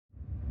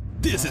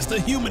This is the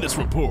Humanist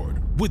Report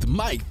with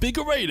Mike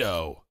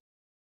Figueredo.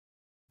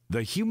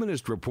 The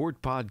Humanist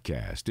Report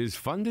podcast is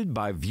funded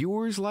by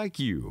viewers like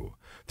you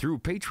through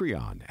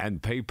Patreon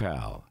and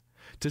PayPal.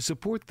 To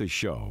support the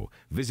show,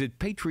 visit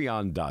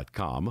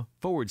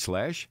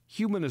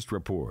patreon.com/Humanist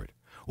Report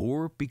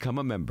or become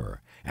a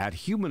member at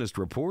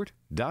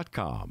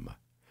humanistreport.com.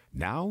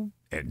 Now,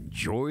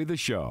 enjoy the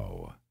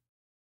show.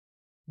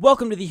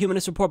 Welcome to the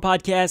Humanist Report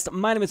podcast.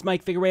 My name is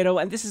Mike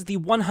Figueredo, and this is the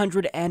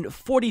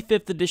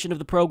 145th edition of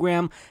the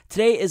program.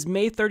 Today is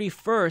May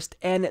 31st,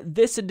 and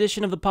this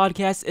edition of the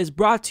podcast is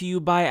brought to you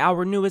by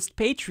our newest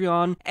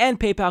Patreon and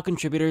PayPal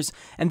contributors,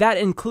 and that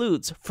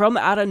includes, from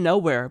out of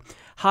nowhere,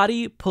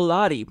 Hadi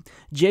Pulati,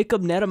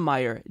 Jacob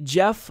Nettemeyer,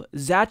 Jeff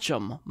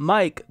Zachum,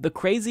 Mike, The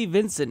Crazy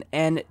Vincent,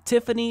 and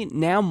Tiffany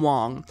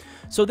Namwong.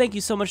 So thank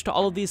you so much to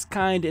all of these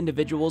kind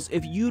individuals.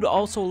 If you'd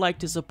also like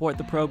to support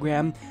the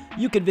program,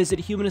 you can visit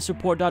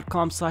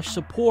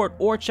humanistreport.com/support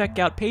or check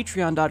out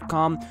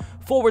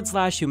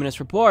patreon.com/Humanist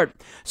Report.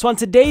 So on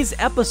today's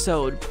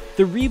episode,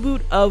 the reboot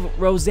of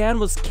Roseanne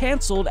was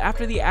canceled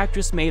after the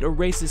actress made a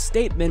racist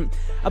statement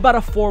about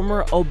a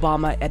former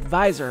Obama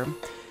advisor.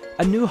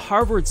 A new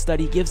Harvard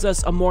study gives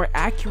us a more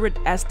accurate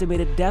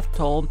estimated death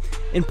toll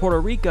in Puerto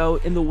Rico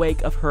in the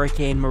wake of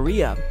Hurricane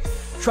Maria.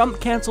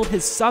 Trump canceled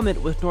his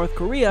summit with North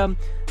Korea,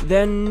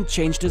 then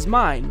changed his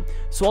mind.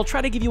 So I'll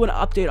try to give you an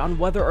update on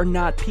whether or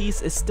not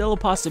peace is still a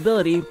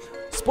possibility.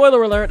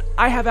 Spoiler alert,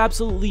 I have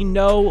absolutely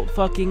no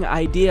fucking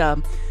idea.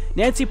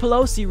 Nancy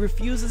Pelosi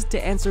refuses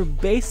to answer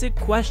basic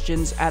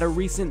questions at a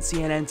recent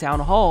CNN town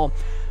hall.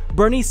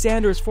 Bernie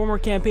Sanders' former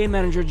campaign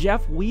manager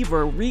Jeff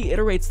Weaver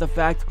reiterates the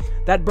fact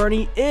that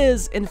Bernie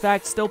is, in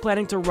fact, still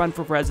planning to run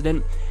for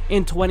president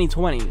in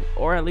 2020,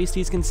 or at least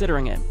he's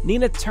considering it.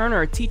 Nina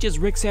Turner teaches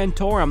Rick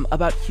Santorum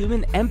about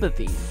human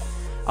empathy.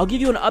 I'll give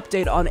you an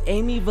update on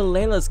Amy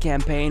Villela's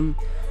campaign,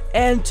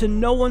 and to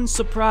no one's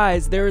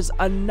surprise, there's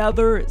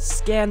another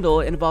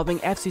scandal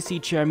involving FCC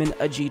Chairman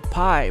Ajit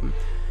Pai.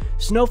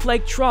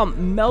 Snowflake Trump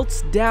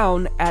melts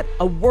down at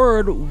a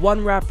word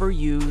one rapper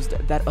used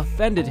that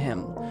offended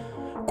him.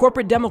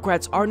 Corporate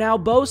Democrats are now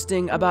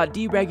boasting about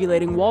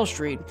deregulating Wall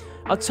Street.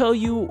 I'll tell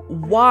you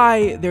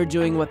why they're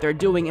doing what they're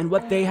doing and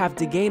what they have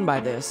to gain by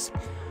this.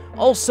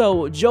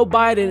 Also, Joe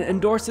Biden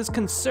endorses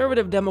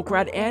conservative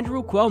Democrat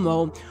Andrew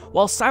Cuomo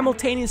while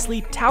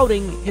simultaneously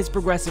touting his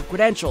progressive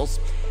credentials.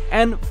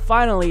 And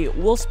finally,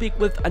 we'll speak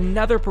with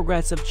another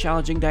progressive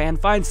challenging Dianne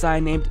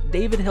Feinstein named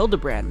David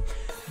Hildebrand.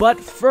 But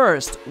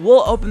first,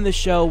 we'll open the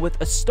show with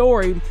a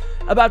story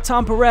about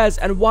Tom Perez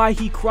and why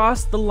he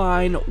crossed the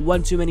line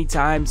one too many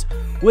times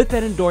with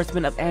an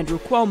endorsement of Andrew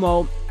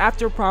Cuomo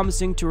after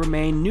promising to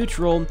remain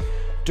neutral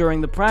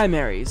during the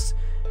primaries.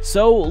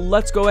 So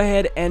let's go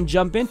ahead and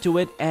jump into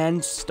it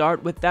and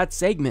start with that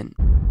segment.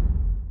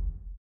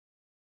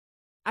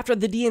 After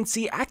the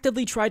DNC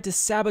actively tried to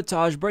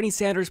sabotage Bernie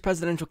Sanders'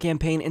 presidential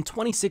campaign in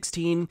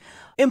 2016,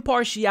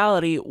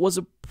 impartiality was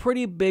a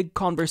pretty big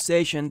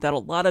conversation that a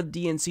lot of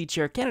DNC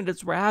chair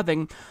candidates were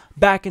having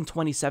back in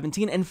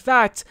 2017. In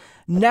fact,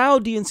 now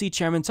DNC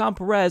Chairman Tom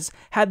Perez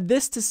had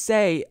this to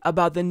say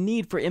about the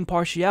need for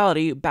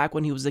impartiality back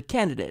when he was a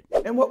candidate.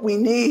 And what we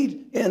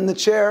need in the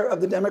chair of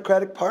the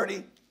Democratic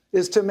Party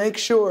is to make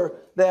sure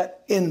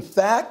that in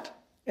fact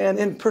and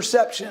in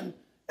perception,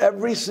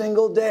 every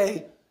single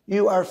day,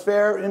 you are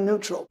fair and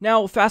neutral.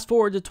 Now, fast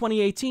forward to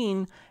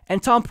 2018,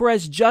 and Tom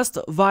Perez just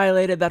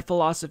violated that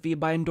philosophy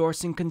by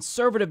endorsing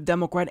conservative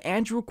Democrat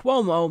Andrew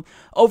Cuomo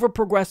over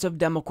progressive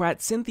Democrat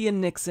Cynthia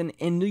Nixon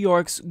in New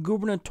York's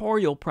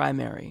gubernatorial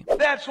primary.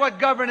 That's what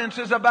governance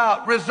is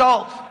about,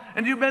 results.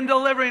 And you've been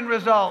delivering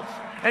results.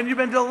 And you've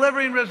been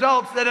delivering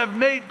results that have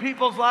made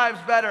people's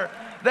lives better.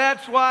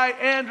 That's why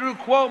Andrew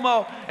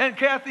Cuomo and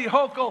Kathy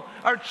Hochul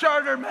are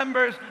charter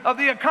members of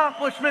the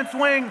accomplishments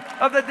wing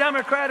of the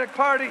Democratic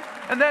Party.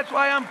 And that's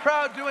why I'm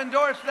proud to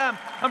endorse them.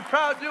 I'm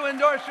proud to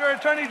endorse your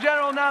Attorney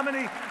General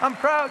nominee. I'm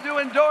proud to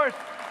endorse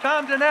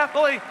Tom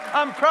DiNapoli.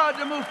 I'm proud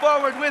to move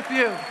forward with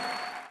you.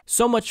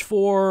 So much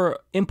for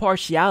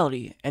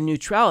impartiality and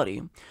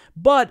neutrality.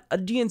 But a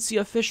DNC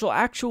official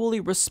actually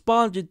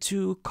responded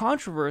to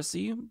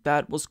controversy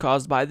that was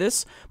caused by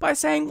this by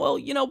saying, well,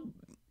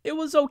 it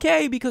was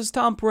okay because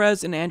Tom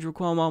Perez and Andrew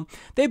Cuomo,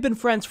 they've been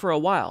friends for a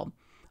while.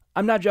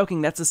 I'm not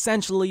joking, that's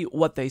essentially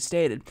what they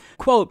stated.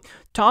 Quote,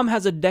 Tom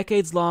has a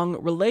decades-long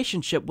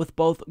relationship with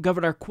both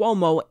Governor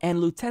Cuomo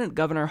and Lieutenant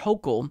Governor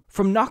Hochul,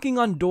 from knocking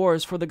on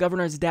doors for the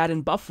governor's dad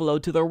in Buffalo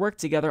to their work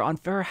together on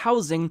fair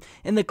housing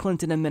in the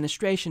Clinton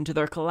administration to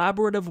their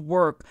collaborative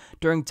work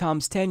during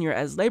Tom's tenure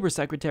as labor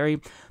secretary.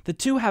 The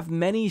two have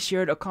many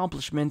shared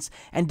accomplishments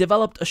and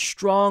developed a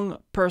strong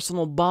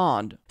personal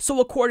bond. So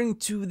according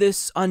to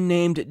this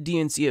unnamed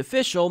DNC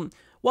official,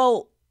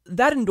 well,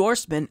 that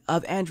endorsement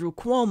of Andrew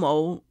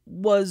Cuomo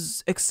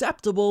was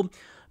acceptable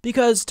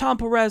because Tom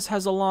Perez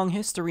has a long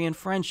history and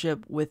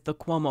friendship with the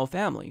Cuomo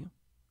family.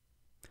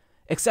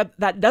 Except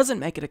that doesn't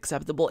make it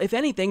acceptable. If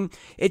anything,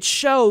 it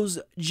shows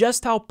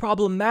just how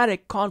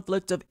problematic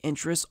conflicts of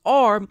interest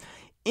are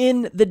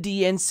in the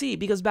DNC,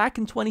 because back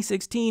in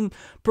 2016,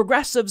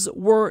 progressives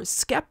were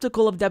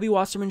skeptical of Debbie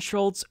Wasserman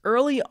Schultz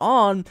early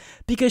on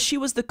because she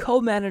was the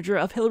co-manager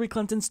of Hillary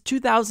Clinton's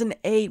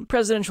 2008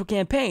 presidential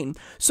campaign.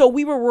 So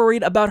we were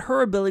worried about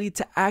her ability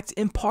to act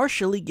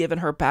impartially given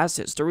her past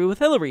history with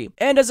Hillary.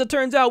 And as it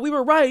turns out, we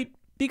were right,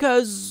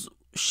 because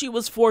she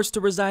was forced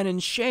to resign in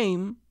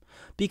shame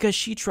because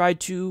she tried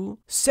to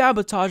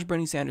sabotage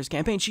Bernie Sanders'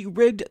 campaign. She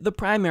rigged the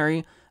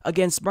primary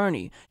against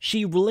Bernie.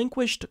 She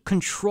relinquished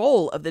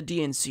control of the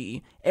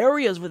DNC,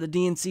 areas with the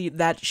DNC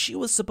that she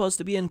was supposed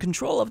to be in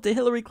control of, to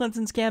Hillary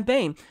Clinton's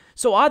campaign.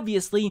 So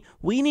obviously,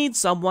 we need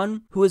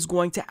someone who is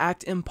going to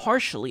act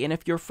impartially, and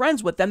if you're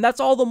friends with them, that's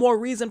all the more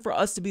reason for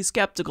us to be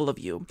skeptical of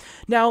you.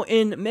 Now,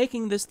 in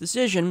making this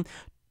decision,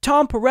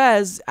 Tom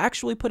Perez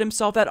actually put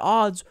himself at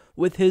odds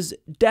with his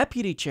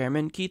deputy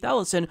chairman, Keith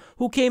Ellison,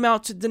 who came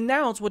out to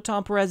denounce what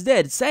Tom Perez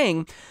did,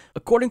 saying,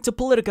 according to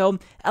Politico,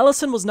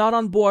 Ellison was not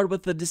on board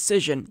with the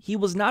decision. He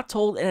was not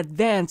told in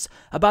advance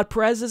about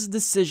Perez's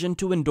decision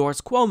to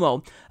endorse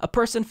Cuomo, a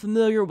person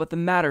familiar with the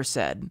matter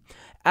said.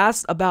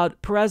 Asked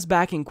about Perez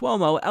backing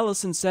Cuomo,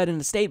 Ellison said in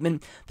a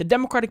statement, "The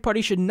Democratic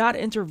Party should not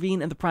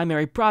intervene in the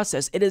primary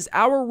process. It is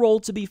our role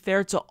to be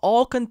fair to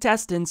all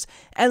contestants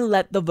and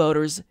let the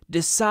voters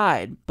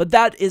decide." But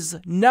that is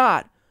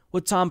not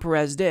what Tom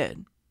Perez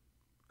did.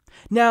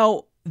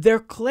 Now, they're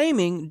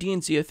claiming,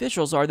 DNC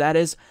officials are, that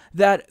is,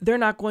 that they're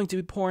not going to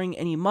be pouring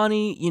any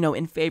money,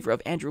 in favor of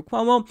Andrew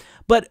Cuomo,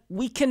 but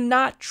we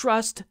cannot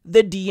trust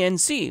the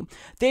DNC.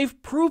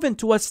 They've proven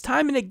to us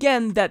time and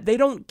again that they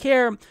don't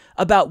care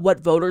about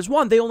what voters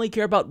want. They only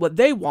care about what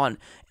they want.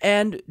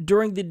 And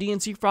during the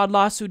DNC fraud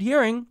lawsuit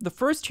hearing, the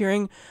first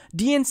hearing,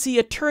 DNC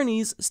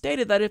attorneys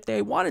stated that if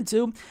they wanted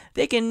to,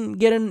 they can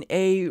get in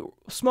a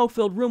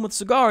smoke-filled room with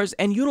cigars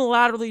and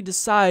unilaterally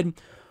decide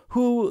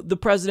who the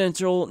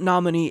presidential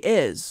nominee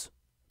is.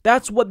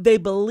 That's what they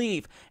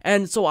believe.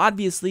 And so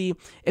obviously,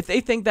 if they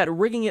think that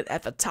rigging it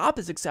at the top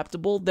is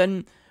acceptable,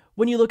 then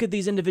when you look at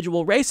these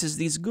individual races,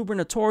 these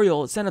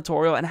gubernatorial,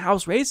 senatorial, and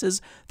House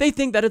races, they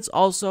think that it's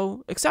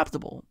also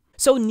acceptable.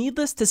 So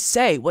needless to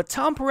say, what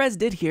Tom Perez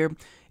did here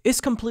is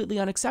completely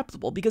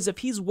unacceptable, because if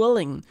he's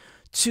willing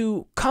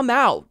to come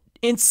out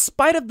in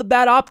spite of the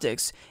bad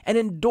optics and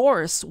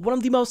endorse one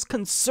of the most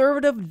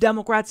conservative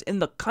Democrats in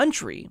the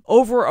country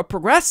over a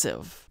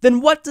progressive,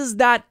 then what does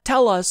that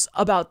tell us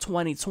about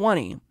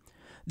 2020?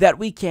 That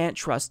we can't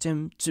trust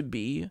him to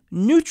be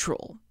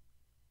neutral.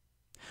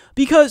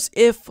 Because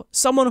if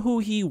someone who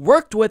he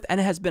worked with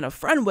and has been a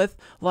friend with,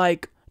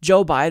 like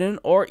Joe Biden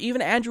or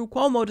even Andrew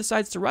Cuomo,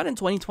 decides to run in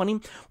 2020,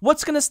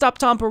 what's going to stop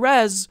Tom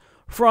Perez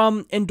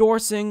from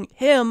endorsing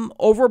him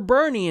over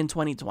Bernie in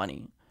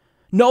 2020?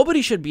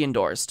 Nobody should be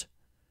endorsed.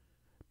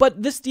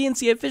 But this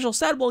DNC official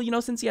said, well,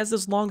 since he has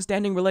this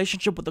long-standing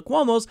relationship with the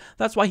Cuomos,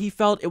 that's why he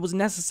felt it was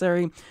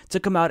necessary to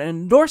come out and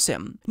endorse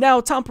him. Now,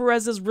 Tom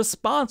Perez's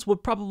response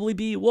would probably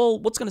be, well,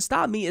 what's going to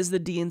stop me is the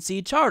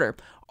DNC charter.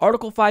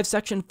 Article 5,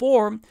 Section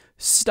 4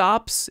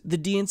 stops the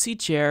DNC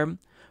chair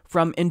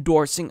from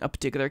endorsing a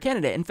particular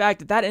candidate. In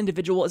fact, that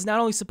individual is not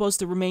only supposed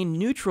to remain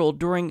neutral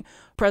during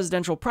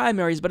presidential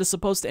primaries, but is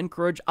supposed to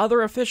encourage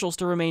other officials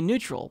to remain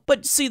neutral.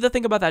 But see, the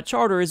thing about that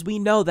charter is we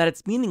know that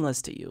it's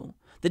meaningless to you.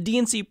 The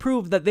DNC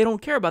proved that they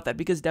don't care about that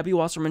because Debbie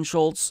Wasserman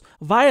Schultz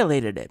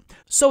violated it.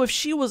 So if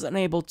she was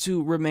unable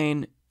to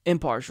remain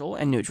impartial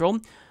and neutral,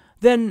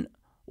 then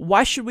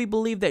why should we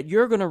believe that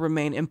you're going to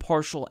remain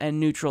impartial and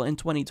neutral in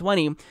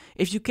 2020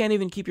 if you can't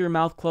even keep your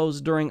mouth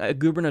closed during a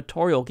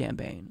gubernatorial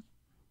campaign?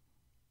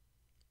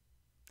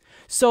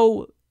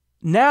 So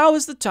now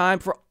is the time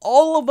for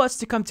all of us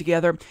to come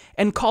together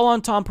and call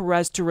on Tom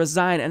Perez to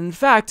resign. And in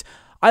fact,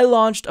 I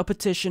launched a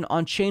petition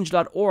on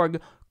change.org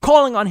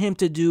calling on him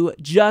to do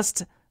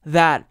just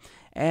that.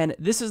 And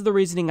this is the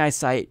reasoning I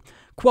cite.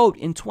 Quote,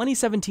 in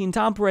 2017,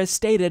 Tom Perez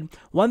stated,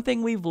 "One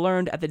thing we've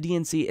learned at the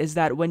DNC is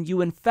that when you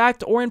in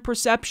fact or in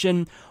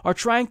perception are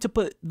trying to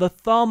put the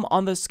thumb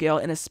on the scale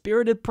in a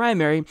spirited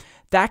primary,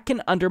 that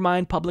can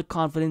undermine public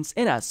confidence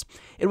in us."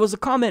 It was a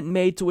comment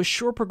made to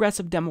assure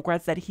progressive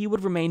Democrats that he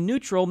would remain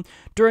neutral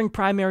during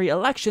primary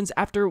elections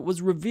after it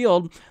was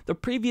revealed the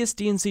previous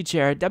DNC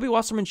chair, Debbie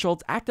Wasserman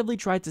Schultz, actively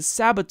tried to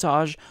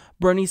sabotage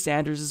Bernie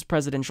Sanders'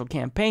 presidential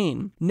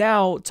campaign.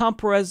 Now, Tom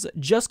Perez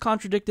just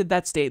contradicted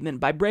that statement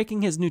by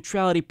breaking his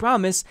neutrality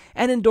promise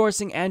and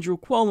endorsing Andrew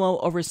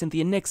Cuomo over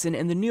Cynthia Nixon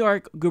in the New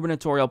York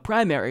gubernatorial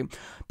primary.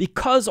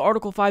 Because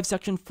Article 5,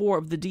 Section 4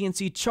 of the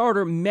DNC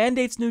charter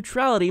mandates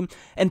neutrality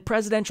in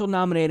presidential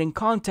nominating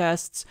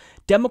contests,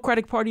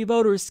 Democratic Party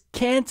voters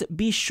can't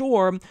be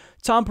sure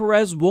Tom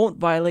Perez won't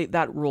violate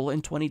that rule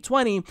in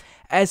 2020,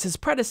 as his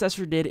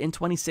predecessor did in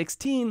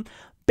 2016,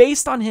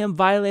 based on him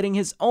violating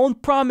his own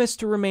promise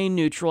to remain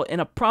neutral in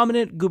a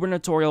prominent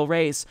gubernatorial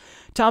race.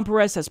 Tom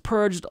Perez has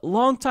purged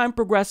longtime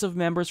progressive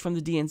members from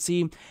the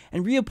DNC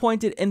and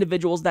reappointed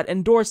individuals that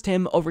endorsed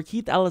him over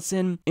Keith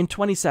Ellison in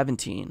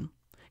 2017.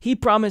 He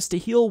promised to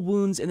heal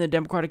wounds in the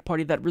Democratic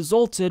Party that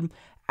resulted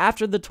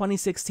after the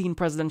 2016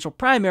 presidential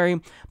primary,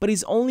 but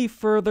he's only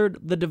furthered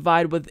the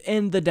divide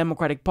within the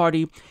Democratic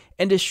Party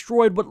and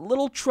destroyed what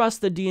little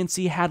trust the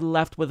DNC had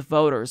left with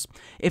voters.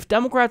 If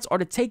Democrats are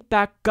to take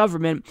back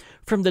government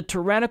from the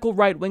tyrannical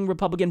right-wing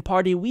Republican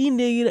Party, we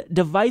need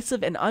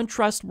divisive and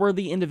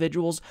untrustworthy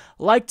individuals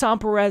like Tom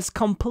Perez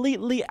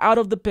completely out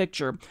of the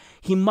picture.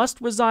 He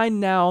must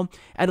resign now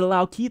and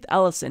allow Keith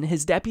Ellison,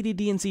 his deputy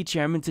DNC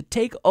chairman, to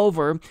take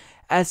over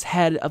as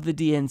head of the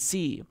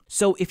DNC.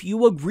 So if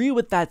you agree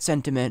with that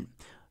sentiment,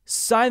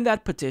 sign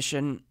that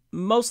petition.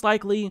 Most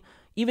likely,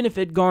 even if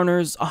it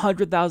garners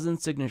 100,000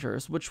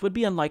 signatures, which would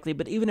be unlikely,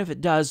 but even if it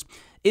does,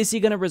 is he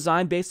going to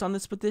resign based on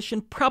this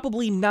petition?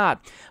 Probably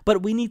not,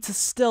 but we need to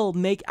still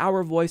make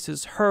our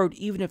voices heard,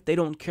 even if they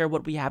don't care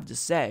what we have to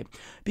say.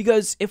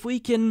 Because if we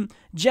can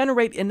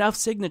generate enough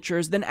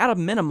signatures, then at a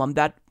minimum,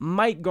 that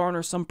might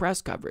garner some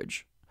press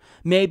coverage.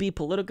 Maybe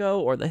Politico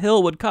or The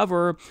Hill would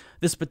cover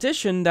this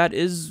petition that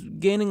is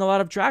gaining a lot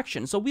of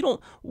traction. So we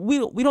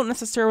don't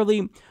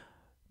necessarily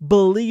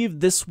believe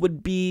this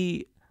would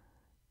be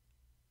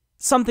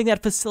something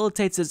that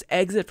facilitates his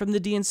exit from the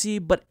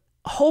DNC, but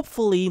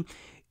hopefully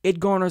it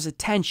garners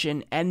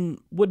attention and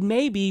would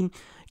maybe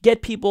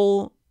get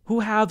people who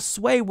have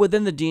sway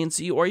within the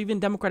DNC or even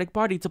Democratic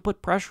Party to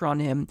put pressure on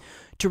him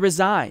to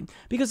resign.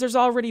 Because there's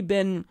already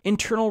been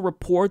internal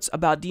reports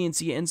about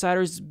DNC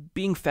insiders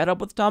being fed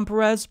up with Tom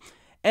Perez,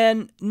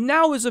 and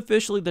now is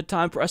officially the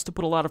time for us to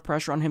put a lot of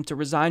pressure on him to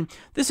resign.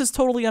 This is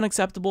totally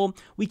unacceptable.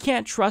 We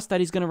can't trust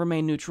that he's going to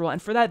remain neutral,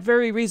 and for that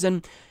very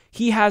reason,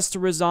 he has to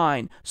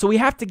resign. So we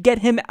have to get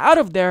him out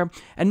of there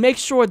and make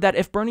sure that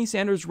if Bernie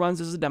Sanders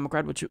runs as a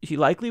Democrat, which he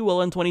likely will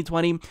in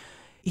 2020,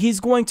 he's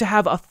going to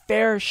have a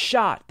fair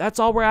shot. That's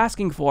all we're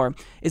asking for,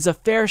 is a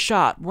fair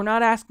shot. We're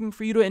not asking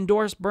for you to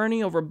endorse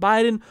Bernie over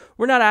Biden.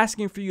 We're not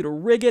asking for you to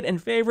rig it in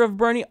favor of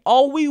Bernie.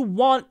 All we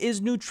want is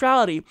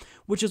neutrality,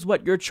 which is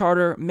what your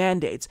charter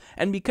mandates.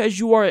 And because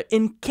you are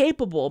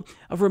incapable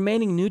of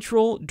remaining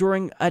neutral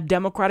during a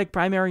Democratic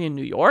primary in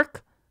New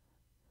York,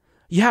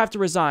 you have to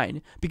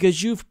resign,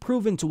 because you've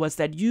proven to us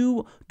that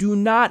you do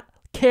not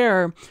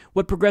care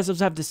what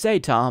progressives have to say,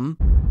 Tom.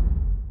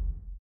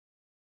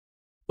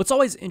 What's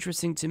always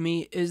interesting to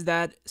me is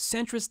that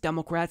centrist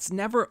Democrats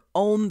never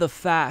own the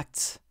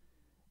fact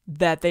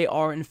that they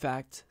are, in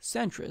fact,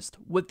 centrist,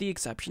 with the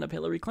exception of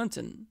Hillary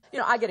Clinton. You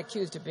know, I get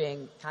accused of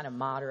being kind of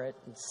moderate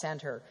and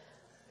center.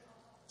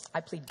 I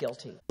plead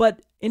guilty.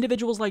 But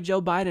individuals like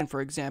Joe Biden,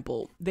 for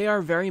example, they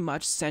are very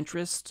much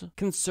centrist,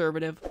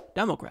 conservative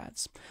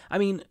Democrats. I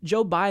mean,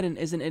 Joe Biden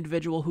is an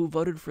individual who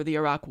voted for the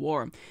Iraq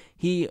War.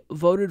 He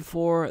voted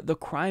for the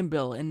crime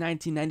bill in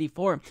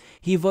 1994.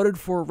 He voted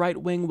for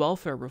right-wing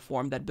welfare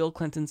reform that Bill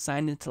Clinton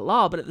signed into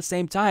law, but at the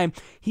same time,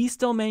 he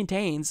still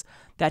maintains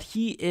that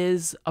he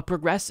is a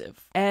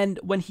progressive. And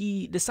when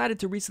he decided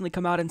to recently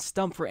come out and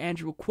stump for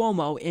Andrew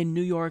Cuomo in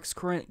New York's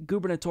current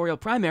gubernatorial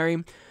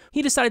primary,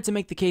 he decided to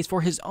make the case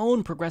for his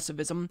own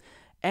progressivism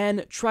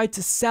and tried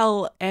to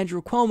sell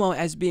Andrew Cuomo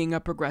as being a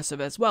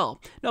progressive as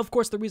well. Now, of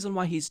course, the reason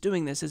why he's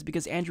doing this is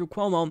because Andrew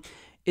Cuomo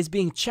is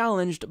being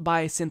challenged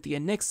by Cynthia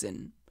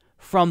Nixon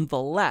from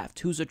the left,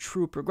 who's a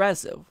true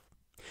progressive.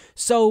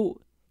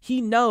 So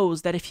he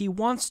knows that if he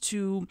wants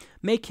to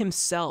make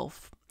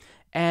himself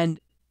and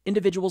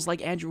individuals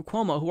like Andrew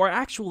Cuomo, who are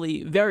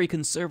actually very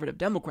conservative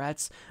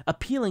Democrats,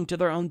 appealing to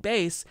their own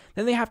base,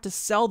 then they have to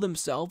sell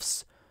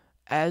themselves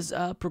as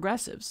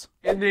progressives.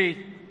 In the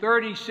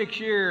 36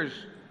 years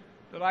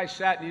that I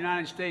sat in the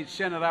United States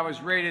Senate, I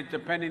was rated,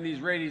 depending on these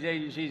ratings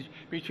agencies,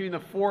 between the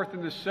 4th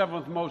and the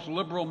 7th most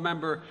liberal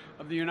member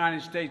of the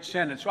United States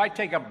Senate. So I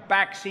take a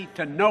backseat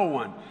to no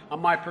one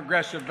on my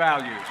progressive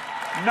values.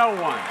 No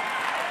one.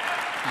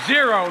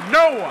 Zero.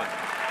 No one.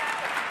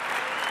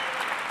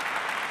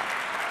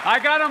 I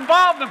got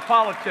involved in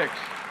politics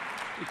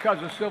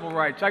because of civil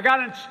rights. I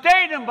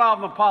stayed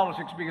involved in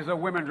politics because of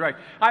women's rights.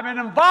 I've been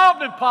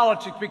involved in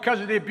politics because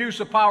of the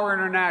abuse of power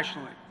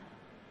internationally.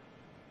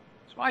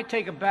 So I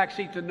take a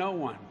backseat to no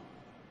one.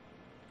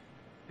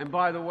 And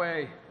by the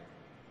way,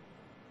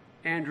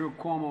 Andrew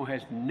Cuomo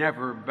has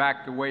never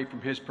backed away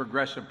from his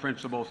progressive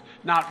principles,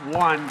 not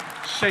one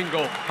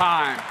single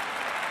time.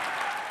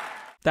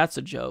 That's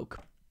a joke.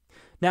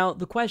 Now,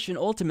 the question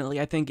ultimately,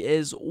 I think,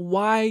 is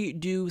why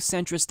do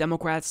centrist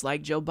Democrats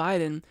like Joe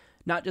Biden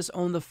not just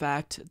own the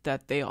fact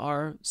that they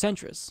are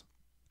centrists?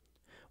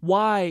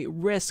 Why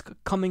risk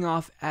coming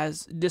off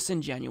as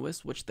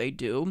disingenuous, which they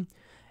do,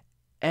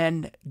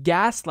 and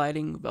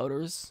gaslighting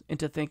voters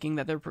into thinking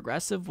that they're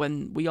progressive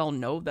when we all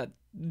know that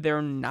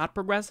they're not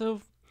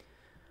progressive?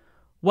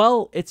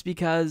 Well, it's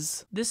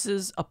because this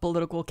is a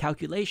political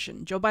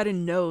calculation. Joe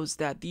Biden knows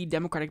that the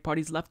Democratic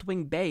Party's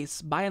left-wing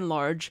base, by and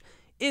large,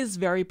 is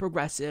very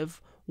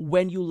progressive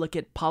when you look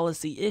at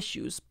policy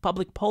issues,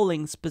 public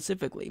polling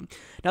specifically.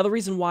 Now, the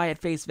reason why at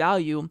face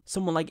value,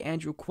 someone like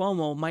Andrew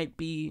Cuomo might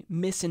be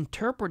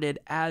misinterpreted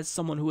as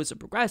someone who is a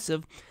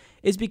progressive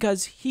is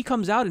because he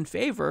comes out in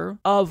favor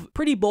of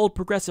pretty bold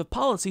progressive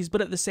policies,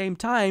 but at the same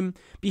time,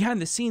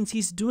 behind the scenes,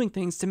 he's doing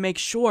things to make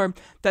sure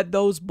that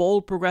those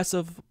bold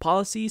progressive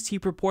policies he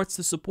purports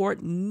to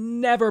support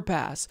never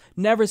pass,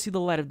 never see the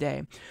light of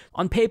day.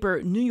 On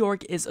paper, New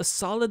York is a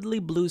solidly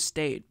blue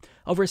state.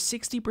 Over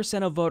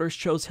 60% of voters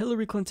chose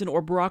Hillary Clinton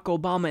or Barack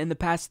Obama in the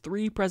past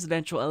 3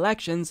 presidential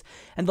elections,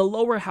 and the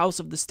lower house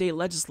of the state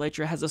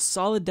legislature has a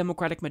solid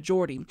Democratic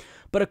majority.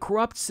 But a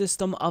corrupt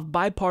system of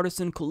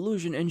bipartisan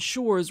collusion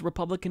ensures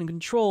Republican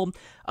control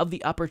of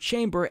the upper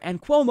chamber,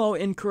 and Cuomo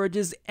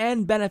encourages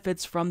and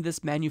benefits from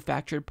this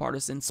manufactured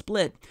partisan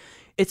split.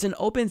 It's an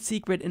open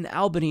secret in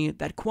Albany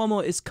that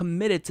Cuomo is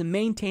committed to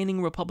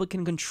maintaining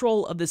Republican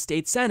control of the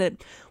state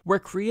Senate, where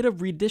creative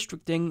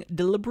redistricting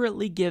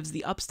deliberately gives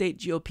the upstate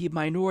GOP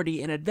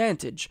minority an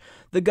advantage.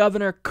 The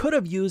governor could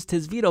have used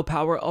his veto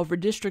power over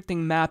redistricting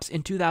maps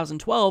in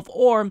 2012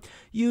 or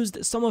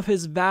used some of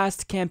his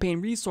vast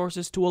campaign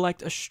resources to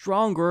elect a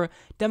stronger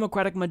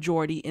Democratic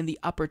majority in the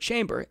upper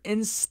chamber.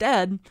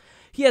 Instead,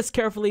 he has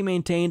carefully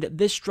maintained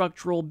this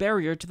structural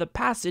barrier to the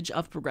passage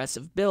of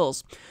progressive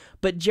bills.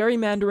 But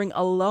gerrymandering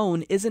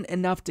alone isn't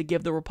enough to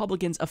give the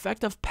Republicans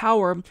effective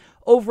power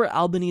over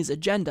Albany's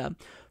agenda.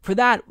 For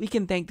that, we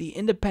can thank the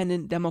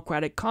Independent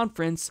Democratic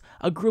Conference,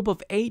 a group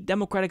of 8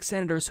 Democratic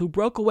senators who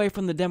broke away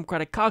from the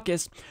Democratic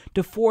caucus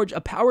to forge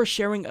a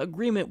power-sharing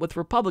agreement with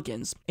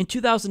Republicans. In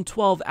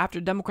 2012,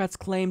 after Democrats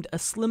claimed a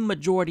slim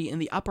majority in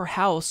the upper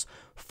house,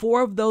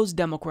 4 of those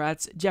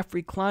Democrats,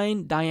 Jeffrey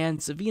Klein, Dianne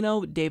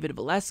Savino, David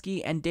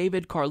Valesky, and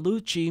David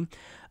Carlucci,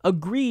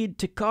 agreed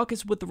to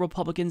caucus with the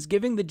Republicans,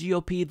 giving the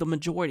GOP the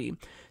majority.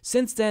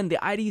 Since then, the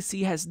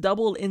IDC has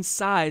doubled in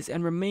size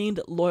and remained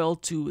loyal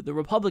to the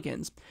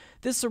Republicans.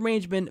 This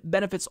arrangement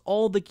benefits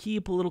all the key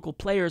political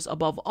players,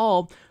 above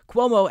all,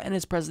 Cuomo and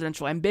his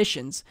presidential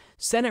ambitions.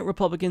 Senate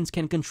Republicans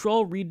can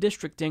control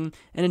redistricting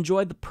and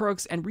enjoy the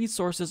perks and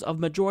resources of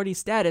majority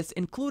status,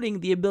 including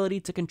the ability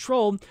to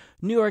control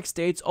New York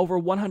State's over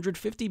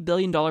 $150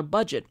 billion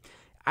budget.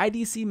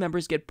 IDC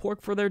members get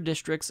pork for their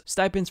districts,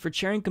 stipends for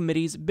chairing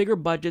committees, bigger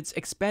budgets,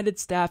 expanded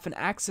staff, and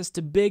access to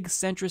big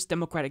centrist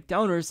Democratic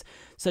donors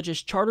such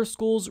as charter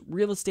schools,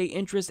 real estate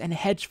interests, and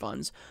hedge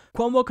funds.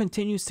 Cuomo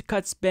continues to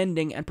cut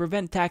spending and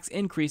prevent tax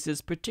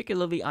increases,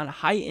 particularly on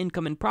high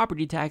income and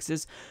property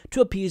taxes, to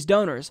appease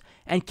donors,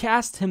 and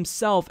casts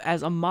himself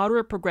as a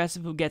moderate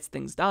progressive who gets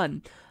things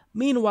done.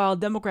 Meanwhile,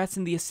 Democrats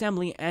in the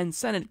Assembly and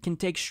Senate can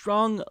take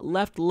strong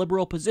left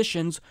liberal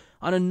positions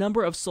on a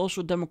number of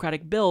social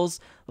democratic bills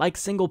like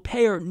single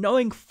payer,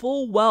 knowing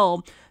full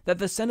well that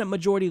the Senate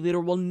Majority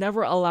Leader will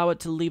never allow it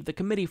to leave the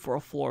committee for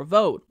a floor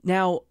vote.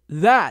 Now,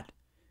 that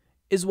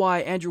is why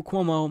Andrew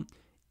Cuomo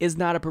is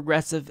not a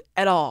progressive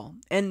at all.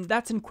 And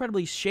that's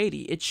incredibly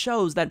shady. It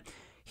shows that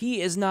he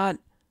is not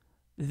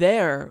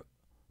there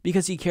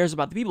because he cares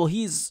about the people.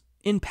 He's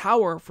in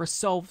power for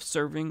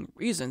self-serving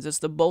reasons. It's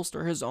to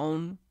bolster his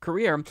own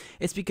career.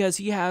 It's because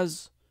he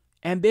has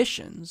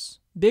ambitions,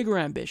 bigger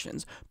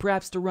ambitions,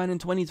 perhaps to run in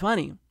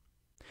 2020.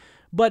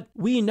 But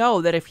we know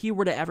that if he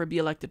were to ever be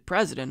elected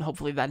president,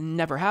 hopefully that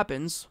never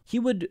happens, he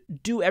would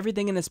do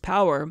everything in his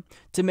power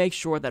to make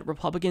sure that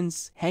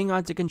Republicans hang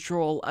on to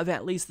control of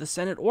at least the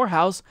Senate or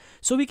House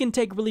so he can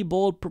take really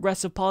bold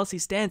progressive policy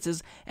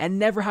stances and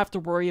never have to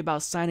worry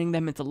about signing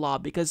them into law,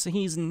 because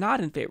he's not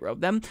in favor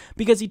of them,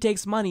 because he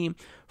takes money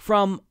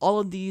from all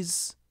of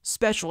these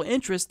special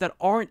interests that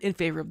aren't in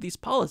favor of these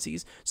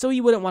policies. So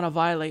he wouldn't want to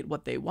violate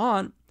what they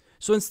want.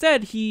 So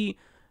instead, he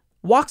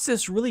walks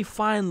this really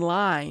fine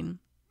line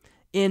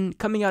in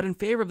coming out in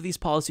favor of these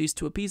policies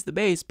to appease the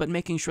base, but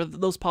making sure that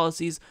those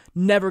policies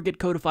never get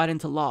codified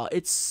into law.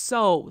 It's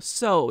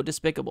so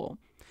despicable.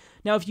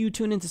 Now, if you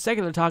tune into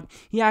Secular Talk,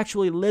 he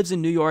actually lives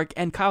in New York,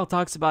 and Kyle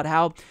talks about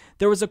how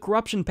there was a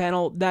corruption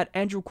panel that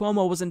Andrew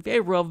Cuomo was in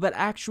favor of, but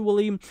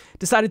actually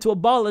decided to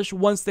abolish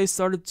once they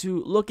started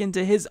to look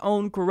into his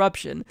own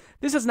corruption.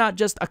 This is not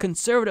just a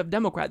conservative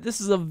Democrat. This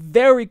is a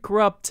very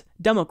corrupt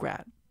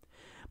Democrat.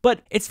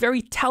 But it's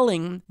very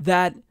telling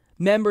that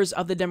members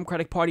of the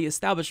Democratic Party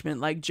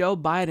establishment like Joe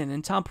Biden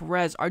and Tom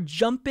Perez are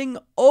jumping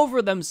over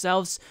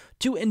themselves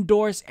to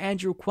endorse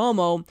Andrew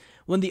Cuomo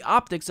when the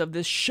optics of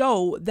this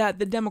show that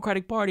the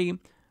Democratic Party,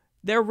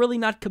 they're really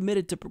not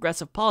committed to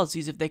progressive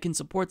policies if they can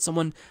support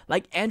someone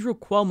like Andrew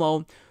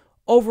Cuomo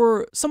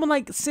over someone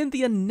like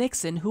Cynthia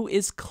Nixon, who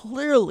is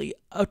clearly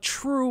a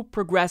true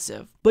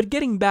progressive. But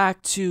getting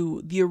back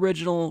to the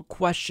original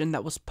question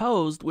that was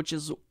posed, which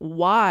is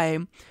why,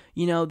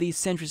 these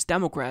centrist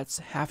Democrats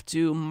have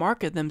to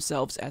market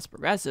themselves as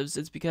progressives,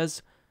 it's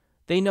because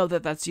they know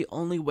that that's the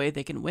only way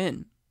they can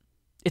win.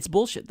 It's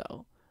bullshit,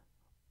 though.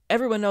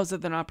 Everyone knows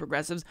that they're not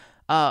progressives.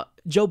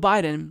 Joe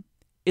Biden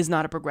is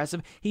not a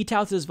progressive. He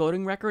touts his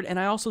voting record, and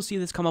I also see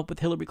this come up with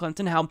Hillary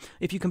Clinton, how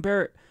if you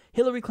compare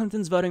Hillary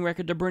Clinton's voting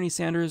record to Bernie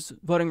Sanders'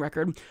 voting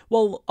record,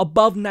 well,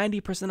 above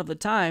 90% of the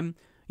time,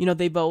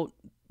 they vote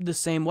the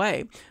same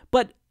way.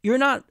 But you're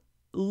not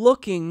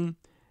looking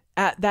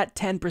at that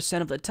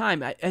 10% of the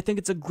time. I think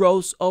it's a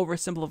gross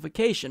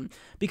oversimplification,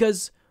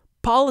 because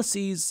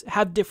policies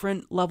have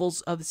different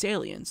levels of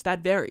salience. That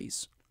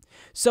varies.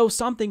 So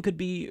something could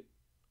be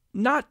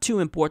not too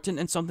important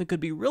and something could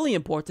be really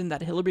important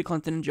that Hillary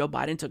Clinton and Joe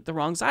Biden took the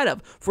wrong side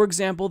of. For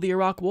example, the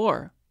Iraq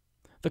War,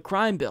 the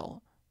crime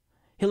bill.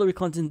 Hillary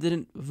Clinton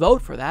didn't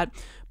vote for that,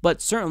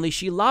 but certainly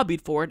she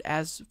lobbied for it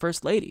as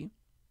First Lady.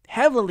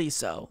 Heavily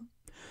so.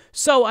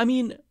 So, I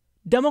mean,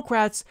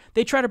 Democrats,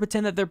 they try to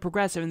pretend that they're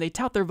progressive and they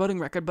tout their voting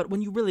record, but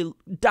when you really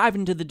dive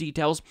into the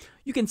details,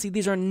 you can see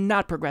these are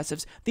not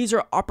progressives. These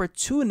are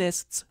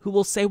opportunists who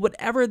will say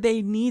whatever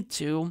they need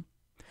to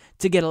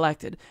get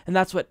elected. And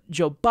that's what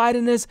Joe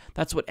Biden is,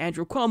 that's what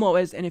Andrew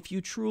Cuomo is, and if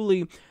you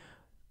truly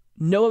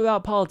know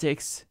about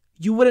politics,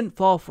 you wouldn't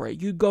fall for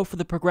it. You'd go for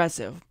the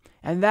progressive.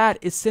 And that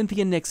is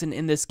Cynthia Nixon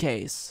in this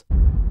case.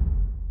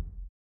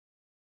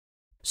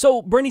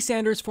 So, Bernie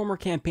Sanders' former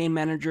campaign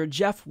manager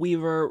Jeff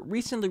Weaver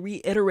recently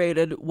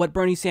reiterated what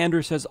Bernie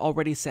Sanders has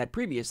already said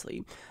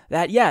previously,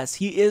 that yes,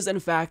 he is in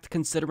fact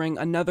considering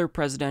another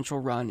presidential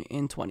run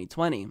in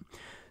 2020.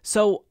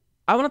 So,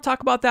 I want to talk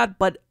about that,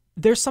 but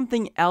there's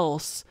something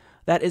else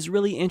that is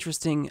really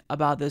interesting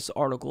about this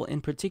article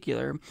in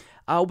particular,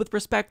 with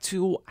respect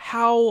to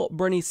how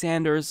Bernie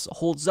Sanders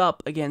holds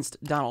up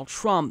against Donald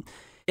Trump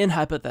in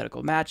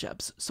hypothetical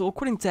matchups. So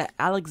according to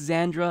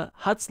Alexandra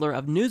Hutzler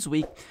of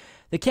Newsweek,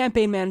 the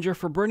campaign manager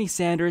for Bernie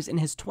Sanders in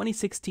his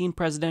 2016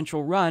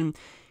 presidential run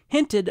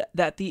hinted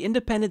that the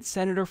independent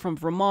senator from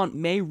Vermont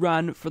may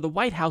run for the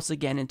White House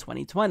again in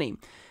 2020.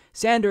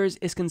 Sanders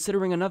is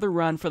considering another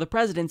run for the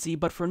presidency,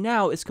 but for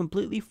now is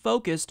completely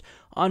focused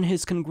on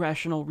his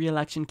congressional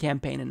re-election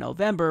campaign in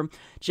November,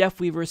 Jeff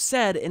Weaver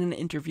said in an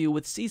interview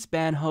with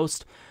C-SPAN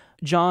host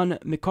John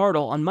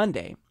McArdle on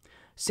Monday.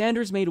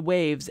 Sanders made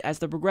waves as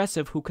the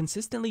progressive who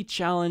consistently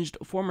challenged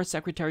former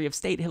Secretary of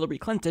State Hillary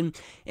Clinton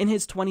in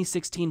his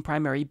 2016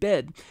 primary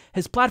bid.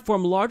 His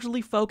platform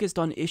largely focused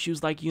on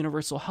issues like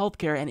universal health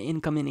care and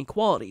income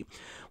inequality.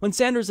 When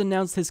Sanders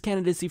announced his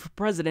candidacy for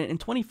president in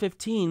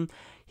 2015,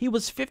 he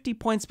was 50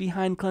 points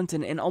behind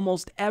Clinton in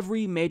almost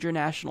every major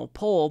national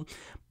poll,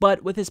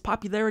 but with his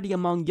popularity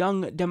among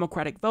young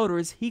Democratic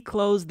voters, he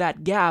closed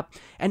that gap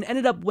and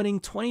ended up winning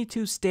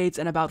 22 states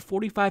and about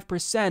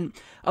 45%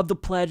 of the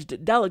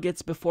pledged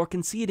delegates before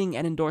conceding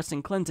and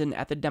endorsing Clinton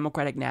at the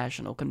Democratic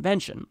National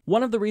Convention.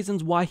 One of the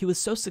reasons why he was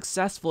so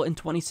successful in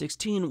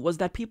 2016 was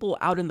that people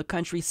out in the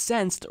country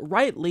sensed,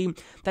 rightly,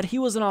 that he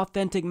was an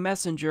authentic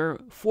messenger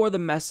for the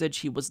message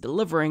he was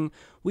delivering,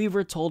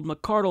 Weaver told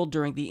McArdle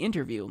during the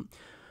interview.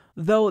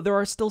 Though there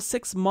are still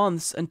 6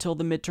 months until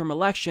the midterm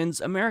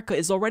elections, America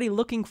is already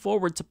looking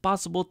forward to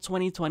possible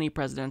 2020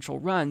 presidential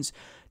runs.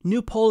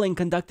 New polling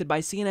conducted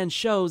by CNN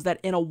shows that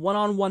in a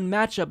one-on-one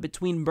matchup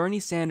between Bernie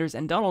Sanders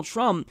and Donald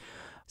Trump,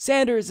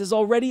 Sanders is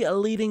already a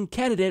leading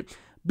candidate,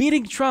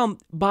 beating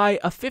Trump by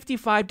a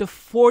 55 to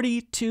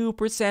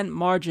 42%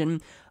 margin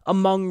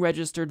among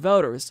registered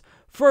voters.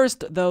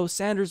 First, though,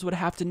 Sanders would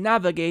have to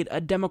navigate a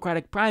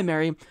Democratic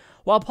primary,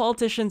 while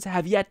politicians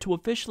have yet to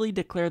officially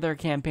declare their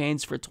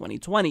campaigns for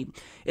 2020.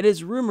 It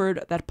is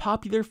rumored that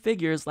popular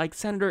figures like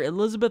Senator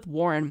Elizabeth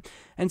Warren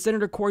and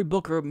Senator Cory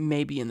Booker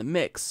may be in the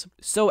mix.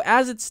 So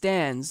as it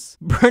stands,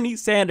 Bernie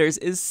Sanders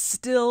is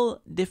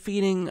still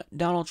defeating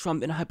Donald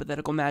Trump in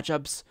hypothetical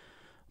matchups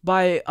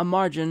by a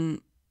margin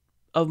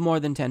of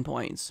more than 10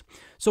 points.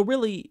 So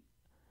really,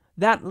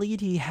 that lead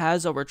he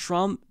has over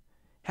Trump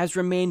has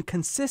remained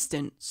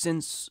consistent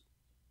since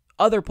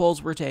other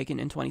polls were taken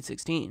in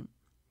 2016.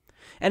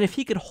 And if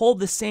he could hold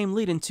the same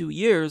lead in 2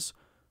 years,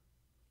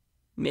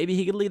 maybe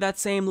he could lead that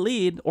same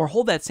lead, or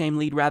hold that same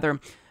lead rather,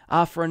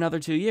 for another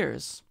 2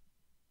 years.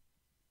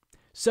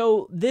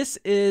 So this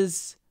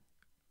is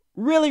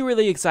really,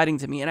 really exciting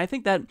to me. And I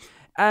think that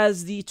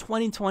as the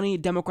 2020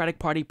 Democratic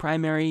Party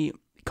primary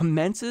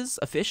commences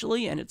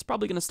officially, and it's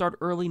probably going to start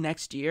early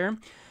next year,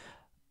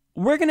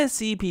 we're going to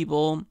see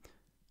people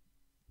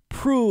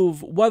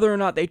prove whether or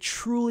not they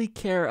truly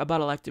care about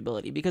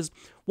electability. Because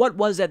what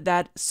was it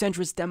that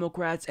centrist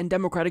Democrats and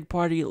Democratic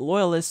Party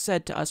loyalists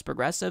said to us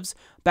progressives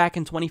back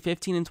in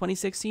 2015 and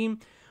 2016?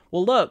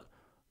 Well, look,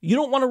 you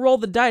don't want to roll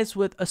the dice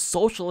with a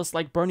socialist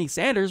like Bernie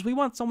Sanders. We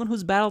want someone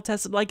who's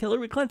battle-tested like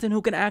Hillary Clinton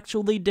who can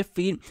actually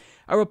defeat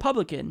a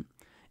Republican.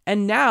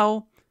 And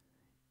now,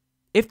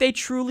 if they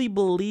truly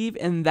believe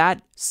in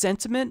that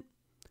sentiment,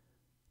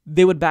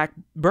 they would back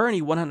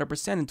Bernie 100%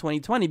 in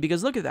 2020,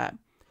 because look at that.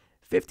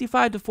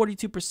 55 to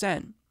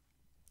 42%.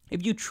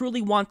 If you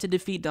truly want to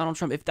defeat Donald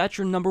Trump, if that's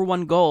your number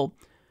one goal,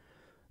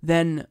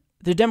 then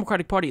the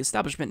Democratic Party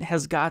establishment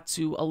has got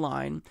to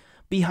align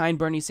behind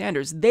Bernie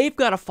Sanders. They've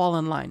got to fall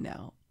in line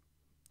now.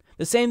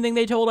 The same thing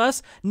they told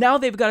us, now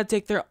they've got to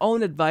take their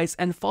own advice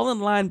and fall in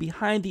line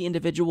behind the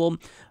individual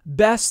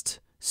best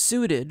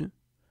suited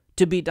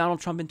to beat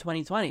Donald Trump in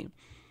 2020.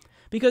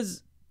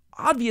 Because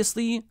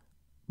obviously,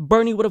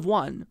 Bernie would have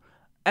won.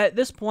 At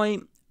this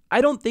point,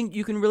 I don't think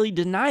you can really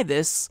deny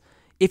this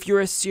if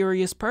you're a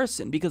serious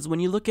person, because when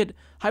you look at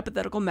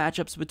hypothetical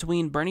matchups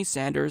between Bernie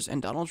Sanders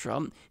and Donald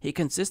Trump, he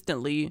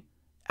consistently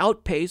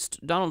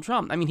outpaced Donald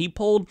Trump. I mean, he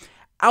polled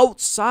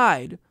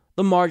outside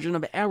the margin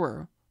of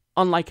error,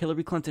 unlike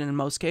Hillary Clinton in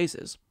most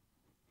cases.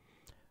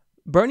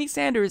 Bernie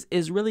Sanders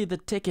is really the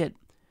ticket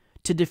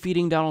to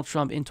defeating Donald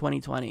Trump in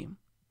 2020.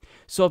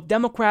 So if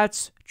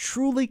Democrats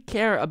truly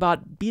care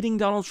about beating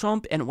Donald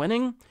Trump and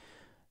winning,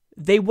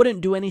 they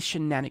wouldn't do any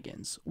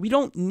shenanigans. We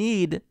don't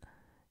need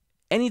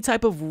any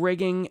type of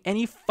rigging,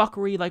 any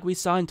fuckery like we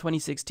saw in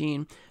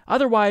 2016.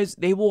 Otherwise,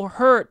 they will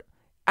hurt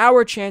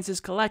our chances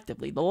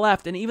collectively, the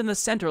left and even the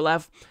center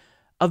left,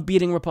 of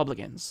beating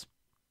Republicans.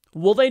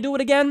 Will they do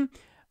it again?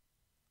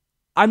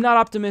 I'm not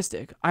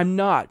optimistic. I'm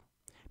not.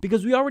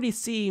 Because we already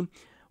see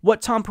what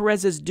Tom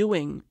Perez is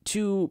doing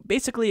to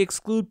basically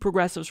exclude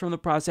progressives from the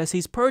process.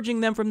 He's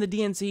purging them from the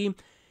DNC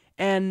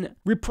and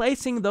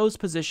replacing those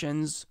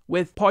positions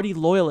with party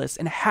loyalists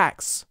and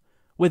hacks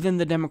within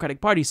the Democratic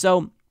Party.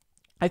 So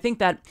I think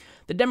that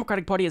the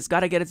Democratic Party has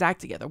got to get its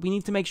act together. We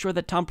need to make sure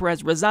that Tom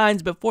Perez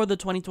resigns before the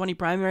 2020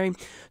 primary,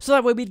 so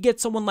that way we'd get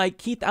someone like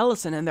Keith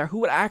Ellison in there who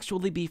would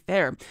actually be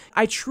fair.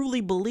 I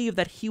truly believe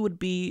that he would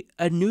be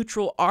a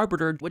neutral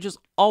arbiter, which is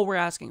all we're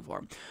asking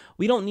for.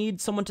 We don't need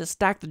someone to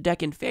stack the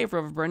deck in favor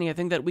of Bernie. I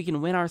think that we can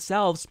win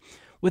ourselves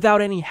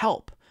without any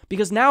help,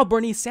 because now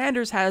Bernie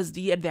Sanders has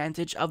the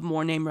advantage of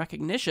more name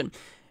recognition.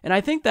 And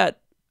I think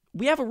that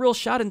we have a real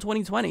shot in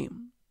 2020.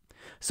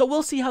 So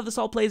we'll see how this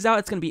all plays out.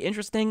 It's going to be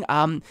interesting.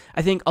 I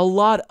think a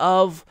lot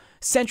of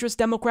centrist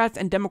Democrats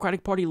and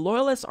Democratic Party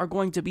loyalists are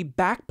going to be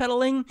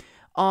backpedaling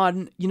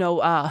on,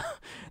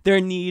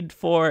 their need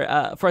for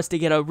us to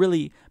get a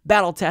really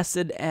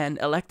battle-tested and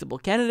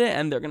electable candidate,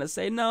 and they're going to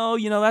say, no,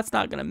 that's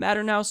not going to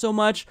matter now so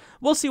much.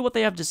 We'll see what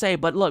they have to say.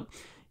 But look,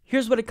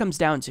 here's what it comes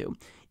down to.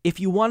 If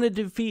you want to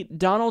defeat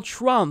Donald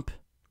Trump,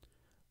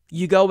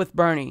 you go with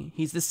Bernie.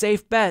 He's the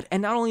safe bet.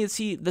 And not only is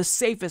he the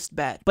safest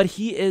bet, but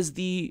he is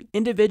the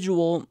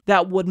individual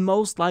that would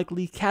most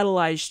likely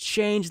catalyze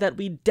change that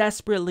we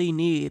desperately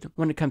need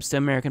when it comes to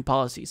American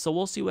policy. So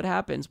we'll see what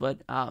happens,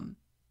 but I'm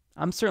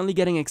certainly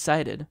getting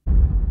excited.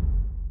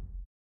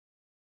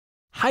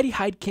 Heidi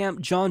Heitkamp,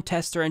 Jon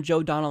Tester, and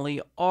Joe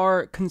Donnelly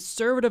are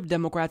conservative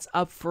Democrats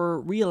up for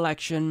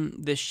re-election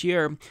this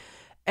year,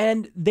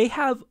 and they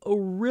have a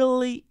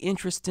really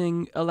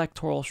interesting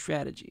electoral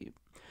strategy.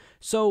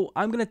 So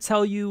I'm going to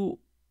tell you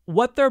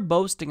what they're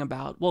boasting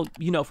about. Well,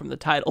 from the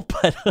title,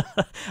 but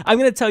I'm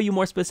going to tell you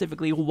more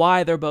specifically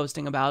why they're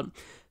boasting about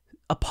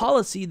a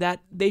policy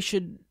that they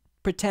should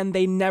pretend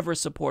they never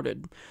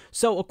supported.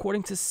 So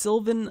according to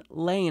Sylvan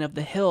Lane of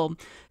The Hill,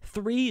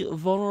 3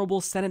 vulnerable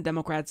Senate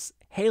Democrats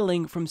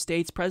hailing from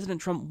states President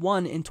Trump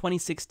won in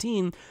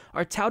 2016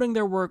 are touting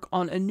their work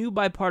on a new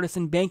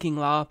bipartisan banking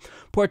law,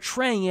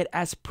 portraying it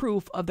as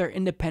proof of their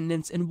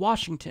independence in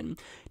Washington.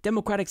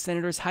 Democratic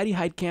Senators Heidi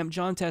Heitkamp,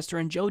 Jon Tester,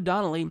 and Joe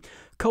Donnelly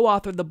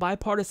co-authored the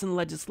bipartisan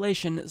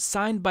legislation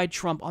signed by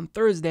Trump on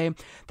Thursday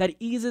that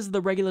eases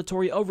the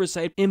regulatory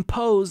oversight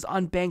imposed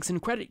on banks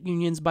and credit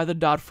unions by the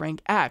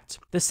Dodd-Frank Act.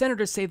 The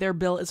senators say their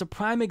bill is a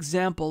prime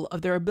example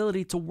of their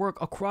ability to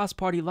work across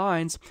party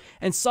lines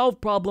and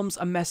solve problems,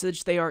 a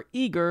message they are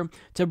eager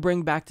to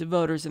bring back to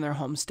voters in their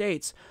home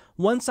states.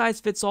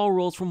 One-size-fits-all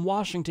rules from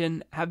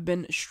Washington have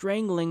been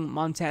strangling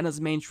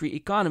Montana's Main Street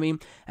economy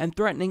and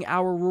threatening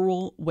our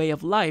rural way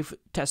of life,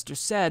 Tester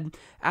said,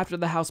 after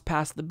the House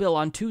passed the bill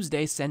on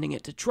Tuesday, sending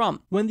it to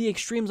Trump. When the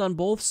extremes on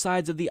both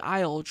sides of the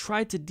aisle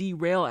tried to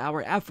derail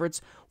our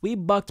efforts, we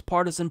bucked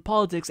partisan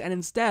politics and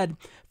instead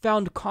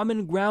found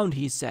common ground,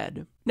 he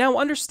said. Now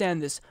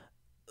understand this.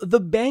 The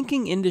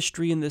banking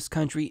industry in this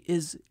country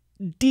is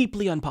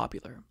deeply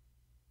unpopular.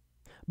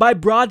 By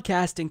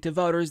broadcasting to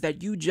voters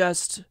that you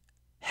just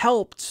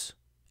helped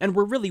and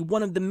were really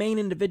one of the main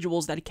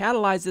individuals that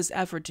catalyzed this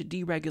effort to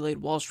deregulate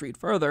Wall Street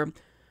further,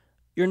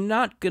 you're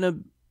not going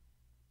to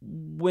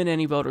win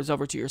any voters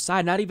over to your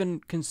side, not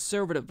even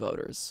conservative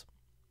voters.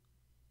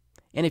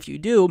 And if you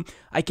do,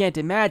 I can't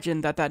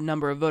imagine that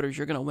number of voters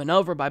you're going to win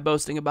over by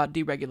boasting about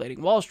deregulating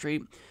Wall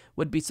Street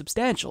would be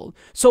substantial.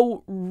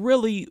 So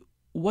really,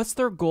 what's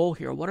their goal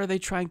here? What are they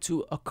trying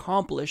to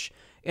accomplish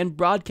in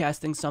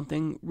broadcasting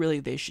something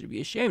really they should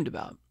be ashamed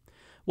about?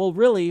 Well,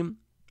 really,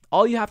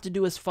 all you have to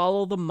do is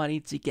follow the money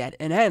to get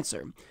an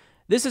answer.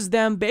 This is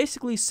them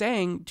basically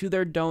saying to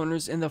their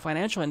donors in the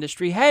financial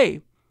industry,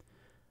 hey,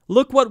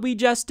 look what we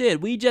just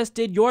did. We just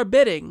did your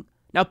bidding.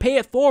 Now pay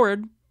it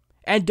forward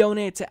and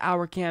donate to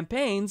our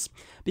campaigns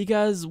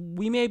because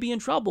we may be in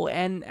trouble.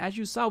 And as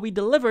you saw, we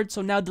delivered,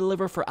 so now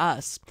deliver for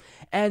us.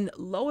 And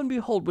lo and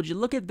behold, would you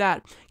look at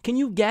that? Can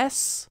you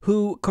guess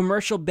who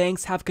commercial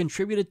banks have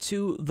contributed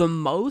to the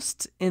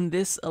most in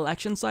this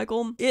election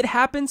cycle? It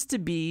happens to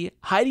be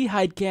Heidi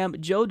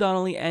Heitkamp, Joe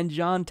Donnelly, and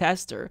Jon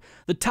Tester,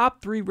 the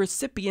top 3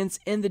 recipients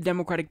in the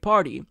Democratic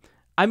Party.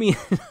 I mean,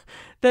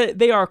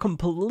 they are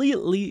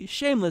completely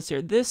shameless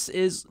here. This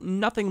is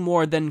nothing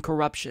more than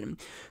corruption.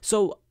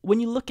 So when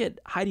you look at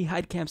Heidi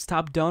Heitkamp's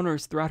top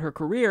donors throughout her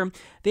career,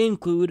 they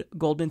include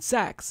Goldman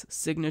Sachs,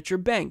 Signature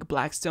Bank,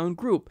 Blackstone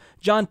Group.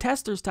 Jon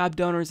Tester's top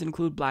donors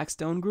include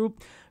Blackstone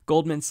Group,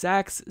 Goldman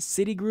Sachs,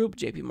 Citigroup,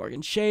 JP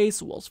Morgan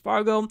Chase, Wells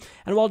Fargo.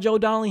 And while Joe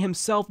Donnelly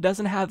himself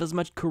doesn't have as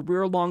much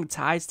career-long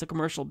ties to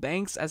commercial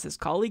banks as his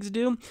colleagues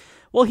do,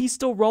 well, he's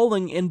still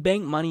rolling in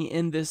bank money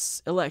in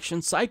this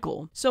election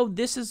cycle. So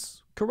this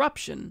is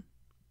corruption.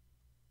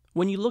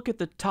 when you look at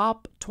the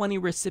top 20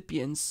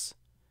 recipients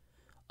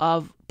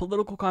of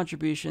political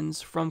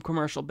contributions from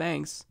commercial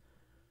banks,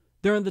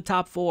 they're in the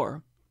top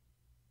 4.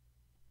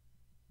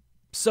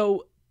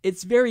 So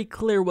it's very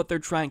clear what they're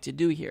trying to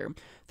do here.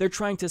 They're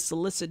trying to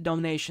solicit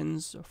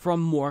donations from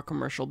more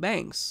commercial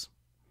banks.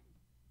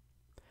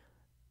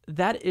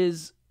 That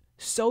is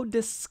so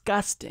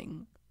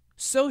disgusting,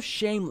 so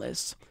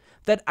shameless,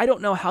 that I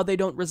don't know how they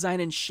don't resign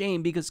in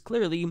shame, because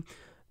clearly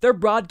they're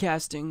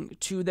broadcasting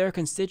to their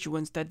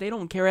constituents that they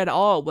don't care at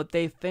all what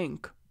they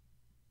think.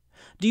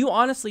 Do you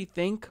honestly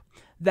think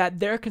that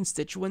their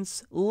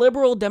constituents,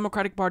 liberal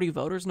Democratic Party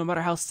voters, no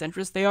matter how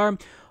centrist they are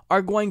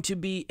going to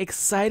be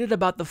excited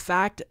about the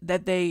fact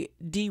that they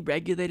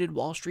deregulated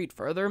Wall Street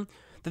further,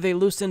 that they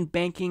loosened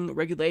banking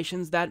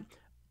regulations that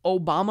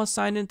Obama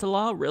signed into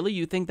law? Really?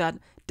 You think that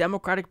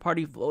Democratic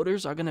Party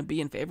voters are going to be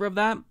in favor of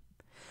that?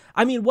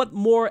 I mean, what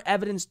more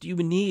evidence do you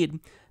need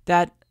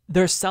that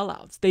they're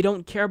sellouts? They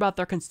don't care about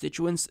their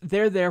constituents.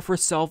 They're there for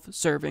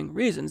self-serving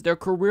reasons. They're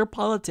career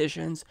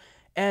politicians,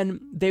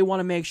 and they want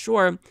to make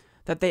sure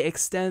that they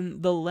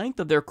extend the length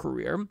of their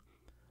career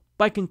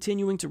by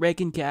continuing to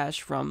rake in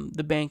cash from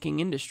the banking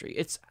industry.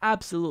 It's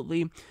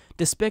absolutely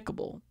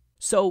despicable.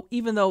 So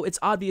even though it's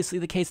obviously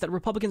the case that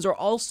Republicans are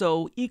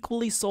also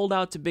equally sold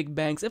out to big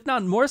banks, if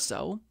not more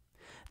so,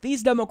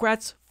 these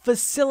Democrats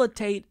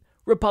facilitate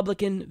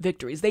Republican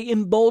victories. They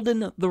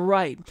embolden the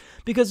right,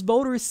 because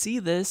voters see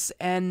this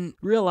and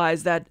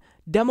realize that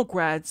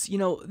Democrats,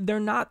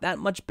 they're not that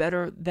much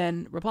better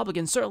than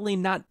Republicans, certainly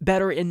not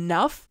better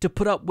enough to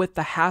put up with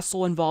the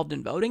hassle involved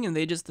in voting, and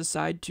they just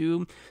decide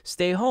to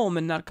stay home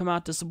and not come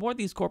out to support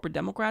these corporate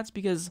Democrats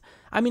because,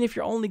 if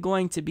you're only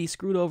going to be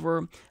screwed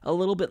over a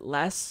little bit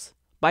less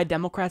by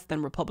Democrats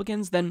than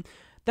Republicans, then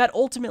that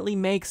ultimately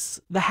makes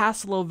the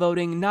hassle of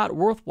voting not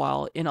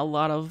worthwhile in a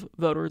lot of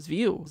voters'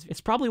 views. It's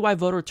probably why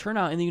voter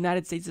turnout in the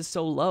United States is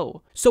so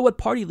low. So what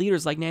party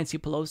leaders like Nancy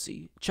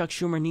Pelosi, Chuck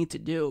Schumer need to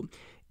do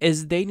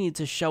is they need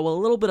to show a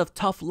little bit of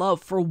tough love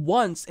for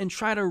once and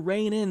try to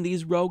rein in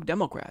these rogue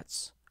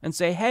Democrats and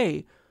say,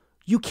 hey,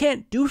 you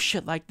can't do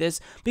shit like this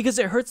because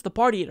it hurts the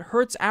party, it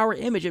hurts our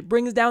image, it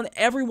brings down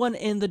everyone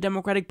in the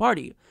Democratic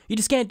Party. You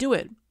just can't do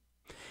it.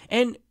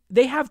 And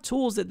they have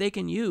tools that they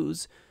can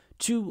use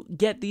to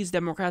get these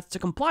Democrats to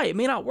comply. It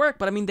may not work,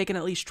 but they can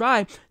at least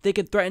try. They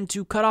could threaten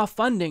to cut off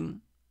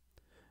funding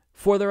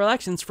for their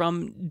elections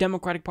from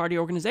Democratic Party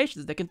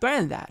organizations. They can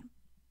threaten that.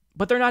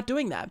 But they're not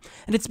doing that.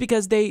 And it's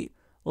because they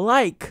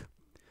like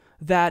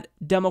that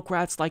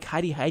Democrats like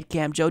Heidi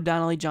Heitkamp, Joe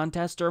Donnelly, John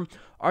Tester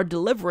are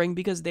delivering,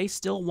 because they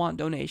still want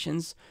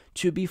donations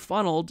to be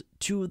funneled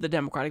to the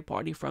Democratic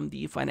Party from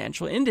the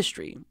financial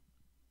industry.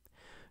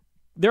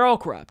 They're all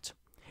corrupt.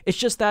 It's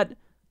just that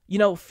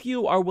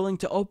few are willing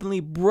to openly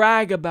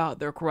brag about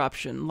their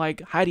corruption,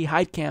 like Heidi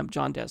Heitkamp,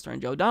 John Tester,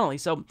 and Joe Donnelly.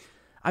 So,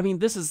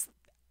 this is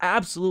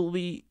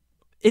absolutely,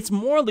 it's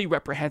morally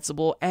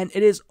reprehensible, and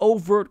it is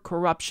overt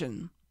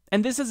corruption.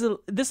 And this is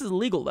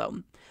illegal,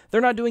 though. They're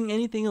not doing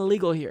anything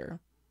illegal here.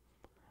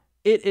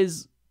 It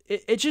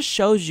just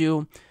shows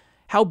you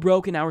how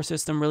broken our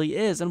system really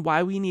is and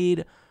why we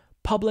need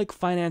public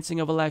financing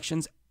of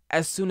elections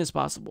as soon as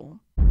possible.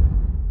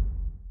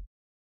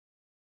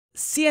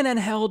 CNN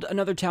held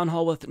another town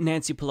hall with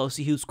Nancy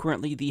Pelosi, who's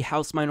currently the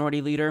House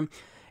Minority Leader,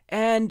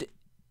 and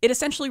it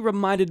essentially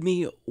reminded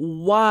me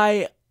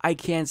why I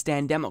can't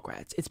stand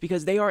Democrats. It's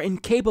because they are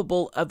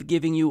incapable of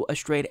giving you a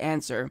straight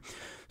answer.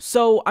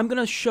 So I'm going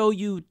to show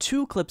you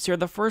 2 clips here.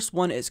 The first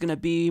one is going to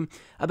be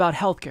about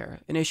healthcare,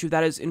 an issue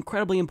that is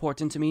incredibly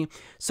important to me.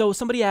 So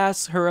somebody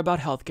asks her about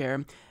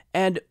healthcare,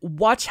 and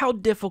watch how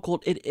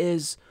difficult it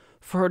is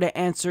for her to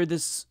answer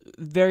this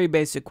very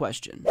basic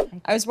question.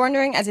 I was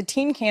wondering, as a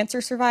teen cancer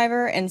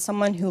survivor and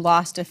someone who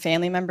lost a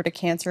family member to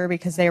cancer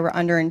because they were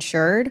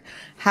underinsured,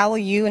 how will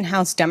you and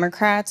House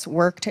Democrats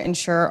work to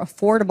ensure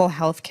affordable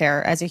health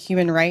care as a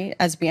human right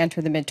as we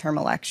enter the midterm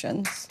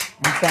elections?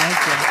 Thank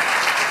you.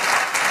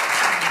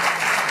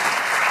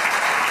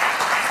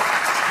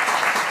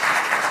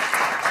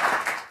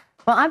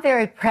 Well, I'm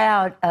very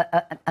proud.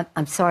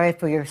 I'm sorry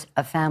for your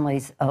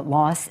family's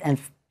loss, and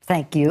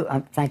thank you.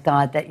 Thank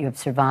God that you have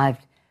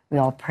survived. We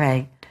all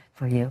pray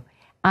for you.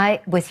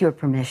 With your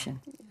permission,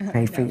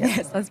 pray for you.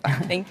 Yes, that's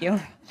fine. Thank you.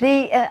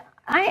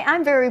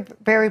 I'm very,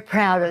 very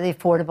proud of the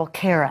Affordable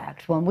Care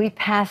Act. When we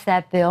passed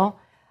that bill,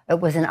 it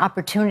was an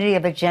opportunity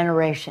of a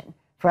generation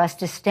for us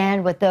to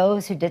stand with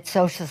those who did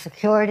Social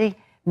Security,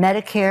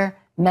 Medicare,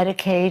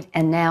 Medicaid,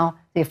 and now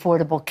the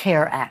Affordable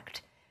Care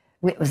Act.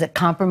 It was a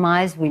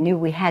compromise. We knew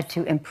we had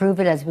to improve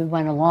it as we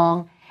went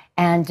along,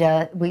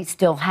 and we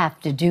still have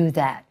to do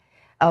that.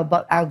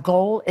 But our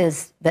goal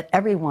is that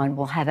everyone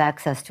will have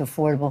access to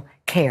affordable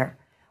care.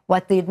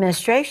 What the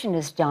administration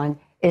has done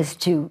is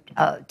to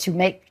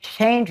make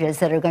changes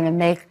that are going to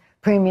make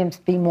premiums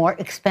be more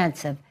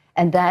expensive,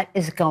 and that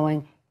is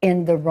going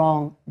in the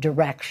wrong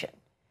direction.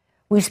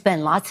 We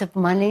spend lots of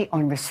money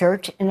on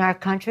research in our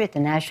country at the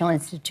National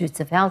Institutes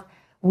of Health.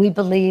 We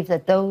believe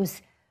that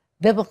those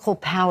biblical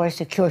powers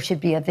to cure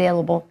should be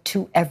available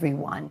to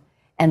everyone.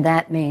 and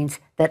that means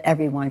that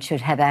everyone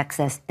should have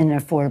access in an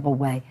affordable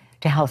way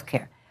to health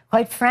care.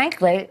 Quite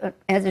frankly,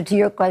 answer to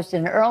your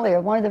question earlier,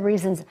 one of the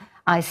reasons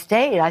I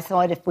stayed, I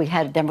thought if we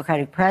had a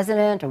Democratic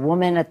president, a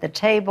woman at the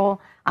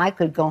table, I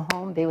could go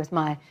home, be with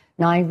my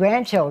 9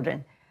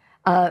 grandchildren,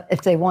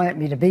 if they wanted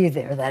me to be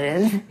there, that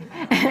is.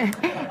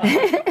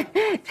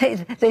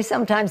 They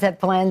sometimes have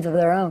plans of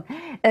their own.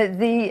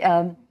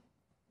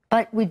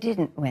 But we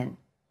didn't win.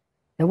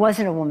 There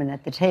wasn't a woman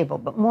at the table.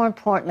 But more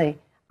importantly,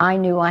 I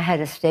knew I had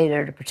to stay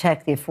there to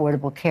protect the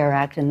Affordable Care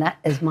Act, and that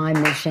is my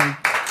mission.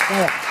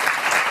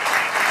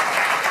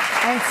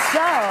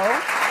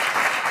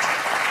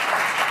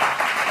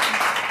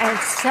 And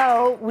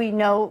so we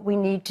know what we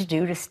need to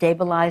do to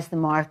stabilize the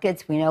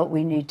markets. We know what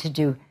we need to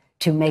do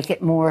to make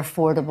it more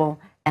affordable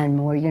and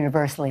more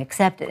universally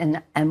accepted.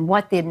 And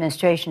what the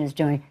administration is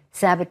doing,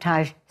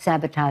 sabotage,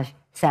 sabotage,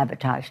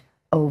 sabotage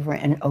over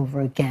and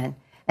over again.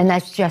 And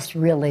that's just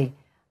really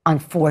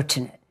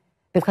unfortunate,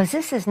 because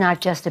this is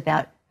not just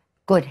about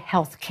good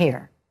health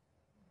care,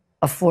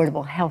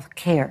 affordable health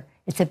care.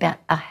 It's about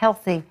a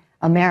healthy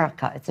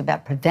America. It's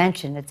about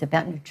prevention. It's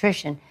about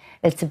nutrition.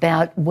 It's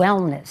about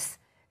wellness.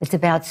 It's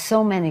about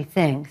so many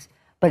things.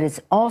 But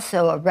it's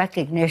also a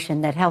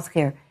recognition that health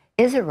care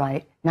is a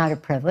right, not a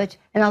privilege.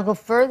 And I'll go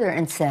further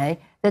and say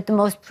that the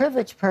most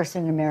privileged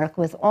person in America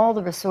with all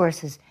the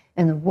resources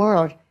in the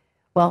world,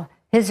 well,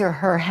 his or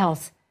her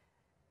health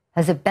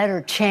has a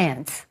better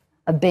chance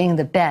of being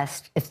the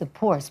best if the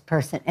poorest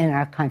person in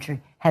our country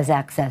has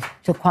access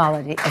to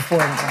quality,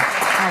 affordable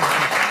health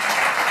care.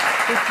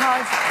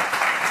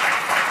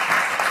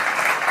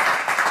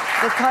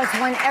 Because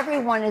when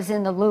everyone is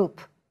in the loop,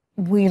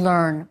 we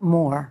learn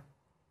more.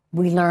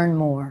 We learn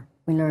more.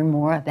 We learn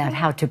more about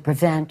how to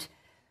prevent,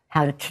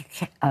 how to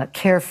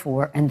care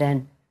for, and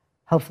then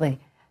hopefully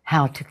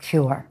how to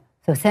cure.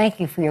 So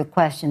thank you for your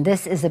question.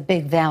 This is a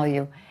big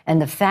value.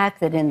 And the fact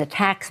that in the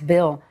tax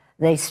bill,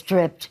 they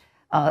stripped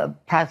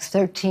perhaps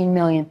 13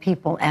 million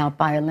people out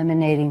by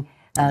eliminating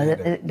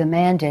the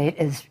mandate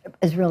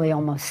is really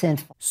almost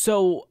sinful.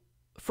 So,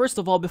 first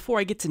of all, before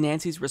I get to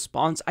Nancy's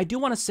response, I do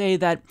want to say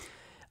that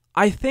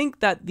I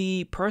think that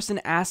the person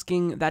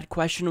asking that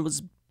question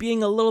was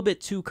being a little bit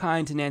too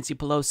kind to Nancy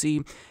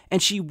Pelosi,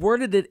 and she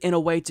worded it in a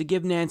way to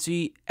give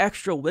Nancy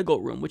extra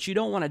wiggle room, which you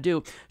don't want to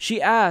do.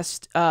 She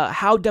asked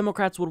how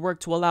Democrats would work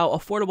to allow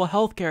affordable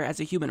health care as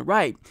a human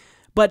right,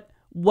 but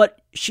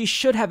what she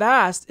should have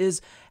asked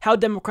is how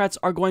Democrats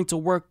are going to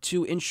work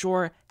to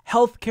ensure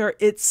healthcare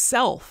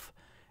itself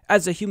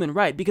as a human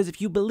right. Because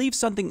if you believe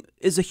something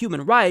is a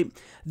human right,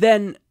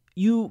 then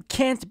you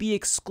can't be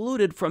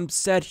excluded from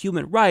said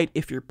human right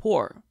if you're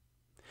poor.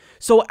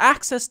 So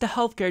access to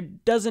healthcare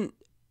doesn't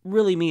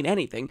really mean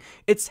anything.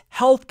 It's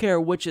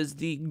healthcare which is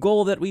the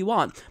goal that we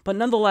want. But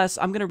nonetheless,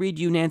 I'm going to read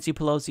you Nancy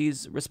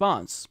Pelosi's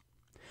response.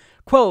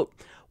 Quote,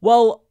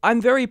 "Well, I'm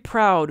very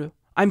proud.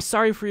 I'm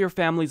sorry for your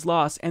family's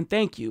loss, and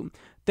thank you.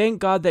 Thank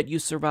God that you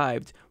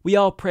survived. We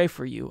all pray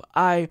for you.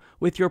 I,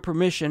 with your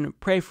permission,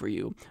 pray for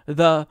you.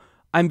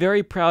 I'm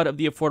very proud of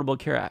the Affordable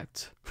Care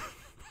Act."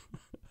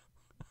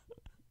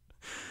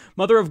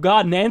 Mother of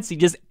God, Nancy,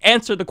 just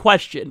answer the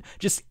question.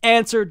 Just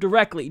answer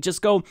directly.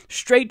 Just go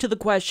straight to the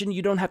question.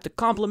 You don't have to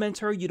compliment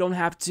her. You don't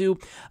have to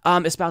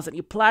espouse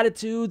any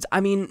platitudes.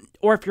 I mean,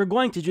 or if you're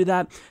going to do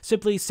that,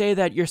 simply say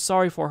that you're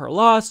sorry for her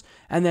loss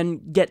and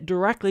then get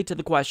directly to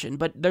the question.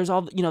 But there's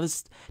all,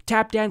 this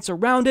tap dance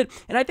around it.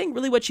 And I think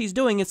really what she's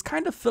doing is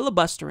kind of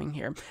filibustering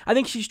here. I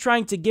think she's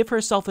trying to give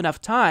herself enough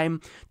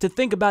time to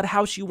think about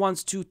how she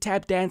wants to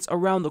tap dance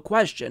around the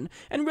question.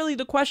 And really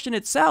the question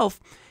itself,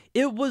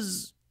 it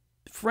was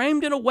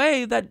framed in a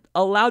way that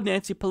allowed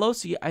Nancy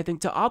Pelosi, I think,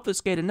 to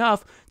obfuscate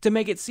enough to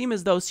make it seem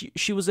as though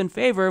she was in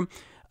favor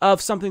of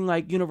something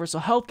like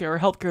universal healthcare or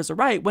healthcare as a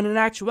right, when in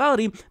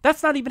actuality,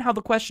 that's not even how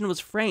the question was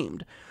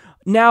framed.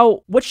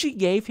 Now, what she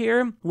gave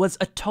here was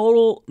a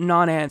total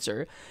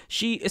non-answer.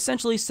 She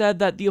essentially said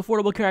that the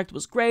Affordable Care Act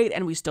was great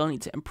and we still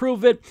need to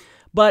improve it,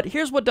 but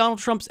here's what Donald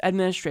Trump's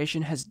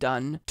administration has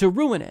done to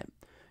ruin it.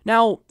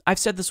 Now, I've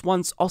said this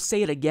once, I'll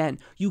say it again.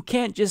 You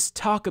can't just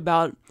talk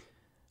about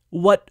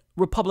what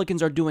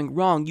Republicans are doing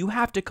wrong. You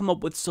have to come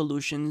up with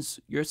solutions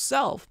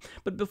yourself.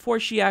 But before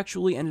she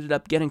actually ended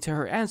up getting to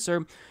her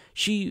answer,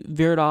 she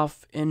veered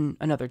off in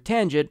another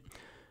tangent,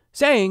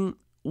 saying,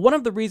 "One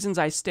of the reasons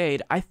I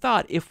stayed, I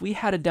thought if we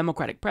had a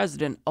Democratic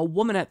president, a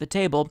woman at the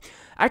table,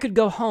 I could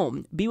go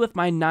home, be with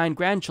my 9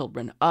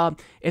 grandchildren,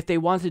 if they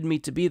wanted me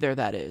to be there,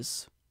 that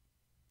is."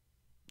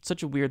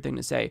 Such a weird thing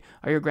to say.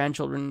 Are your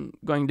grandchildren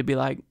going to be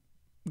like,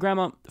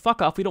 "Grandma,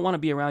 fuck off, we don't want to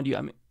be around you"?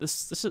 I mean,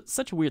 this is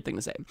such a weird thing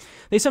to say.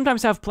 They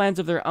sometimes have plans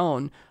of their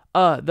own.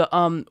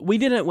 We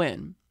didn't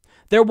win.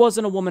 There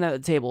wasn't a woman at the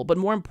table, but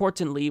more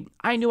importantly,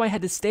 I knew I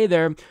had to stay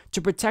there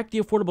to protect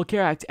the Affordable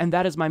Care Act, and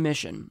that is my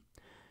mission.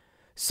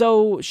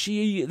 So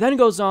she then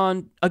goes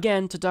on,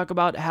 again, to talk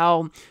about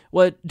how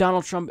what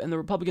Donald Trump and the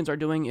Republicans are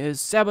doing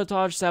is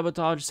sabotage,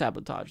 sabotage,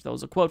 sabotage. That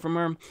was a quote from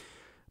her.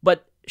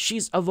 But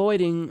she's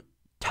avoiding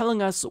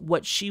telling us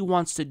what she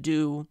wants to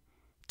do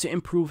to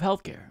improve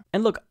healthcare.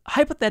 And look,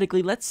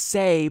 hypothetically, let's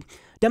say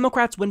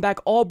Democrats win back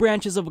all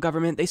branches of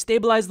government, they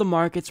stabilize the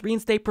markets,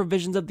 reinstate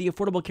provisions of the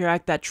Affordable Care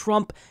Act that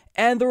Trump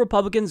and the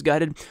Republicans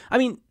gutted. I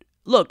mean,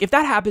 look, if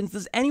that happens,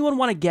 does anyone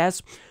want to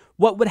guess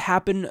what would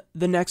happen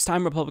the next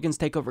time Republicans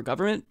take over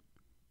government?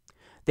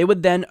 They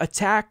would then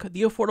attack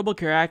the Affordable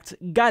Care Act,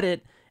 gut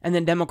it, and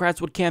then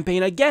Democrats would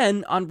campaign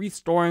again on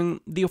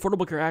restoring the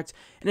Affordable Care Act,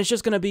 and it's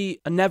just going to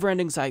be a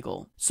never-ending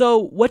cycle. So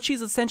what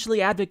she's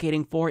essentially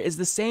advocating for is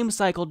the same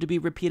cycle to be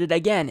repeated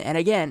again and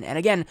again and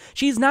again.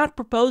 She's not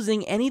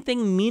proposing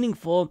anything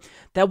meaningful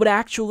that would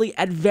actually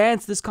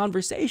advance this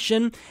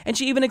conversation, and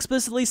she even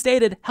explicitly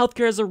stated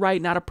healthcare is a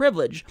right, not a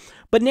privilege.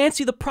 But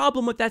Nancy, the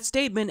problem with that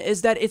statement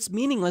is that it's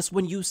meaningless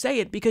when you say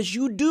it, because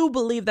you do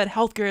believe that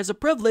healthcare is a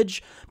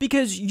privilege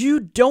because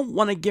you don't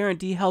want to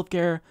guarantee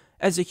healthcare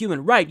as a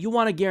human right. You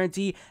want to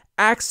guarantee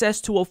access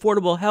to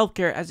affordable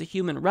healthcare as a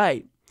human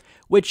right,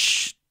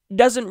 which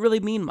doesn't really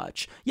mean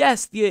much.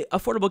 Yes, the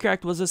Affordable Care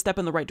Act was a step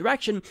in the right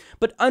direction,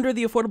 but under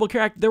the Affordable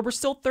Care Act, there were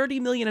still 30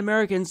 million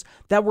Americans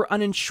that were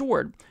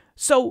uninsured.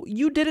 So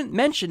you didn't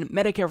mention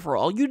Medicare for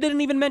all. You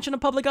didn't even mention a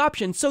public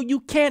option. So you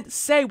can't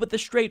say with a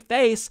straight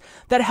face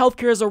that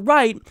healthcare is a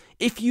right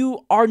if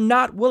you are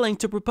not willing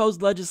to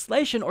propose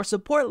legislation or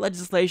support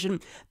legislation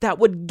that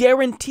would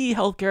guarantee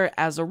healthcare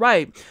as a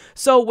right.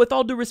 So with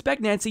all due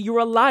respect, Nancy, you're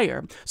a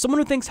liar. Someone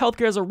who thinks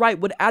healthcare is a right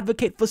would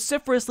advocate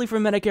vociferously for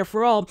Medicare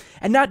for all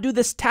and not do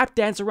this tap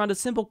dance around a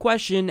simple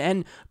question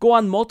and go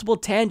on multiple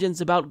tangents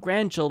about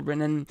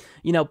grandchildren and,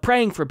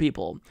 praying for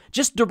people.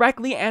 Just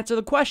directly answer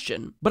the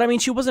question. But I mean,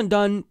 she wasn't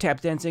done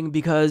tap dancing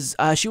because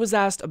she was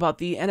asked about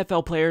the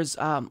NFL players,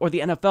 or the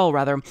NFL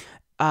rather,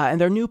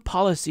 and their new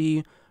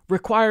policy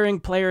requiring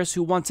players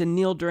who want to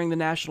kneel during the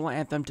national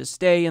anthem to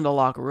stay in the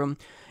locker room.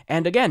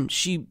 And again,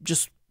 she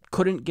just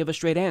couldn't give a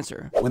straight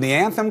answer. When the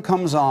anthem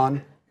comes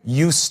on,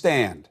 you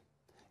stand.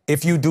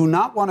 If you do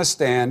not want to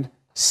stand,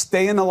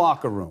 stay in the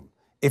locker room.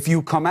 If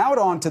you come out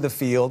onto the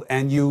field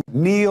and you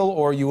kneel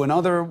or you in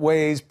other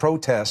ways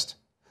protest,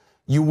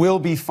 you will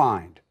be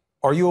fined.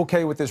 Are you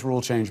okay with this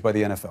rule change by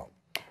the NFL?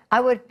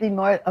 I would be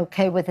more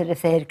okay with it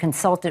if they had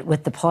consulted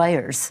with the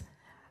players.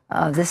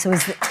 I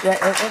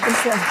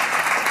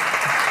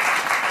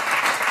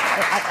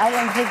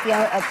don't think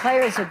the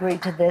players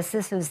agreed to this.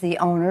 This was the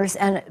owners.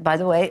 And by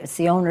the way, it's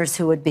the owners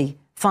who would be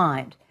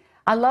fined.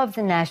 I love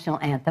the national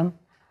anthem.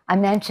 I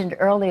mentioned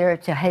earlier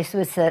to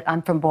Jesus that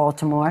I'm from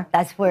Baltimore.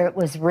 That's where it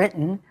was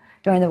written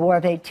during the War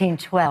of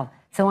 1812.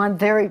 So I'm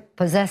very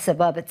possessive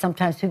of it.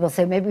 Sometimes people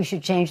say, maybe we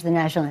should change the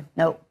national anthem.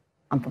 No,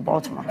 I'm from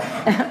Baltimore.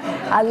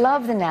 I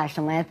love the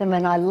national anthem,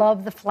 and I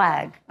love the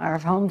flag. Our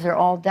homes are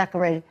all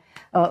decorated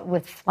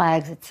with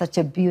flags. It's such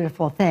a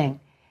beautiful thing.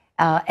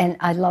 And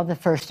I love the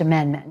First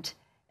Amendment.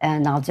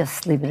 And I'll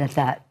just leave it at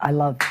that. I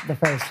love the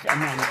First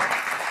Amendment.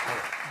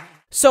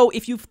 So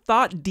if you've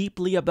thought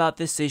deeply about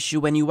this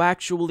issue and you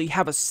actually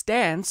have a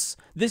stance,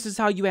 this is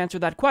how you answer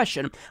that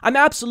question. I'm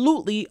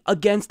absolutely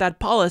against that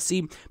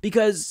policy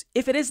because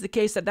if it is the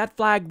case that that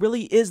flag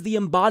really is the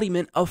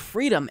embodiment of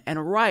freedom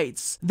and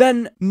rights,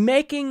 then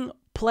making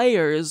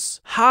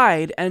players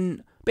hide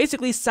and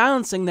basically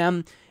silencing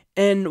them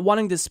and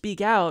wanting to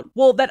speak out,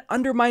 well, that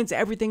undermines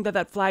everything that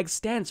that flag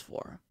stands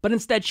for. But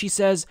instead, she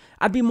says,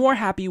 I'd be more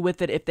happy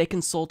with it if they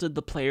consulted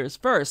the players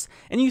first.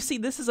 And you see,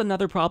 this is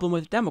another problem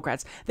with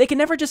Democrats. They can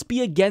never just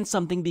be against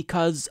something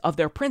because of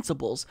their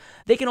principles.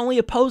 They can only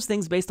oppose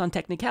things based on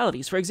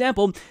technicalities. For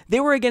example,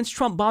 they were against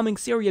Trump bombing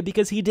Syria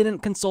because he didn't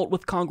consult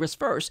with Congress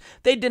first.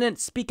 They didn't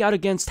speak out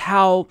against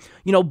how,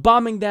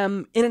 bombing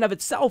them in and of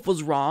itself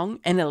was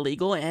wrong and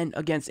illegal and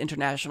against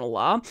international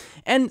law.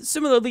 And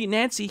similarly,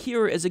 Nancy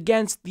here is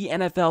against the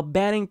NFL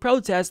banning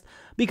protests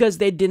because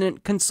they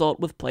didn't consult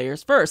with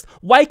players first.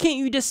 Why can't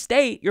you just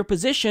state your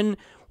position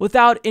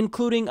without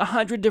including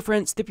 100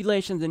 different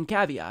stipulations and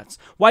caveats?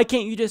 Why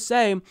can't you just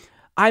say,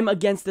 I'm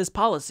against this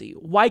policy?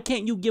 Why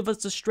can't you give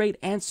us a straight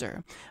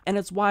answer? And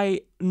it's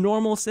why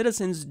normal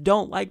citizens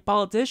don't like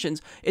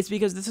politicians. It's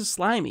because this is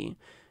slimy.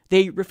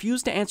 They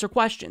refuse to answer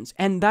questions,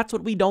 and that's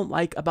what we don't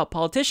like about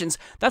politicians.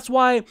 That's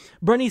why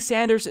Bernie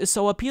Sanders is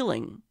so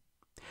appealing,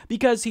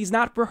 because he's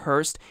not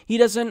rehearsed. He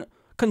doesn't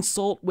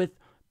consult with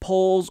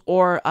polls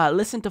or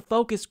listen to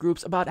focus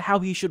groups about how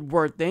he should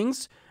word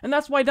things. And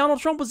that's why Donald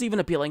Trump was even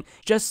appealing.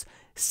 Just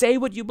say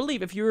what you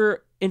believe. If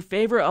you're in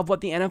favor of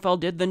what the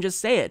NFL did, then just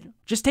say it.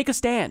 Just take a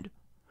stand.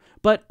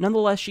 But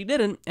nonetheless, she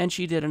didn't, and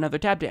she did another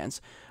tap dance.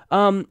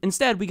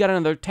 Instead, we got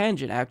another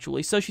tangent,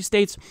 actually. So she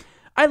states,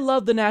 I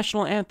love the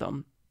national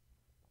anthem.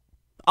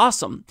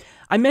 Awesome.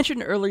 I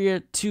mentioned earlier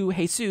to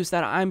Jesus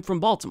that I'm from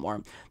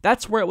Baltimore.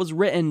 That's where it was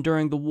written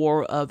during the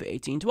War of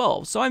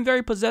 1812, so I'm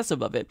very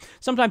possessive of it.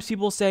 Sometimes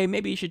people say,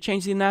 maybe you should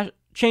change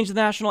the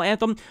national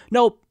anthem.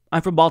 Nope,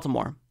 I'm from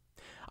Baltimore.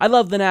 I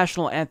love the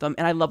national anthem,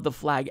 and I love the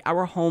flag.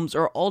 Our homes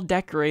are all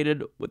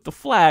decorated with the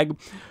flag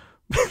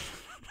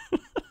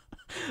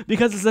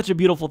because it's such a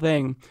beautiful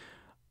thing.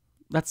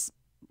 It's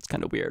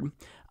kind of weird.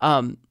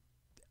 And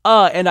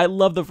I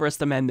love the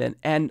First Amendment,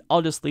 and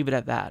I'll just leave it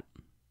at that.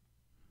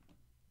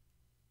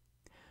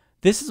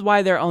 This is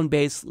why their own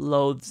base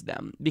loathes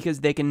them, because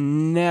they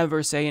can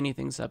never say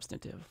anything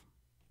substantive.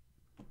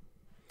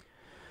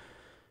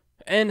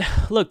 And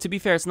look, to be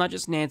fair, it's not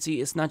just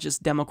Nancy, it's not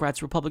just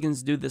Democrats.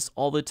 Republicans do this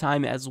all the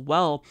time as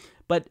well.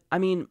 But, I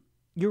mean,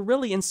 you're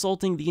really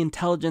insulting the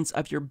intelligence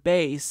of your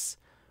base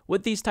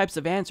with these types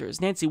of answers.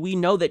 Nancy, we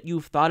know that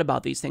you've thought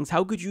about these things.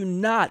 How could you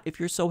not if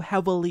you're so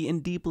heavily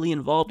and deeply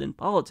involved in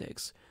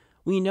politics?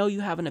 We know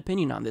you have an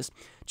opinion on this.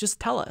 Just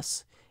tell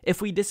us.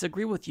 If we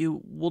disagree with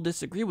you, we'll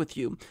disagree with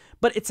you.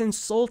 But it's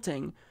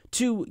insulting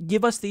to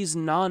give us these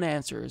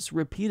non-answers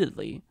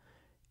repeatedly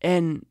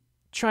and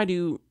try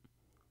to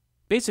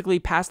basically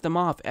pass them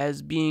off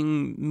as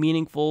being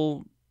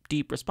meaningful,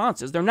 deep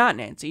responses. They're not,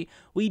 Nancy.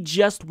 We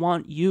just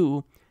want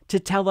you to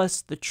tell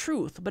us the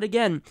truth. But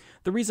again,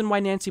 the reason why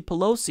Nancy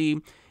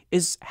Pelosi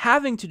is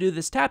having to do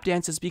this tap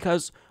dance is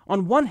because,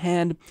 on one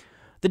hand,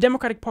 the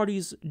Democratic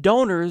Party's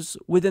donors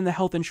within the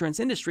health insurance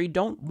industry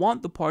don't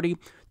want the party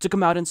to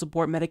come out and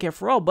support Medicare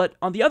for all. But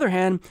on the other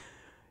hand,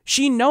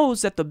 she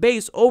knows that the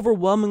base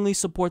overwhelmingly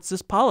supports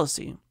this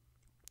policy.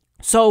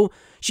 So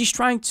she's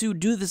trying to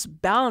do this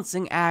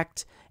balancing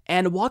act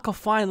and walk a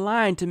fine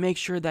line to make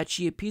sure that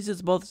she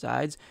appeases both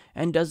sides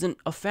and doesn't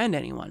offend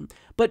anyone.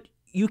 But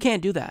you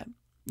can't do that.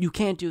 You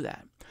can't do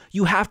that.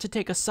 You have to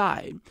take a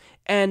side.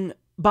 And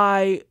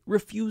by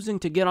refusing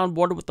to get on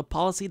board with the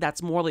policy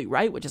that's morally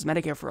right, which is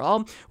Medicare for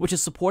all, which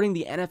is supporting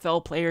the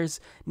NFL players'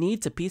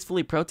 need to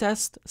peacefully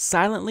protest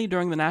silently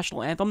during the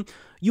national anthem,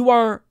 you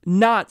are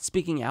not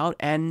speaking out,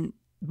 and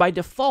by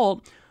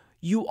default,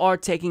 you are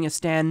taking a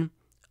stand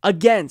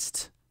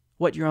against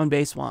what your own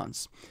base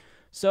wants.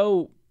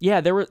 So, yeah,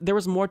 there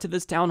was more to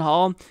this town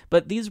hall,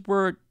 but these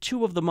were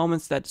two of the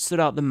moments that stood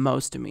out the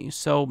most to me.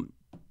 So,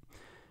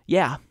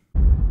 yeah.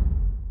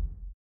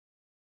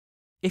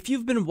 If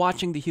you've been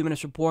watching the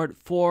Humanist Report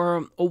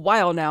for a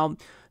while now,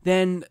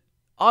 then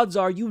odds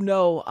are you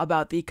know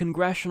about the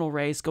congressional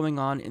race going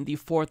on in the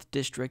 4th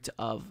District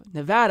of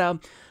Nevada,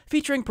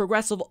 featuring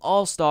progressive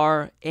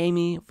all-star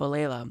Amy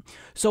Vilela.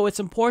 So it's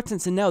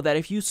important to know that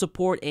if you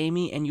support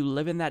Amy and you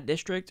live in that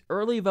district,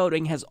 early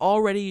voting has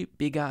already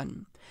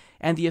begun,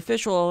 and the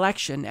official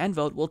election and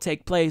vote will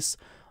take place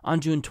on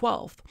June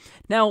 12th.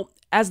 Now,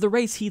 as the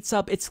race heats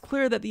up, it's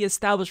clear that the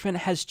establishment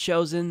has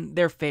chosen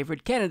their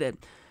favorite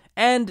candidate.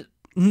 And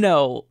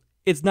no,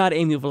 it's not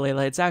Amy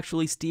Vilela, it's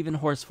actually Stephen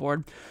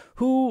Horsford,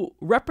 who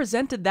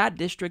represented that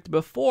district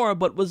before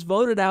but was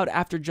voted out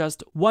after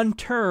just one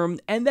term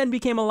and then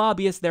became a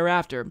lobbyist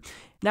thereafter.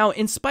 Now,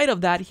 in spite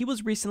of that, he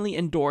was recently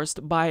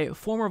endorsed by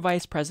former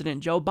Vice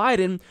President Joe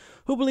Biden,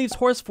 who believes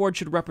Horsford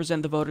should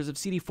represent the voters of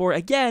CD4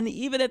 again,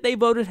 even if they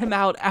voted him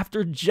out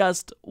after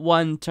just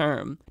one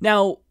term.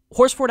 Now,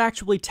 Horsford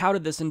actually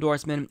touted this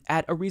endorsement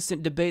at a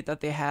recent debate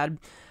that they had,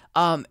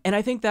 and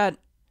I think that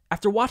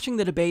after watching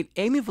the debate,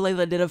 Amy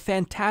Vilela did a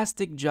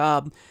fantastic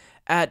job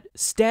at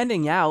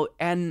standing out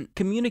and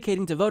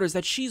communicating to voters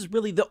that she's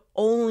really the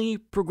only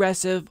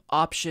progressive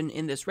option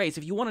in this race.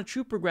 If you want a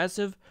true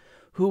progressive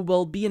who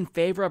will be in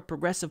favor of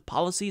progressive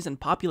policies and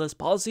populist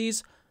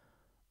policies,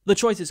 the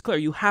choice is clear.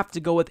 You have to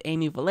go with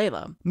Amy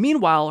Vilela.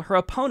 Meanwhile, her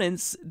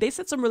opponents, they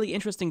said some really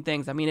interesting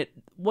things. I mean, it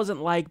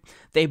wasn't like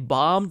they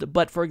bombed,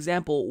 but for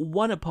example,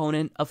 one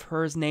opponent of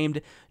hers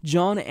named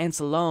John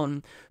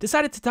Ancelone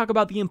decided to talk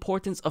about the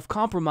importance of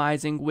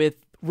compromising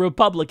with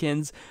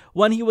Republicans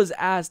when he was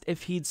asked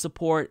if he'd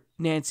support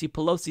Nancy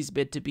Pelosi's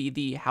bid to be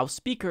the House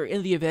Speaker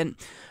in the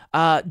event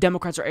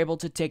Democrats are able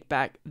to take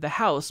back the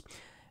House.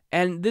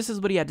 And this is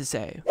what he had to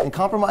say. And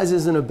compromise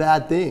isn't a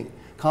bad thing.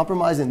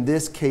 Compromise in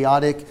this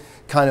chaotic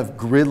kind of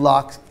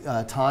gridlock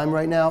time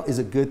right now is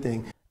a good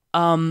thing.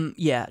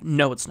 Yeah,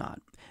 no, it's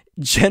not.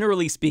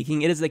 Generally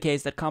speaking, it is the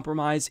case that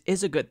compromise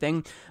is a good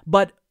thing,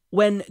 but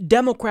when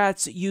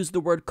Democrats use the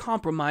word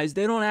compromise,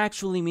 they don't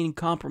actually mean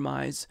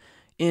compromise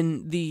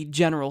in the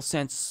general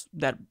sense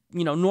that,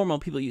 normal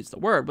people use the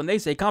word. When they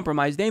say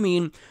compromise, they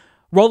mean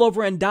roll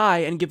over and die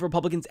and give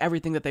Republicans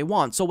everything that they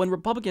want. So when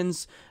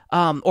Republicans,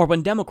 or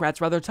when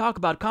Democrats rather, talk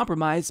about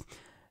compromise,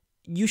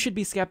 you should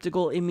be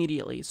skeptical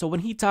immediately. So when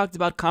he talked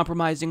about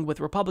compromising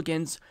with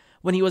Republicans,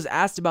 when he was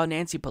asked about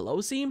Nancy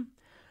Pelosi,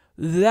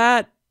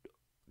 that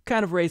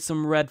kind of raised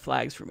some red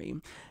flags for me.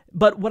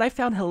 But what I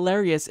found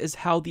hilarious is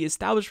how the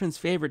establishment's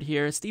favorite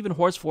here, Stephen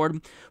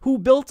Horsford, who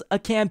built a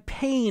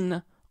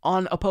campaign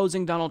on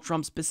opposing Donald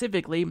Trump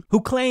specifically, who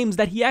claims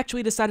that he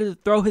actually decided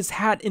to throw his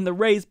hat in the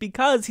race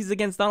because he's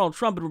against Donald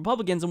Trump and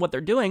Republicans and what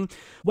they're doing.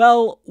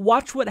 Well,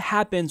 watch what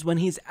happens when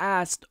he's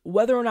asked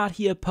whether or not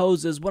he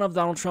opposes one of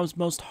Donald Trump's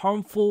most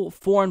harmful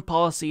foreign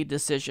policy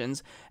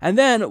decisions. And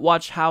then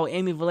watch how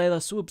Amy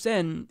Vilela swoops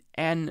in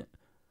and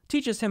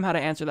teaches him how to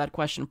answer that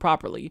question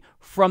properly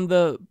from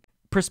the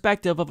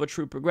perspective of a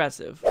true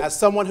progressive. As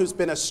someone who's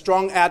been a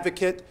strong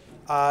advocate,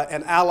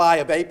 an ally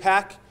of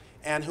AIPAC,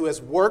 and who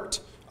has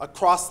worked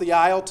across the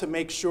aisle to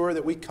make sure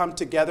that we come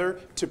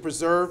together to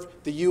preserve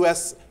the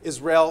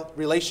U.S.-Israel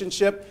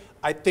relationship,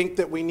 I think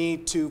that we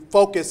need to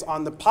focus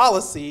on the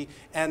policy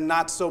and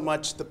not so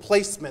much the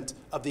placement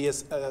of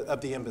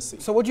the embassy.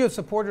 So would you have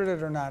supported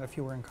it or not if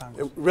you were in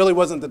Congress? It really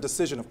wasn't the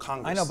decision of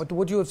Congress. I know, but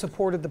would you have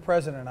supported the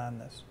president on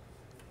this?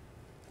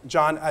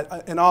 John,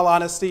 in all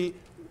honesty,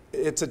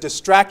 It's a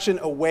distraction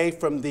away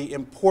from the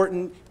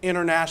important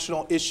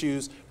international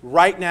issues.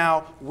 Right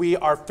now, we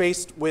are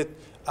faced with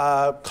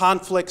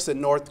conflicts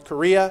in North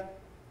Korea,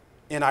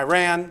 in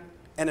Iran,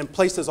 and in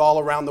places all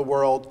around the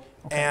world.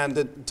 Okay. And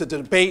to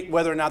debate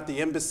whether or not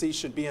the embassy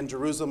should be in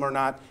Jerusalem or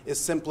not is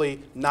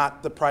simply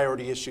not the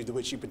priority issue to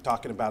which you've been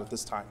talking about at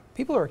this time.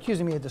 People are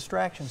accusing me of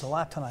distractions a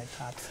lot tonight,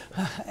 Todd.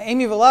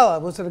 Amy Vilela,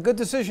 was it a good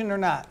decision or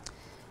not?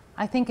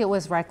 I think it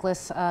was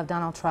reckless of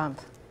Donald Trump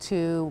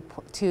to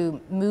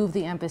move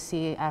the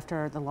embassy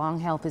after the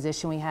long-held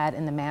position we had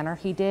in the manner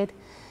he did.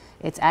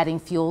 It's adding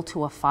fuel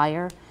to a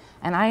fire.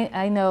 And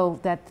I know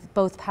that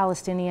both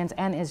Palestinians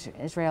and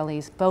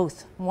Israelis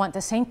both want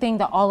the same thing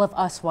that all of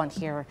us want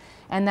here,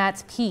 and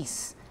that's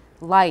peace,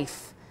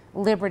 life,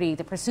 liberty,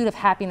 the pursuit of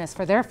happiness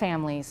for their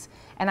families.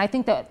 And I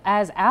think that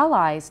as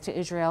allies to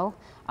Israel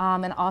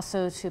and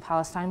also to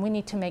Palestine, we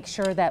need to make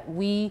sure that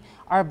we're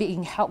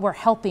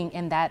helping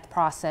in that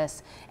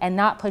process and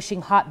not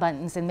pushing hot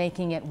buttons and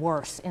making it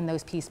worse in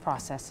those peace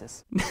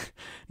processes.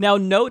 Now,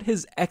 note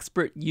his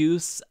expert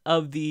use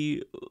of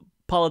the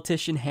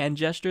politician hand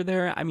gesture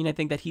there. I mean, I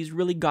think that he's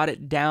really got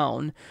it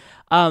down.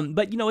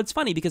 But, you know, it's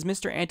funny because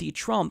Mr.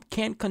 Anti-Trump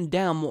can't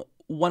condemn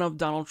one of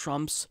Donald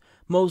Trump's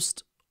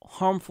most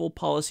harmful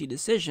policy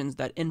decisions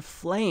that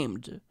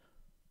inflamed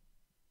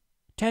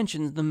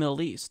tensions in the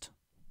Middle East.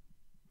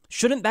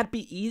 Shouldn't that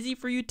be easy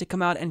for you to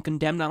come out and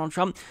condemn Donald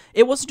Trump?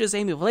 It wasn't just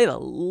Amy Vilela.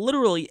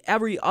 Literally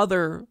every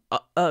other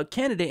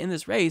candidate in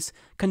this race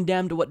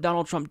condemned what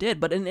Donald Trump did.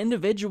 But an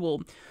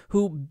individual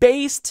who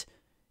based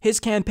his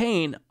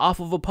campaign off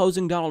of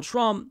opposing Donald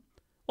Trump,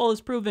 well,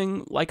 is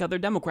proving, like other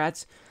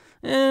Democrats,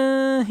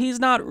 he's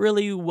not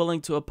really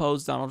willing to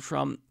oppose Donald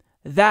Trump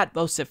that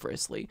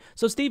vociferously.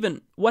 So,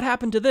 Stephen, what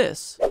happened to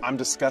this? I'm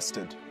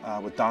disgusted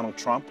with Donald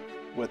Trump,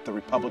 with the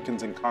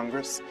Republicans in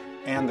Congress,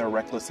 and their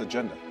reckless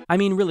agenda. I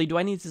mean, really, do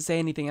I need to say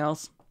anything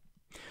else?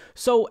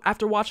 So,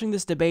 after watching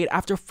this debate,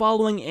 after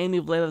following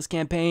Amy Vilela's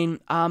campaign,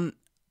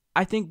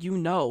 I think you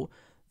know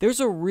there's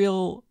a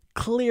real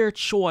clear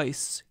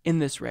choice in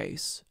this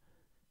race.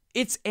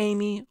 It's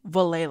Amy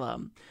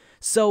Vilela.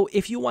 So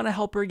if you want to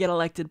help her get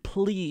elected,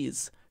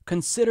 please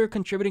consider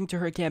contributing to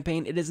her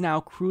campaign. It is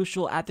now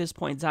crucial at this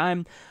point in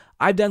time.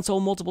 I've done so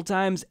multiple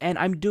times, and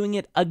I'm doing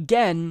it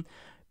again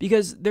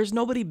because there's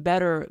nobody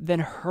better than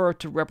her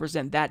to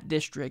represent that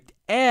district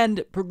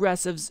and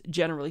progressives,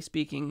 generally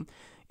speaking,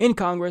 in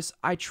Congress.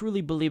 I truly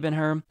believe in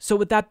her. So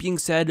with that being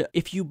said,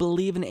 if you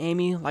believe in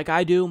Amy like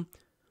I do,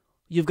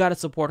 you've got to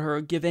support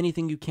her. Give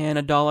anything you can,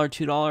 $1,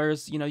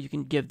 $2. You know, you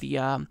can give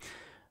the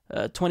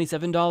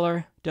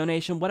 $27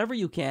 donation, whatever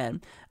you can.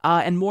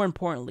 And more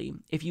importantly,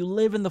 if you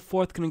live in the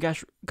 4th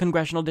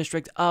Congressional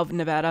District of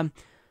Nevada,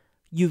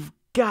 you've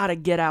got to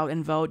get out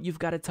and vote. You've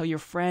got to tell your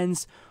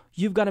friends.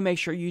 You've got to make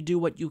sure you do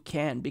what you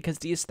can because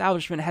the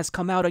establishment has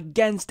come out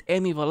against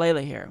Amy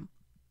Vilela here.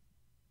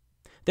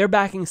 They're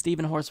backing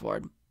Stephen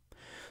Horsford.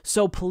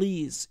 So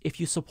please,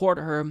 if you support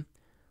her,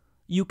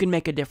 you can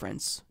make a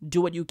difference.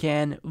 Do what you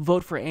can.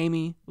 Vote for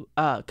Amy.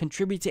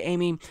 Contribute to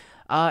Amy.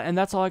 And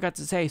that's all I got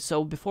to say.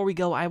 So before we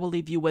go, I will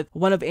leave you with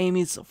one of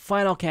Amy's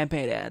final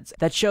campaign ads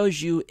that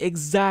shows you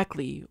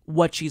exactly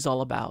what she's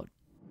all about.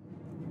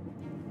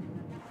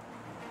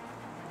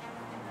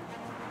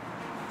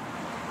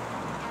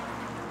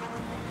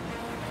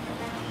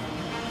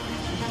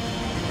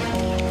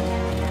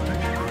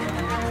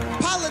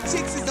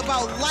 Politics is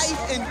about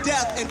life and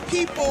death, and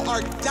people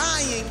are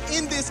dying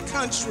in this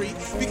country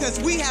because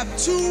we have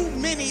too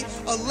many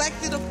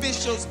elected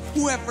officials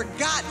who have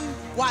forgotten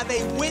why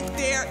they went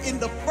there in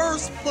the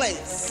first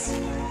place.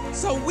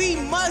 So we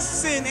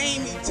must send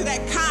Amy to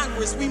that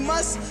Congress. We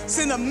must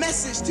send a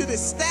message to the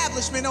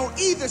establishment on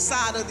either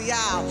side of the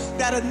aisle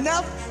that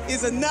enough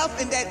is enough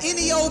and that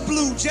any old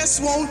blue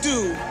just won't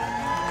do.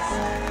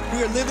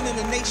 We are living in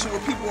a nation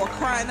where people are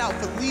crying out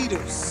for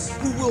leaders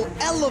who will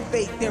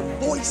elevate their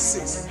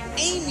voices.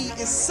 Amy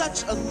is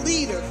such a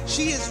leader.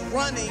 She is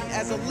running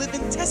as a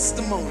living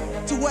testimony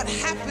to what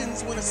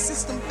happens when a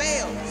system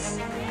fails.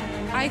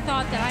 I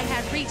thought that I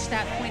had reached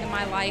that point in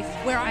my life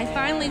where I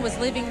finally was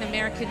living the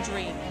American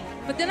dream.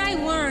 But then I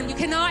learned you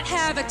cannot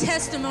have a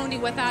testimony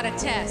without a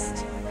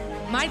test.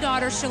 My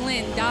daughter,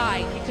 Shalyn,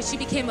 died because she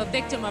became a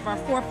victim of our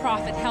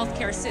for-profit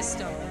healthcare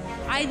system.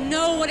 I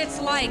know what it's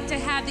like to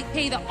have to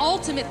pay the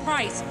ultimate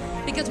price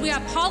because we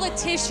have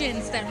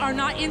politicians that are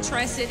not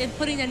interested in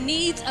putting the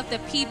needs of the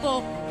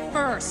people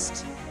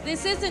first.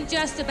 This isn't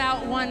just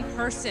about one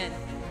person.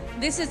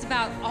 This is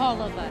about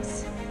all of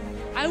us.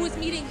 I was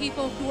meeting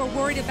people who were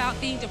worried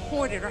about being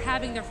deported or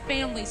having their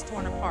families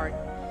torn apart.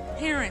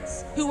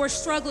 Parents who were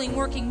struggling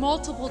working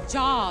multiple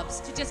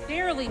jobs to just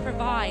barely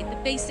provide the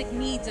basic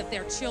needs of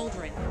their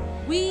children.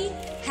 We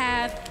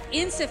have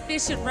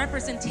insufficient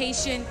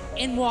representation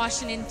in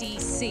Washington,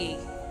 D.C.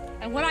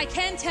 And what I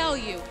can tell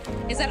you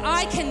is that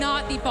I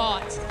cannot be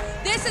bought.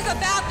 This is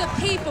about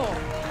the people.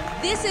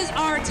 This is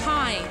our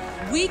time.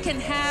 We can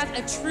have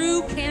a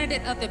true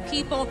candidate of the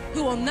people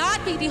who will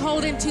not be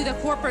beholden to the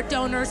corporate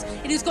donors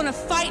and who's going to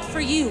fight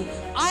for you.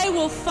 I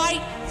will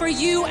fight for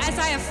you as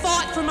I have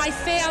fought for my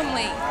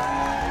family.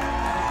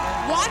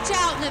 Watch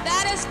out,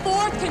 Nevada's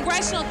 4th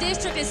congressional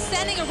district is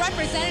sending a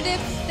representative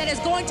that is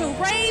going to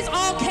raise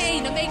all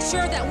cane to make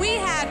sure that we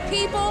have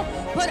people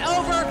put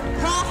over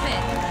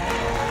profit.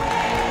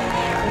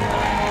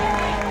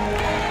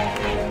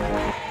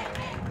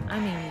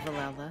 I'm Amy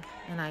Villela,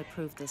 and I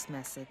approve this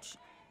message.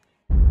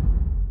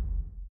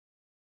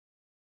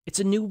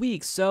 It's a new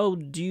week, so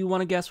do you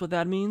want to guess what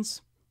that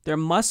means? There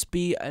must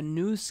be a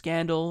new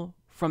scandal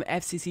from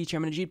FCC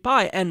Chairman Ajit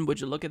Pai, and would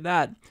you look at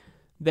that,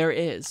 there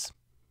is.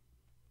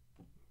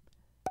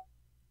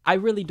 I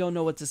really don't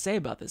know what to say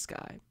about this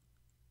guy.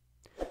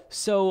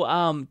 So,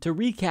 to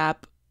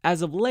recap,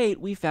 as of late,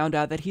 we found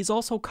out that he's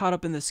also caught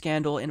up in the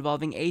scandal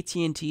involving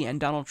AT&T and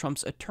Donald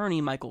Trump's attorney,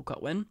 Michael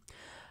Cohen.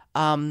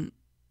 And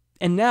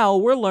now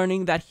we're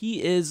learning that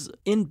he is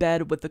in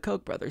bed with the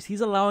Koch brothers. He's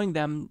allowing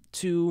them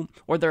to,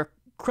 or their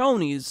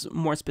cronies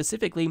more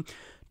specifically,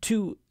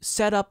 to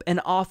set up an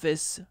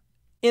office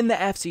in the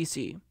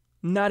FCC.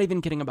 Not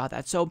even kidding about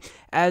that. So,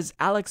 as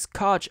Alex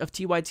Koch of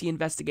TYT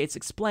Investigates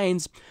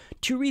explains,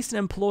 2 recent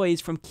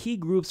employees from key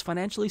groups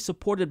financially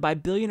supported by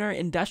billionaire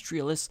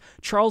industrialists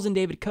Charles and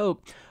David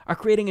Koch are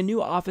creating a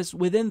new office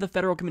within the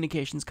Federal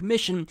Communications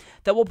Commission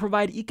that will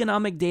provide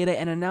economic data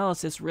and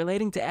analysis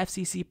relating to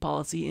FCC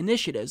policy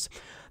initiatives.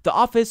 The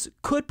office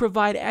could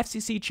provide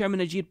FCC Chairman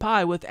Ajit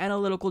Pai with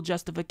analytical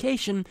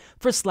justification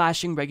for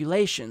slashing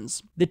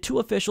regulations. The 2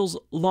 officials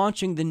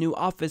launching the new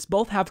office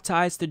both have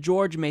ties to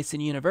George Mason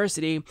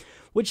University,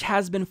 which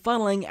has been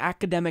funneling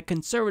academic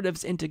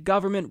conservatives into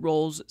government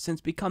roles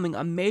since becoming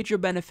a major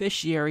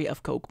beneficiary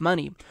of Koch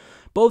money.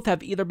 Both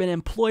have either been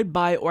employed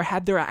by or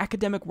had their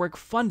academic work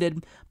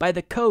funded by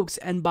the Kochs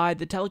and by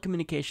the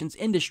telecommunications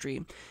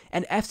industry,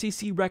 and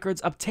FCC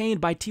records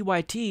obtained by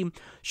TYT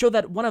show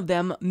that one of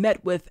them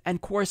met with and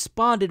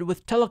corresponded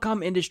with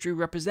telecom industry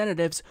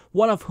representatives,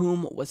 one of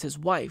whom was his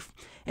wife.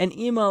 An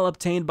email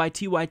obtained by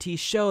TYT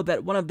showed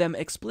that one of them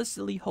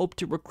explicitly hoped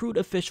to recruit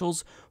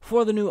officials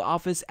for the new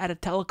office at a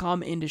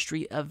telecom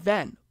industry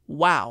event.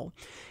 Wow.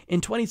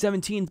 In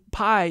 2017,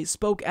 Pai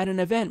spoke at an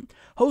event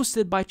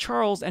hosted by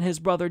Charles and his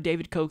brother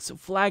David Koch's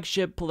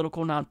flagship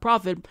political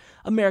nonprofit,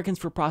 Americans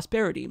for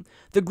Prosperity.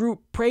 The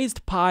group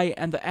praised Pai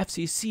and the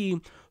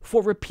FCC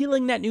for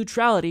repealing net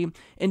neutrality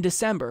in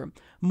December.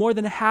 More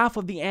than half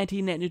of the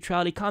anti-net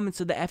neutrality comments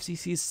to the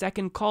FCC's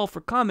second call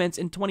for comments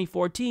in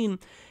 2014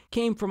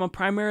 came from a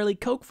primarily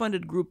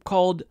Koch-funded group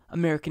called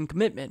American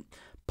Commitment.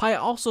 Pai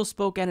also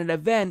spoke at an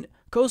event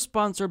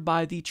co-sponsored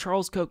by the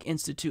Charles Koch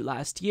Institute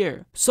last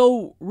year.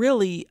 So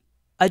really,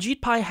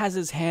 Ajit Pai has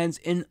his hands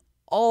in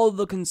all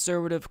the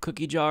conservative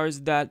cookie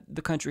jars that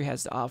the country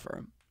has to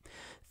offer.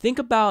 Think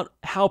about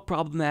how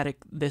problematic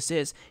this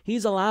is.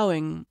 He's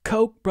allowing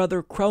Koch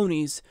brother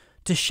cronies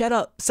to set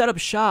up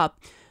shop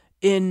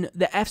in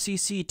the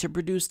FCC to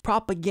produce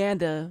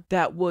propaganda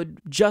that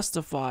would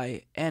justify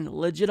and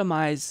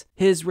legitimize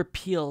his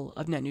repeal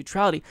of net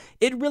neutrality.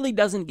 It really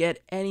doesn't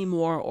get any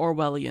more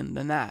Orwellian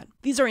than that.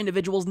 These are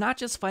individuals not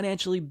just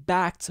financially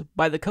backed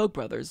by the Koch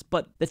brothers,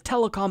 but the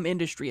telecom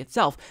industry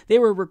itself. They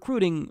were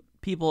recruiting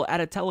people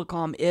at a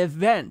telecom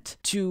event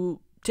to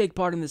take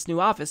part in this new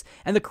office,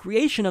 and the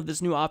creation of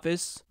this new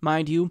office,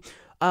 mind you,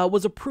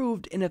 was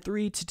approved in a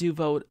 3-2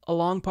 vote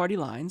along party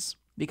lines,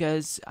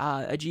 because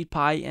Ajit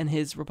Pai and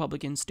his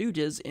Republican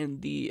stooges in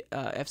the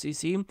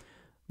FCC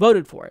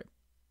voted for it.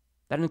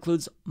 That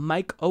includes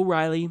Mike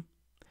O'Reilly,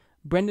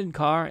 Brendan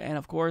Carr, and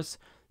of course,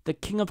 the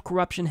king of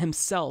corruption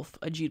himself,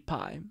 Ajit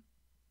Pai.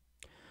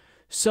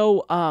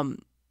 So,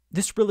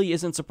 this really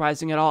isn't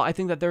surprising at all. I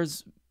think that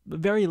there's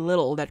very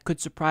little that could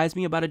surprise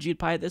me about Ajit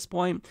Pai at this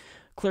point.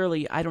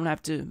 Clearly, I don't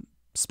have to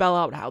spell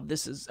out how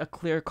this is a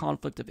clear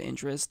conflict of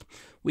interest.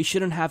 We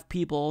shouldn't have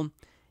people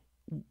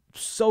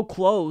so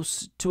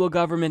close to a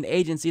government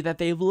agency that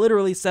they've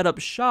literally set up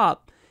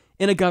shop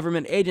in a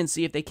government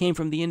agency if they came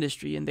from the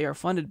industry and they are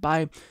funded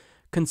by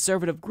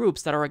conservative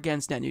groups that are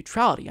against net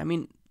neutrality. I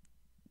mean,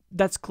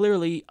 that's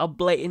clearly a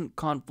blatant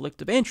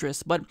conflict of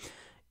interest, but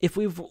if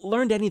we've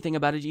learned anything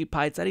about Ajit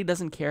Pai, it's that he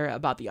doesn't care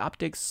about the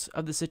optics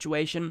of the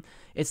situation.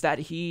 It's that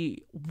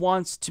he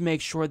wants to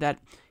make sure that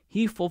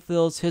he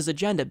fulfills his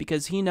agenda,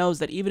 because he knows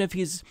that even if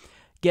he's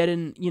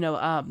getting,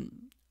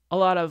 a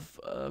lot of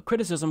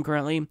criticism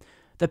currently,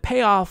 the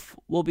payoff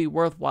will be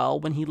worthwhile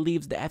when he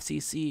leaves the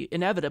FCC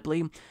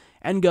inevitably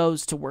and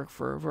goes to work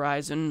for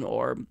Verizon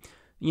or,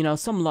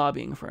 some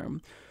lobbying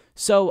firm.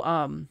 So,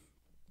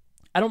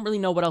 I don't really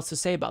know what else to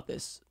say about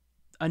this.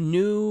 A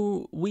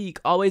new week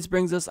always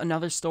brings us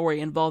another story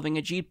involving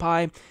Ajit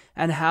Pai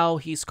and how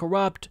he's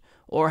corrupt,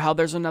 or how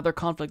there's another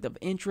conflict of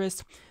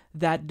interest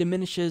that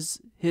diminishes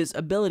his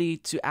ability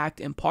to act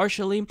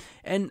impartially.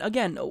 And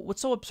again,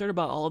 what's so absurd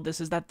about all of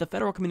this is that the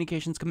Federal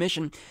Communications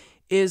Commission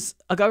is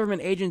a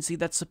government agency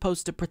that's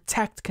supposed to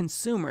protect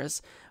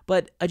consumers,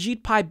 but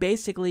Ajit Pai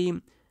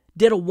basically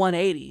did a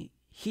 180.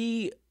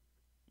 He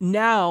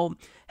now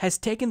has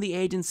taken the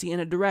agency in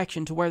a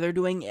direction to where they're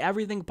doing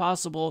everything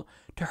possible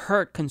to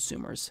hurt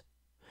consumers.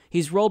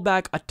 He's rolled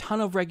back a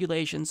ton of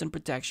regulations and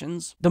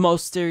protections, the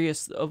most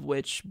serious of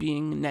which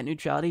being net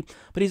neutrality,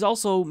 but he's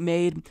also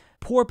made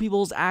poor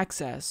people's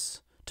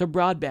access to to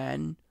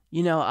broadband,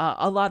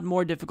 a lot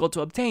more difficult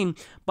to obtain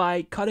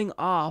by cutting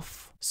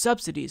off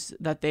subsidies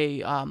that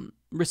they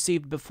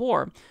received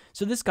before.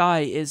 So this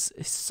guy is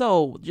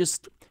so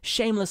just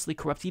shamelessly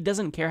corrupt. He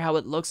doesn't care how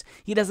it looks.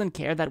 He doesn't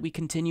care that we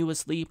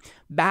continuously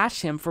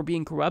bash him for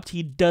being corrupt.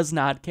 He does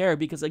not care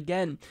because,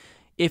 again,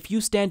 if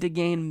you stand to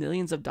gain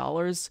millions of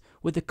dollars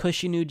with a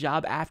cushy new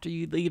job after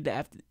you leave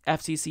the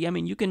FCC, I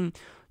mean, you can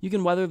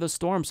weather the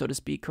storm, so to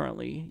speak,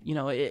 currently,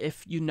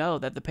 if you know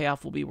that the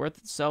payoff will be worth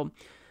it. So,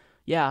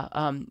 yeah,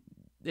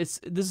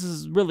 it's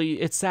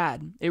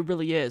sad. It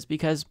really is,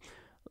 because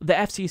the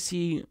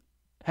FCC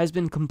has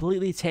been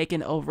completely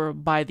taken over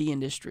by the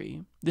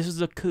industry. This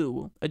is a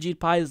coup.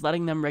 Ajit Pai is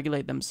letting them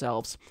regulate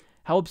themselves.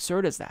 How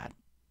absurd is that?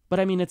 But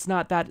I mean, it's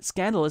not that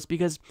scandalous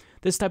because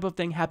this type of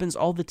thing happens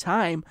all the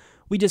time.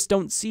 We just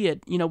don't see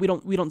it.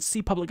 We don't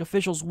see public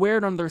officials wear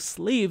it on their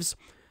sleeves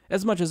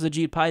as much as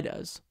Ajit Pai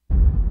does.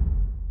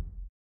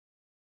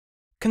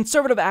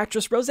 Conservative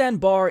actress Roseanne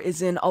Barr is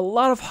in a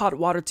lot of hot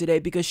water today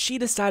because she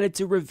decided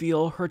to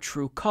reveal her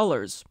true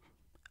colors.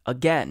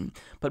 Again,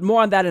 but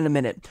more on that in a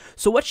minute.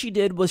 So what she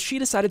did was she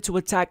decided to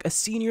attack a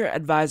senior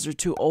advisor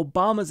to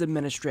Obama's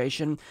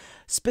administration,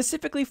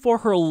 specifically for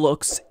her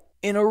looks,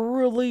 in a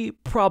really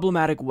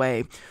problematic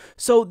way.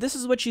 So this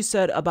is what she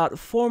said about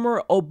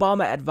former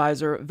Obama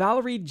advisor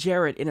Valerie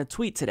Jarrett in a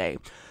tweet today.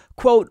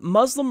 Quote,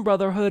 Muslim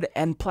Brotherhood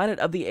and Planet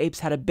of the Apes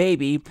had a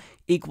baby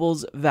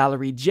equals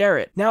Valerie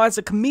Jarrett. Now, as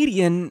a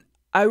comedian,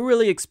 I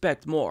really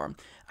expect more.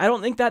 I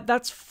don't think that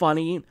that's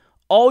funny.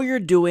 All you're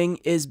doing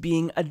is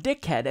being a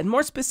dickhead, and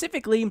more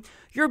specifically,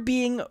 you're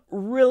being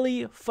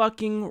really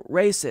fucking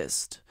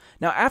racist.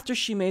 Now, after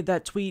she made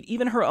that tweet,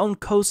 even her own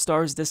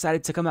co-stars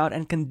decided to come out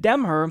and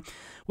condemn her,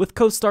 with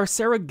co-star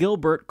Sarah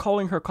Gilbert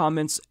calling her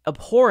comments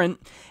abhorrent,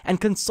 and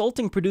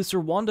consulting producer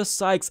Wanda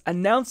Sykes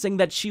announcing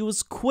that she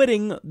was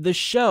quitting the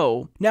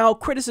show. Now,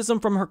 criticism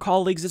from her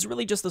colleagues is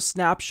really just a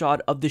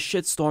snapshot of the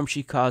shitstorm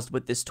she caused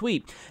with this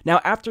tweet. Now,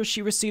 after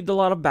she received a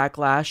lot of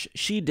backlash,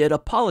 she did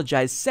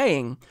apologize,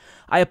 saying,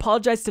 I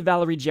apologize to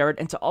Valerie Jarrett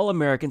and to all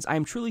Americans. I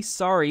am truly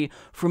sorry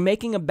for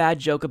making a bad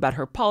joke about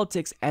her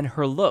politics and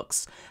her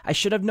looks. I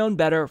should have known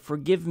better.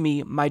 Forgive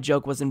me, my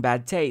joke was in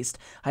bad taste.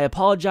 I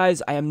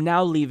apologize. I am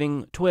now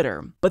leaving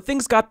Twitter. But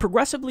things got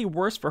progressively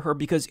worse for her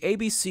because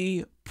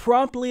ABC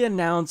promptly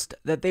announced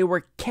that they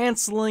were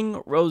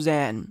canceling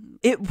Roseanne.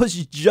 It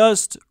was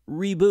just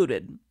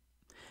rebooted.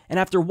 And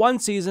after one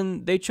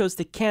season, they chose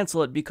to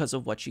cancel it because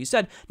of what she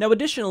said. Now,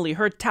 additionally,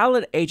 her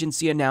talent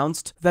agency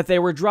announced that they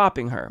were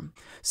dropping her.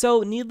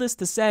 So, needless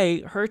to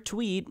say, her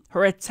tweet,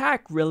 her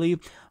attack really,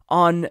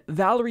 on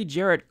Valerie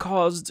Jarrett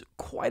caused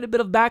quite a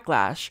bit of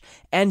backlash,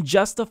 and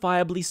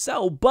justifiably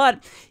so.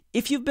 But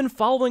if you've been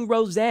following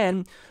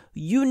Roseanne,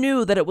 you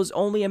knew that it was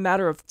only a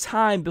matter of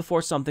time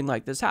before something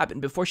like this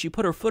happened, before she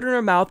put her foot in her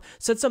mouth,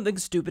 said something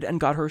stupid, and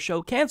got her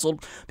show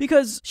canceled,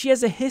 because she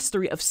has a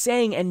history of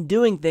saying and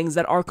doing things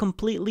that are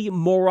completely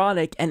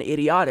moronic and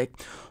idiotic.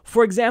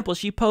 For example,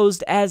 she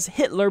posed as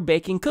Hitler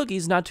baking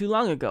cookies not too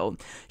long ago.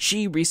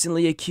 She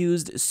recently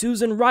accused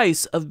Susan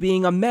Rice of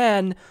being a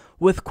man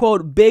with,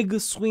 quote, big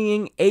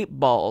swinging ape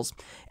balls.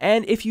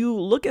 And if you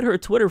look at her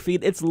Twitter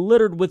feed, it's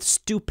littered with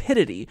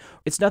stupidity.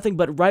 It's nothing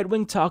but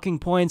right-wing talking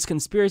points,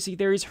 conspiracy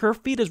theories. Her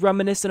feed is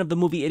reminiscent of the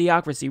movie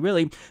Idiocracy,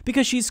 really,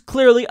 because she's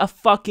clearly a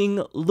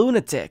fucking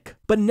lunatic.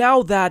 But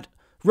now that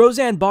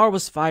Roseanne Barr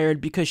was fired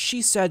because she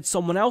said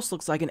someone else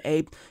looks like an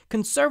ape,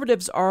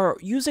 conservatives are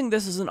using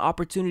this as an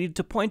opportunity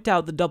to point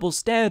out the double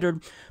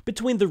standard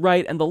between the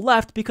right and the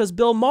left, because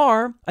Bill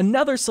Maher,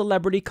 another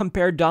celebrity,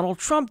 compared Donald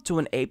Trump to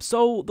an ape.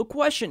 So the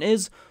question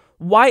is,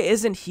 why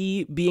isn't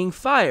he being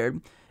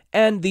fired?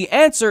 And the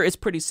answer is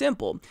pretty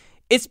simple.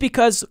 It's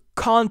because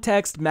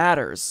context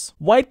matters.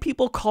 White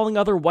people calling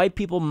other white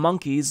people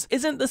monkeys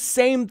isn't the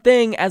same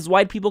thing as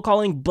white people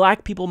calling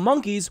black people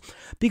monkeys,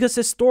 because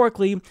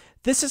historically,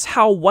 this is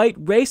how white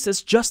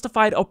racists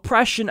justified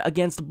oppression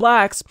against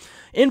blacks,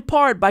 in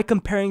part by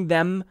comparing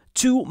them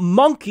to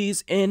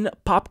monkeys in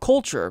pop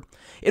culture.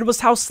 It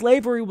was how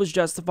slavery was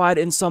justified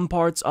in some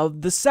parts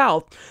of the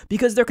South,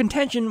 because their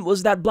contention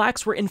was that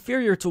blacks were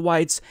inferior to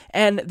whites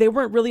and they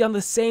weren't really on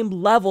the same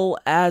level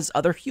as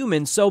other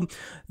humans. So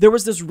there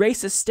was this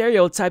racist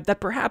stereotype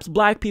that perhaps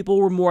black people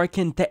were more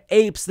akin to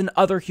apes than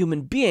other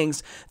human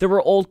beings. There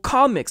were old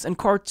comics and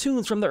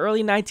cartoons from the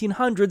early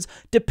 1900s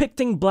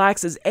depicting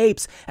blacks as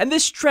apes, and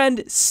this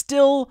trend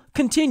still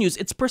continues.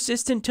 It's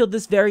persistent till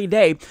this very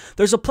day.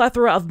 There's a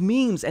plethora of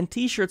memes and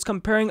t-shirts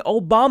comparing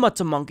Obama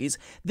to monkeys.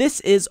 This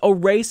is a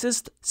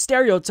racist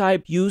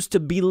stereotype used to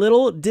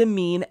belittle,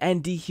 demean,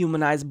 and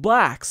dehumanize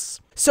blacks.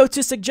 So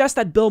to suggest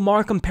that Bill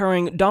Maher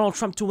comparing Donald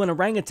Trump to an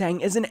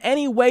orangutan is in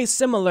any way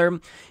similar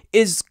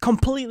is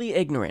completely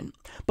ignorant.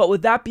 But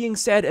with that being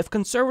said, if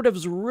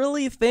conservatives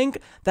really think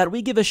that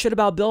we give a shit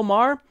about Bill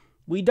Maher,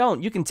 we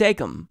don't. You can take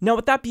them. Now,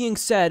 with that being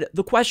said,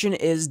 the question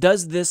is,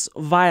 does this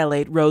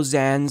violate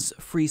Roseanne's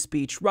free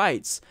speech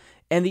rights?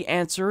 And the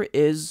answer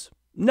is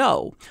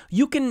no.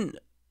 You can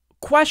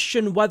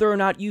question whether or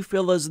not you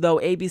feel as though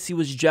ABC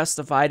was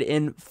justified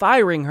in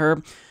firing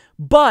her,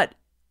 but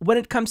when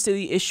it comes to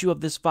the issue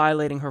of this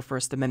violating her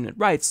First Amendment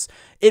rights,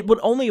 it would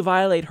only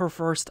violate her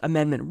First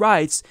Amendment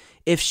rights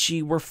if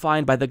she were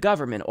fined by the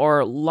government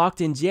or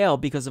locked in jail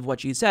because of what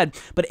she said.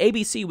 But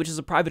ABC, which is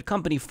a private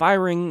company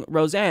firing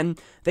Roseanne,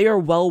 they are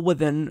well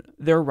within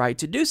their right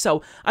to do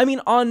so. I mean,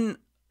 on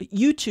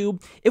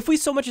YouTube, if we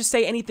so much as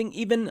say anything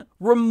even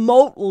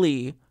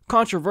remotely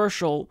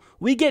controversial,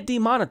 we get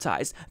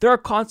demonetized. There are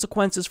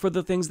consequences for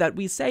the things that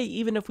we say,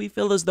 even if we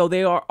feel as though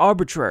they are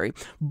arbitrary.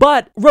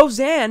 But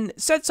Roseanne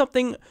said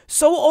something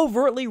so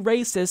overtly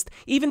racist,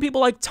 even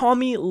people like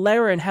Tommy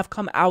Lahren have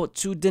come out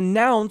to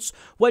denounce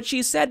what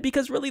she said,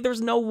 because really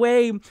there's no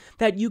way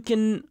that you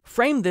can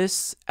frame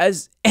this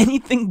as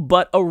anything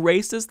but a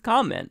racist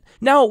comment.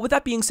 Now, with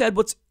that being said,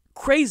 what's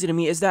crazy to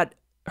me is that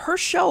her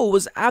show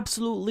was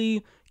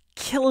absolutely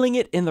killing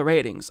it in the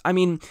ratings. I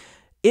mean,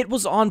 it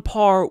was on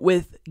par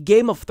with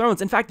Game of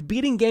Thrones. In fact,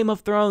 beating Game of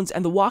Thrones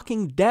and The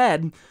Walking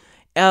Dead,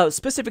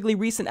 specifically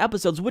recent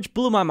episodes, which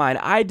blew my mind.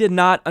 I did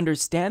not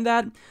understand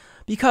that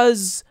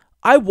because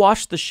I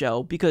watched the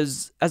show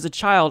because as a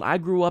child, I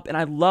grew up and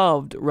I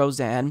loved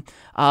Roseanne.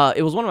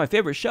 It was one of my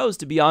favorite shows,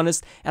 to be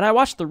honest. And I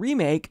watched the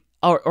remake,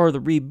 or the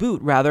reboot,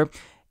 rather,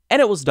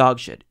 and it was dog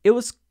shit. It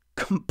was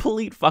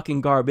complete fucking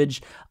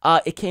garbage.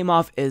 It came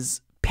off as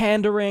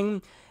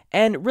pandering.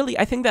 And really,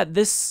 I think that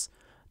this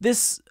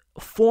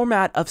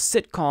format of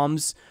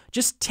sitcoms,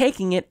 just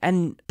taking it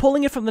and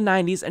pulling it from the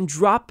 90s and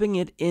dropping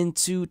it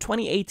into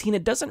 2018,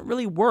 it doesn't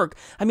really work.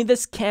 I mean,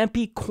 this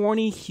campy,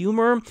 corny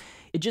humor,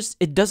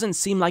 it doesn't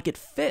seem like it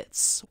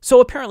fits. So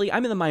apparently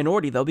I'm in the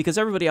minority, though, because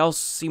everybody else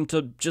seemed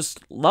to just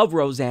love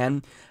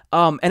Roseanne.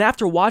 And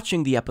after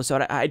watching the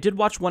episode, I did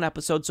watch one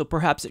episode, so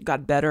perhaps it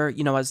got better,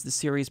 as the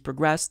series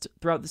progressed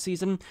throughout the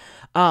season.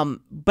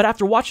 But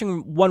after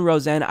watching one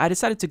Roseanne, I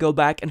decided to go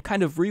back and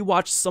kind of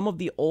rewatch some of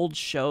the old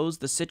shows,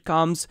 the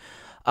sitcoms,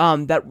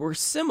 that were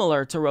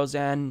similar to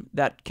Roseanne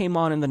that came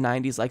on in the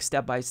 90s, like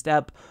Step by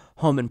Step,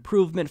 Home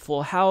Improvement,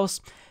 Full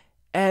House,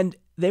 and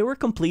they were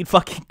complete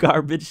fucking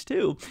garbage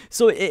too.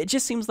 So it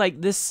just seems like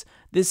this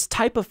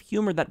type of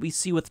humor that we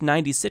see with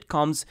 90s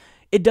sitcoms,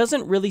 it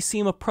doesn't really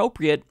seem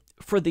appropriate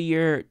for the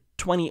year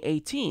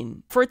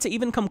 2018. For it to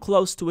even come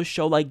close to a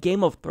show like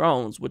Game of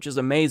Thrones, which is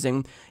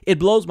amazing, it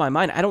blows my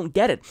mind. I don't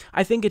get it.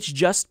 I think it's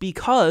just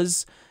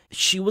because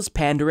she was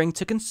pandering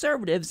to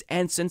conservatives,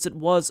 and since it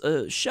was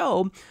a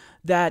show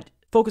that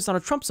focused on a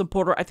Trump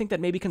supporter, I think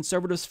that maybe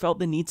conservatives felt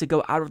the need to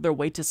go out of their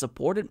way to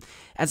support it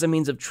as a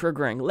means of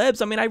triggering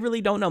libs. I mean, I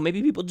really don't know.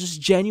 Maybe people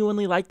just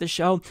genuinely like the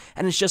show,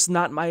 and it's just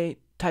not my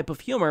type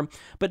of humor.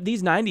 But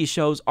these 90s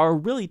shows are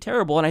really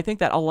terrible, and I think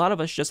that a lot of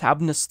us just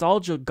have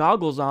nostalgia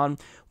goggles on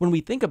when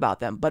we think about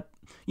them. But,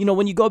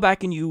 when you go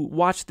back and you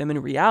watch them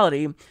in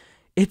reality,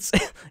 it's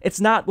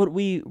not what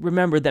we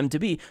remember them to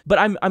be. But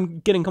I'm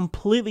getting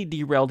completely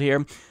derailed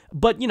here.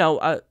 But,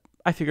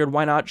 I figured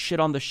why not shit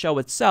on the show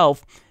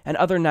itself and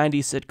other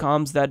 90s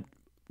sitcoms that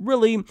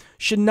really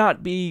should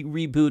not be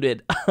rebooted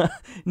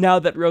now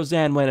that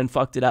Roseanne went and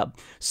fucked it up.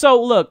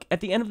 So look, at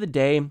the end of the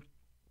day,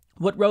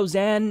 what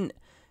Roseanne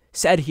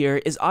said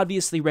here is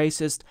obviously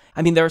racist.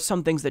 I mean, there are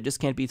some things that just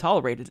can't be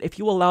tolerated. If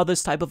you allow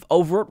this type of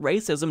overt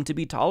racism to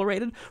be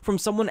tolerated from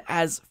someone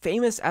as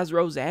famous as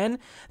Roseanne,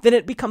 then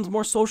it becomes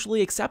more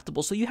socially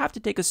acceptable. So you have to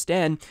take a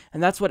stand,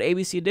 and that's what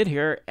ABC did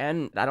here,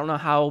 and I don't know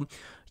how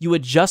you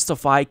would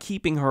justify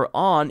keeping her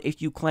on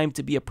if you claim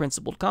to be a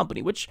principled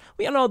company, which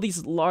we all know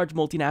these large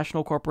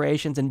multinational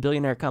corporations and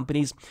billionaire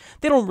companies,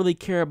 they don't really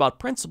care about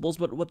principles,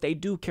 but what they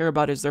do care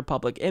about is their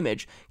public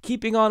image.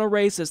 Keeping on a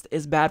racist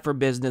is bad for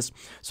business.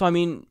 So, I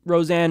mean,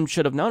 Roseanne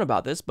should have known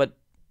about this, but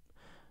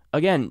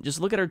again, just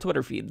look at her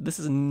Twitter feed. This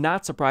is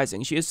not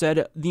surprising. She has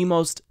said the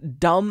most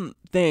dumb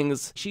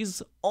things.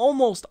 She's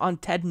almost on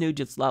Ted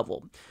Nugent's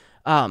level.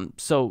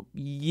 So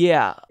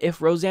yeah,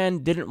 if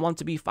Roseanne didn't want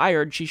to be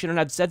fired, she shouldn't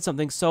have said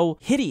something so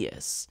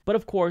hideous. But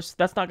of course,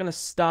 that's not going to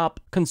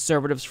stop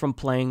conservatives from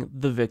playing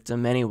the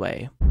victim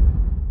anyway.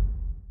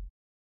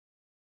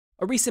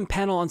 A recent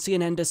panel on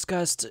CNN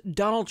discussed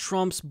Donald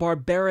Trump's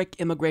barbaric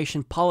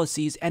immigration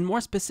policies, and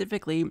more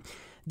specifically,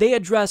 they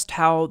addressed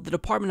how the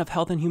Department of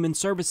Health and Human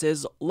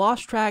Services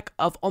lost track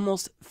of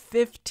almost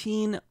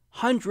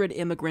 1,500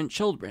 immigrant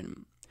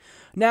children.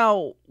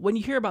 Now, when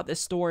you hear about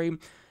this story,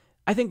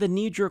 I think the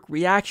knee-jerk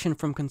reaction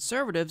from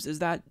conservatives is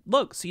that,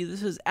 look, see,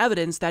 this is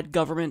evidence that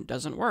government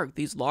doesn't work.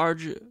 These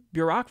large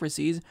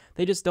bureaucracies,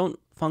 they just don't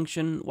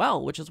function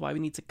well, which is why we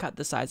need to cut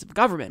the size of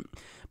government.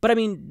 But I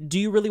mean, do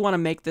you really want to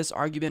make this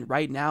argument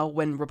right now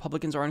when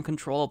Republicans are in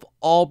control of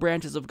all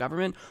branches of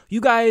government? You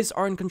guys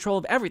are in control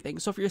of everything.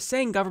 So if you're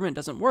saying government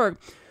doesn't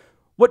work,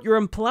 what you're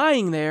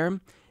implying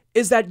there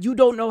is that you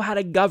don't know how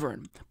to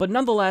govern. But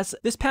nonetheless,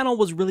 this panel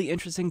was really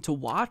interesting to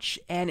watch,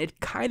 and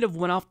it kind of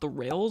went off the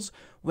rails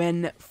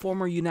when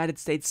former United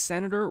States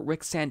Senator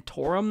Rick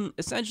Santorum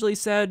essentially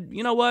said,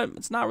 you know what,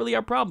 it's not really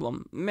our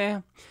problem,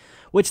 meh.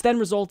 which then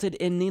resulted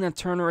in Nina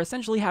Turner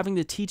essentially having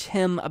to teach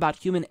him about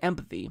human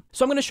empathy.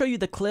 So I'm going to show you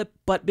the clip,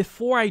 but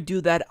before I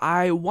do that,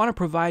 I want to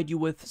provide you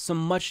with some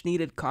much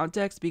needed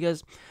context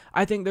because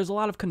I think there's a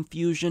lot of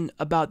confusion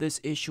about this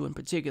issue in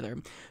particular.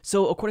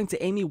 So according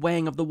to Amy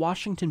Wang of the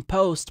Washington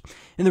Post,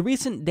 in the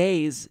recent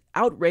days,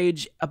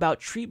 outrage about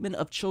treatment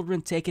of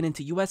children taken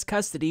into U.S.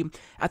 custody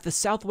at the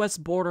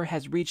southwest border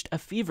has reached a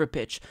fever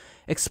pitch,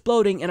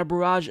 exploding in a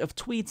barrage of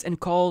tweets and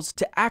calls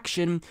to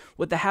action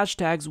with the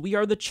hashtags "We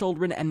Are the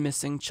Children" and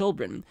 "Missing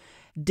Children."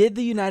 Did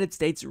the United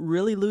States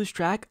really lose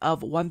track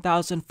of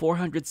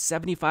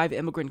 1,475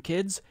 immigrant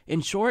kids?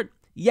 In short,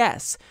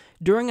 yes.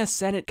 During a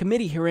Senate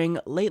committee hearing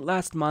late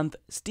last month,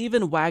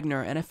 Stephen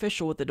Wagner, an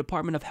official with the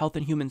Department of Health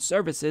and Human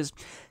Services,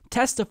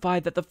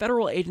 testified that the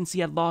federal agency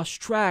had lost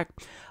track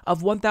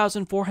of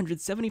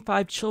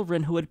 1,475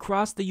 children who had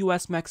crossed the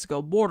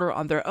U.S.-Mexico border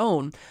on their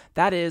own,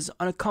 that is,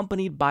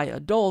 unaccompanied by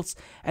adults,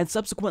 and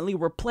subsequently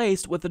were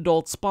placed with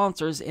adult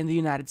sponsors in the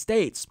United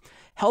States.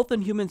 Health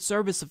and Human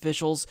Service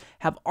officials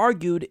have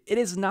argued it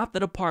is not the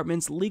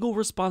department's legal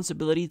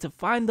responsibility to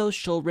find those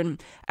children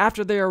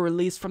after they are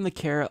released from the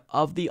care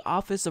of the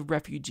Office of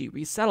Refugee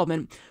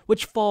Resettlement,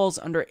 which falls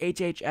under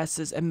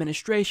HHS's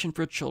Administration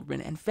for Children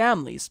and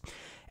Families.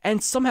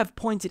 And some have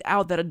pointed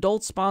out that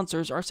adult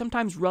sponsors are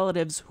sometimes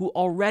relatives who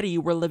already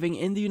were living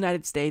in the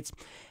United States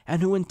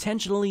and who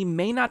intentionally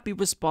may not be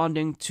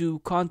responding to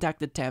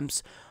contact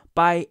attempts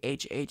by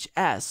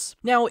HHS.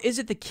 Now, is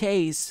it the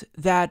case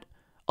that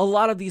a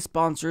lot of these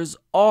sponsors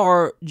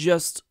are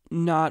just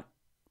not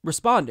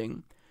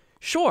responding?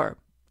 Sure,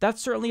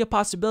 that's certainly a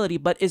possibility,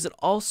 but is it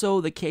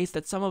also the case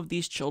that some of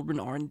these children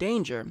are in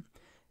danger?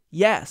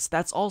 Yes,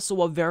 that's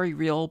also a very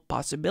real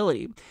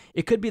possibility.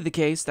 It could be the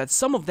case that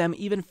some of them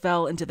even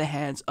fell into the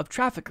hands of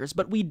traffickers,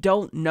 but we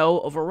don't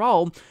know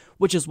overall,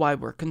 which is why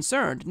we're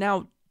concerned.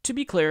 Now, to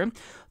be clear,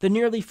 the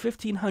nearly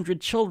 1,500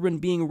 children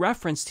being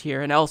referenced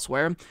here and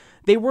elsewhere,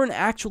 they weren't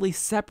actually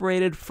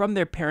separated from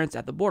their parents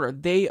at the border.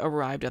 They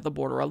arrived at the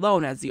border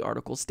alone, as the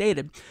article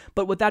stated.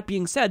 But with that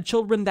being said,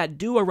 children that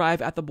do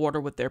arrive at the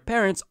border with their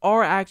parents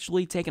are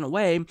actually taken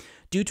away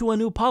due to a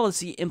new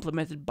policy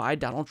implemented by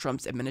Donald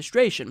Trump's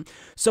administration.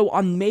 So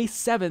on May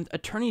 7th,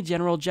 Attorney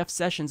General Jeff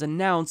Sessions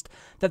announced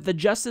that the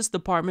Justice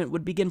Department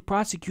would begin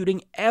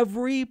prosecuting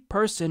every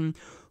person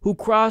who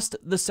crossed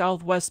the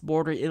southwest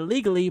border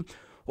illegally,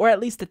 or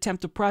at least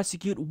attempt to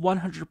prosecute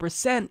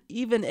 100%,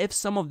 even if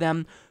some of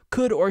them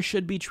could or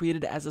should be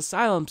treated as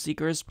asylum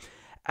seekers,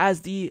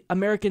 as the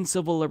American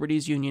Civil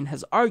Liberties Union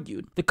has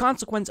argued. The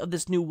consequence of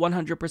this new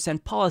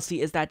 100% policy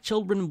is that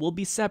children will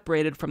be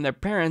separated from their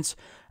parents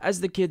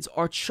as the kids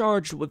are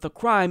charged with a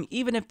crime,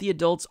 even if the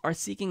adults are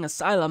seeking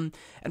asylum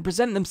and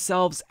present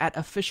themselves at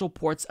official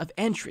ports of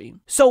entry.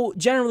 So,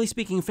 generally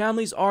speaking,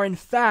 families are in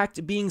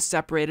fact being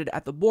separated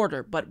at the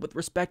border, but with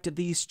respect to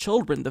these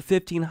children, the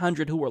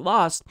 1,500 who were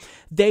lost,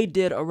 they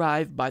did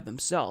arrive by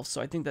themselves.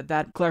 So I think that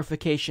that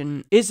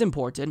clarification is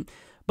important.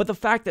 But the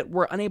fact that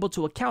we're unable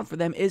to account for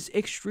them is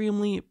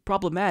extremely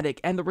problematic,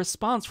 and the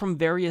response from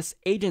various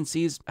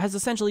agencies has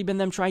essentially been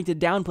them trying to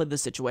downplay the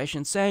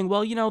situation, saying,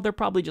 well, you know, they're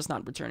probably just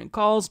not returning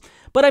calls.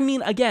 But I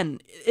mean, again,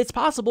 it's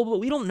possible, but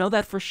we don't know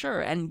that for sure,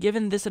 and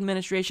given this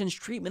administration's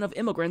treatment of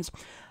immigrants,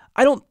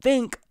 I don't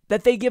think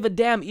that they give a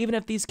damn even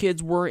if these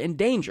kids were in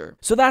danger.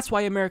 So that's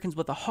why Americans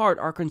with a heart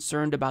are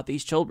concerned about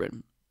these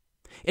children.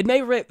 It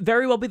may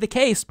very well be the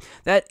case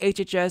that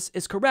HHS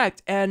is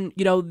correct and,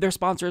 you know, their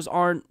sponsors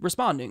aren't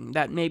responding.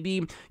 That may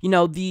be, you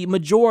know, the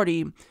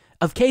majority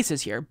of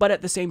cases here. But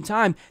at the same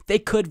time, they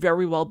could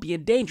very well be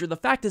in danger. The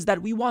fact is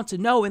that we want to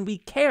know and we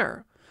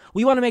care.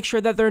 We want to make sure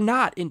that they're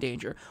not in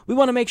danger. We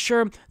want to make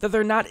sure that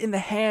they're not in the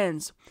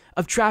hands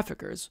of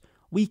traffickers.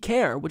 We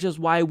care, which is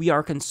why we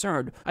are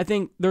concerned. I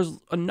think there's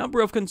a number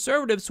of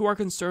conservatives who are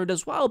concerned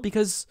as well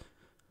because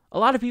a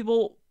lot of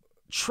people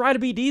try to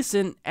be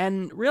decent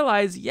and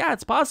realize, yeah,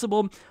 it's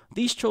possible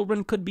these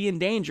children could be in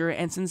danger.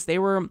 And since they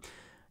were,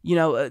 you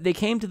know, they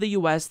came to the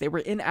U.S., they were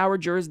in our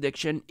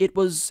jurisdiction, it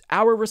was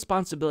our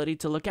responsibility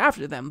to look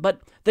after them.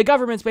 But the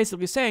government's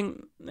basically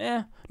saying,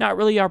 not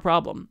really our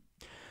problem.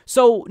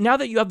 So now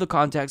that you have the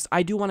context,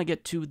 I do want to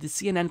get to the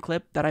CNN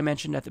clip that I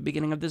mentioned at the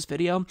beginning of this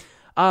video,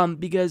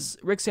 because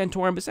Rick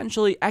Santorum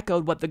essentially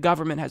echoed what the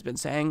government has been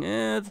saying.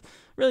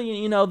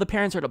 Really, you know, the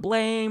parents are to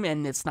blame,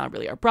 and it's not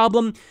really our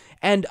problem.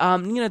 And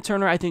Nina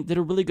Turner, I think, did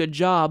a really good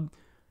job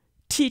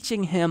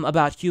teaching him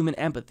about human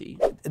empathy.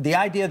 The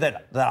idea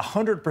that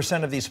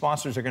 100% of these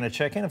sponsors are going to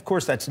check in, of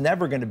course, that's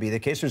never going to be the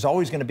case. There's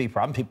always going to be a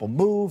problem. People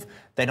move.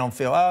 They don't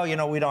feel, oh, you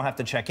know, we don't have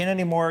to check in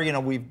anymore. You know,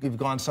 we've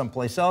gone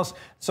someplace else.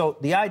 So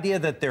the idea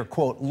that they're,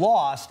 quote,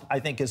 lost, I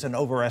think is an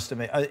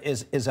overestimate,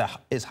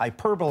 is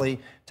hyperbole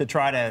to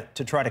try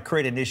to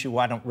create an issue.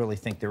 I don't really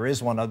think there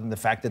is one, other than the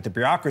fact that the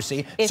bureaucry,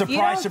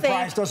 surprise,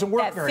 surprise, doesn't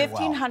work very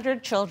well.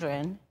 1,500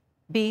 children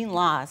being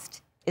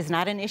lost is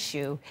not an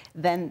issue,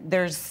 then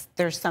there's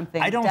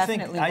something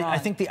definitely wrong. I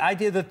think the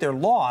idea that they're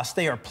lost,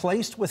 they are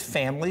placed with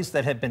families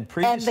that have been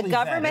previously And the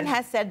government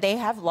has said they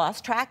have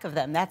lost track of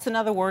them. That's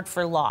another word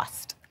for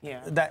lost.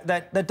 Yeah.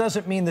 That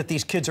doesn't mean that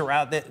these kids are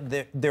out.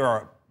 There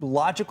are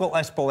logical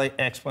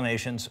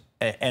explanations.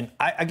 And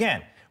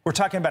again, we're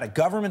talking about a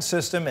government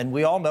system, and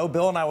we all know,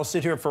 Bill and I will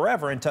sit here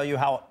forever and tell you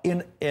how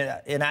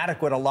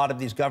inadequate a lot of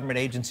these government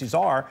agencies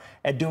are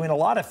at doing a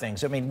lot of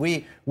things. I mean,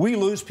 we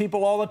lose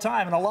people all the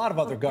time in a lot of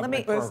other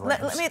government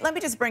programs. Let me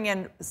just bring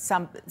in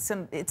some.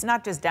 It's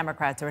not just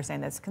Democrats who are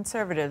saying this.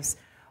 Conservatives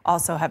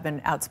also have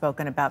been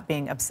outspoken about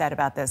being upset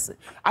about this.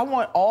 I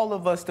want all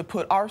of us to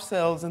put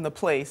ourselves in the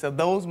place of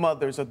those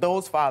mothers or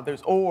those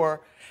fathers,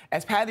 or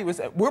as Patty was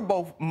saying, we're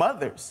both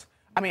mothers.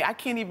 I mean, I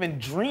can't even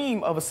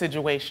dream of a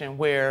situation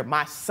where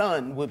my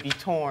son would be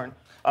torn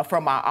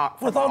from my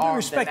With all due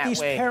respect, these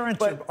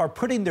parents are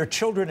putting their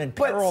children in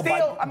peril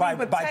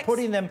by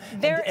putting them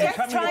and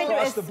coming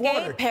across the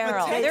border.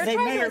 They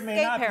may or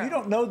may not. You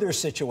don't know their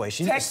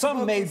situation.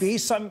 Some may be.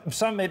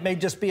 Some it may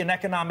just be an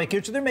economic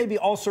issue. There may be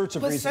all sorts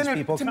of reasons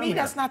people come here. To me,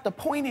 that's not the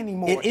point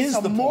anymore. It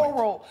is the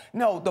moral.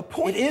 No, the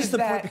point is it is the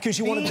point because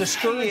you want to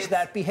discourage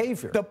that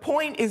behavior. The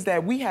point is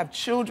that we have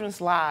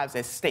children's lives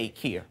at stake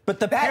here.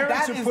 But the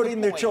parents are putting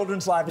their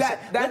children's lives at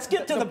stake. Let's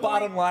get to the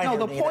bottom line. No,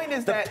 the point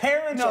is that the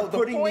parents are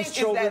putting these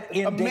children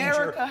in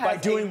danger by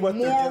doing what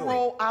they're doing.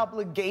 Moral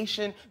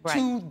obligation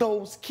to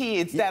those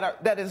kids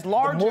that is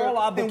larger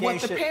than what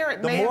the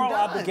parent may have done. The moral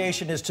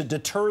obligation is to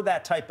deter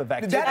that type of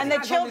activity. And the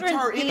children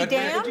be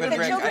damned?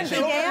 The children be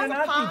damned?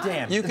 Not be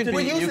damned. You can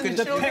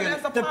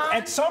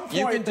at some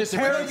point, the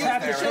parents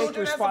have to take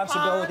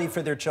responsibility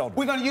for their children.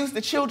 We're going to use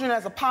the children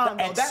as a pawn,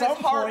 though. At some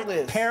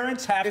point,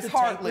 parents have to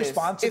take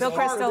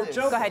responsibility.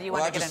 Go ahead, you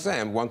want to get in. I'm just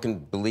saying, one can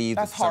believe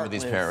that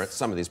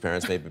some of these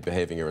parents may be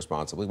behaving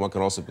irresponsibly. One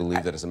can also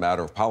believe that as a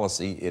matter of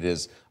policy, it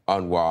is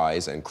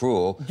unwise and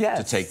cruel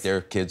to take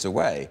their kids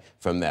away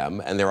from them.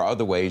 And there are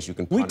other ways you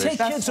can punish. We take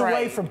kids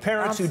away from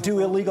parents who do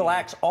illegal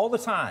acts all the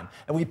time,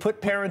 and we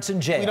put parents in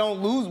jail. We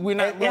don't lose. We're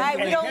not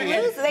right. We don't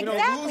lose.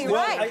 Exactly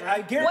right.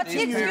 I guarantee What's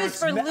the excuse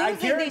for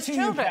losing these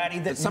children? Patty,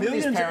 that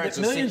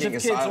millions of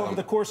kids over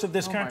the course of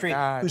this country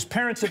whose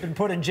parents have been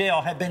put in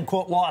jail have been,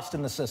 quote, lost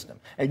in the system.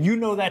 And you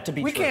know that to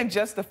be true. We can't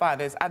justify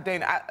this.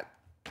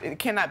 It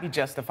cannot be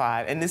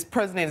justified, and this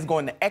president is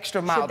going the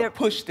extra mile to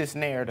push this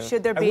narrative.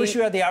 Should there be? I wish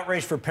you had the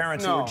outrage for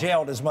parents who are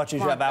jailed as much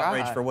as you have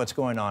outrage for what's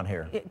going on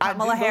here.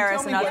 Kamala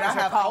Harris and others I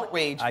have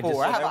outrage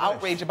for. I have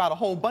outrage about a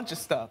whole bunch of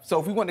stuff. So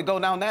if we want to go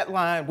down that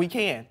line, we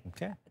can.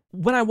 Okay.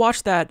 When I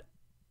watched that,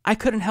 I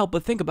couldn't help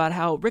but think about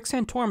how Rick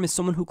Santorum is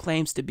someone who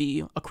claims to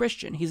be a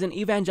Christian. He's an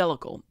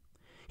evangelical.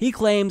 He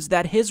claims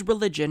that his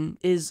religion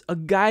is a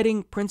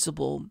guiding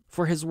principle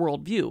for his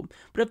worldview.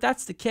 But if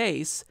that's the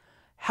case,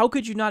 how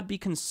could you not be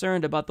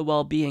concerned about the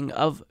well-being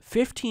of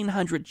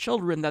 1,500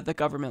 children that the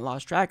government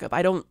lost track of?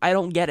 I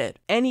don't get it.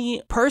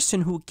 Any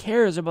person who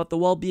cares about the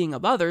well-being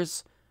of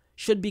others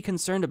should be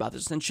concerned about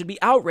this and should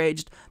be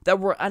outraged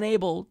that we're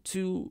unable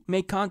to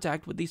make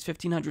contact with these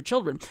 1,500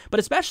 children. But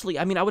especially,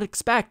 I would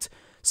expect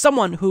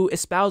someone who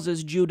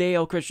espouses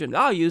Judeo-Christian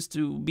values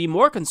to be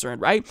more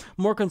concerned, right?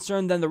 More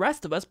concerned than the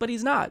rest of us, but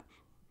he's not.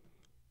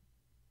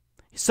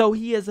 So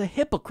he is a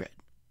hypocrite.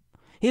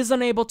 He is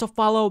unable to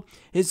follow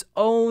his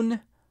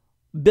own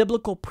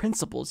biblical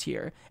principles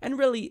here. And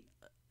really,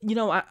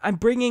 I'm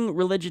bringing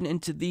religion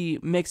into the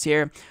mix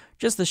here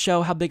just to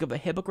show how big of a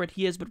hypocrite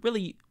he is. But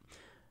really,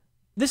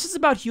 this is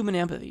about human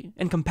empathy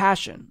and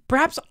compassion.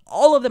 Perhaps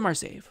all of them are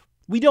safe.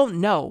 We don't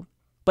know,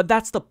 but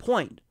that's the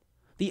point.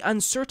 The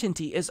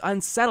uncertainty is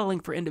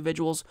unsettling for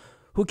individuals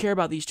who care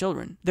about these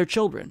children, their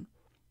children.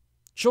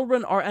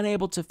 Children are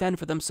unable to fend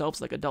for themselves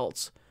like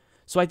adults.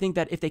 So I think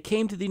that if they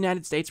came to the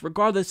United States,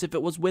 regardless if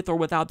it was with or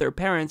without their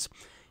parents,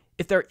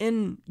 if they're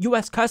in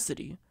U.S.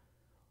 custody,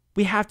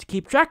 we have to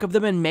keep track of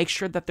them and make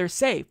sure that they're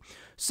safe.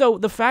 So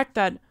the fact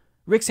that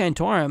Rick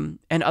Santorum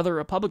and other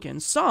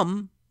Republicans,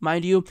 some,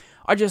 mind you,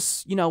 are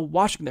just,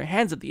 washing their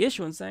hands of the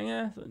issue and saying,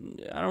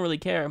 I don't really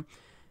care,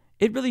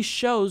 it really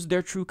shows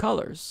their true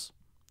colors.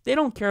 They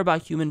don't care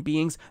about human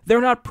beings. They're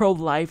not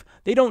pro-life.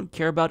 They don't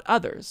care about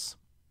others.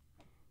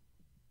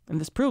 And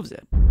this proves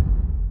it.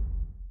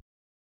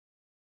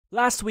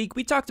 Last week,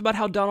 we talked about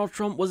how Donald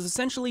Trump was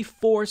essentially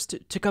forced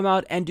to come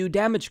out and do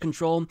damage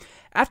control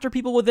after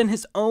people within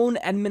his own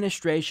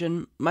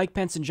administration, Mike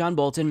Pence and John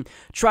Bolton,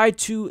 tried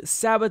to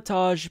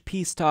sabotage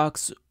peace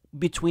talks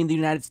between the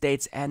United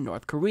States and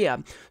North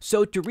Korea.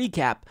 So to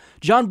recap,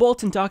 John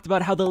Bolton talked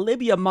about how the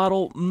Libya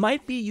model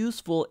might be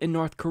useful in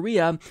North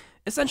Korea,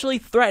 essentially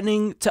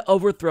threatening to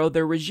overthrow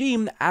their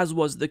regime, as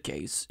was the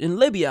case in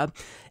Libya.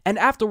 And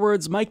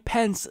afterwards, Mike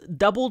Pence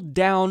doubled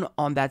down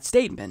on that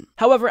statement.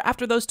 However,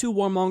 after those two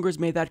warmongers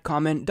made that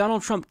comment,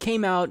 Donald Trump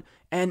came out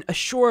and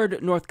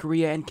assured North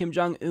Korea and Kim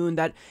Jong-un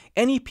that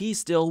any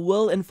peace deal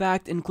will in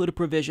fact include a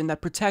provision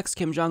that protects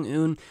Kim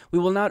Jong-un. We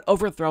will not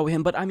overthrow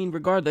him, but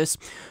regardless,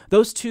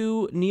 those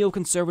two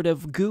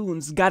neoconservative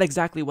goons got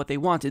exactly what they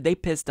wanted. They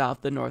pissed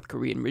off the North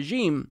Korean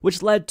regime,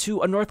 which led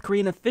to a North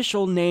Korean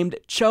official named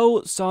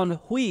Cho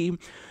Son-hui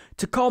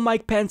to call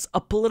Mike Pence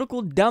a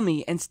political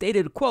dummy and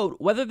stated, quote,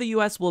 whether the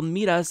U.S. will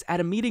meet us at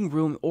a meeting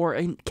room or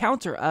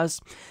encounter us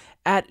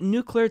at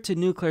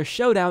nuclear-to-nuclear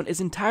showdown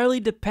is entirely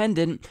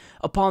dependent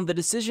upon the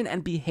decision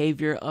and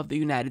behavior of the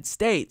United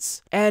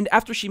States. And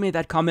after she made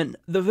that comment,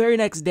 the very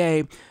next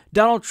day,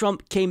 Donald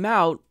Trump came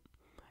out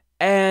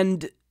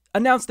and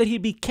announced that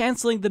he'd be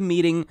canceling the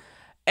meeting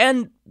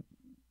and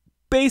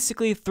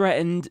basically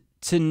threatened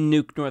to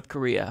nuke North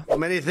Korea.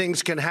 Many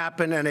things can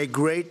happen, and a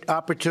great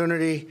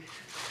opportunity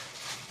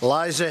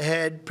lies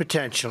ahead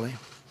potentially.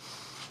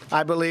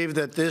 I believe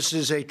that this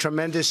is a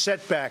tremendous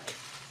setback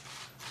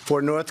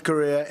for North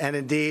Korea and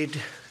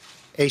indeed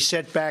a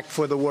setback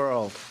for the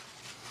world.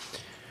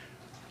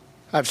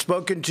 I've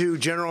spoken to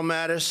General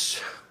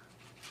Mattis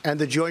and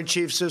the Joint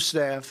Chiefs of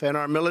Staff and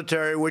our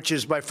military, which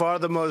is by far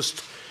the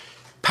most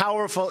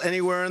powerful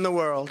anywhere in the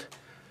world,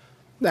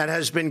 that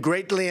has been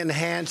greatly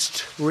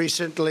enhanced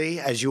recently,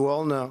 as you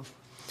all know,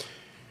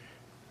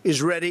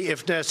 is ready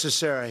if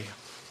necessary.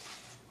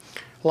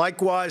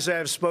 Likewise, I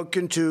have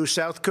spoken to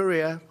South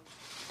Korea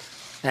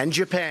and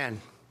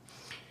Japan,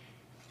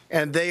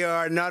 and they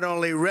are not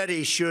only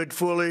ready should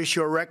foolish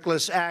or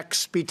reckless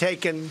acts be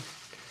taken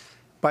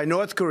by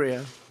North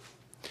Korea,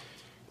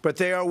 but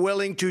they are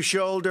willing to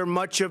shoulder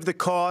much of the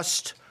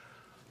cost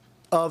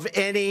of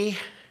any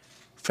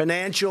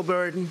financial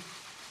burden,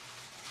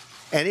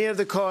 any of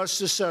the costs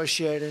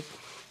associated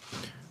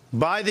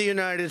by the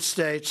United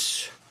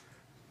States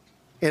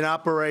in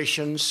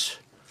operations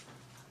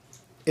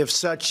if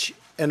such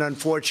an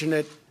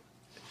unfortunate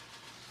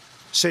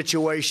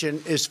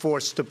situation is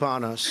forced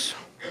upon us.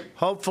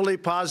 Hopefully,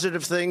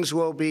 positive things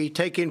will be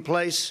taking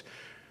place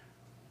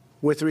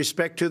with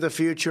respect to the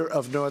future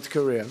of North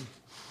Korea.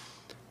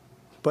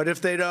 But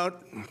if they don't,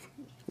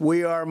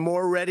 we are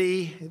more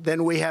ready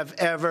than we have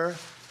ever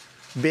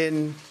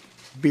been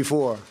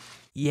before.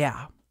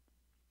 Yeah.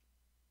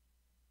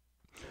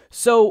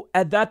 So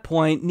at that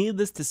point,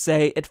 needless to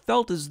say, it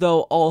felt as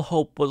though all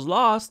hope was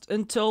lost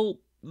until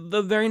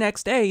the very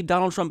next day,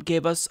 Donald Trump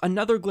gave us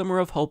another glimmer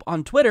of hope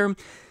on Twitter,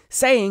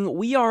 saying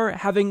we are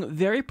having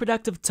very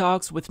productive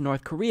talks with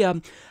North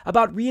Korea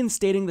about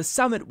reinstating the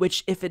summit,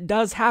 which, if it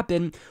does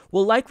happen,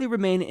 will likely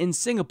remain in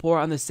Singapore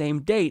on the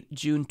same date,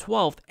 June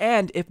 12th,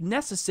 and, if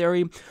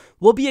necessary,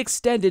 will be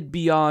extended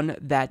beyond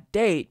that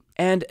date.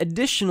 And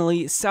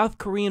additionally, South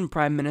Korean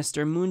Prime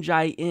Minister Moon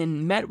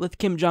Jae-in met with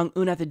Kim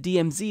Jong-un at the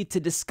DMZ to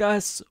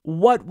discuss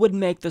what would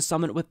make the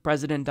summit with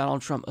President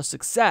Donald Trump a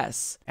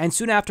success. And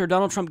soon after,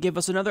 Donald Trump gave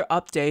us another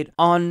update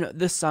on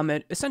the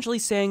summit, essentially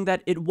saying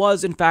that it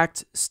was, in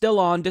fact, still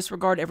on,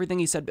 disregard everything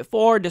he said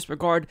before,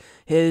 disregard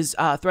his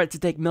threat to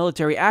take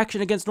military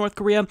action against North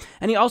Korea,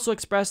 and he also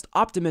expressed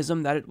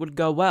optimism that it would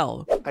go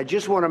well. I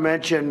just want to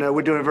mention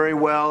we're doing very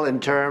well in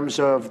terms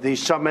of the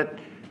summit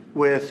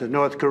with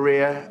North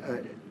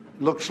Korea.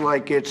 Looks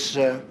like it's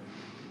going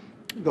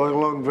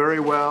along very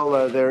well.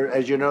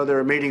 As you know, there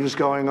are meetings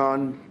going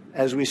on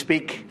as we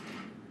speak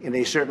in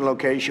a certain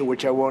location,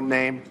 which I won't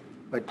name,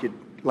 but you'd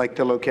like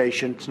the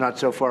location. It's not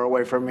so far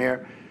away from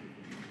here.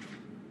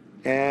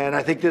 And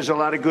I think there's a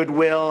lot of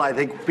goodwill. I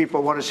think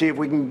people want to see if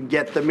we can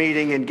get the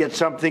meeting and get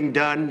something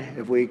done.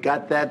 If we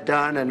got that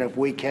done, and if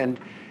we can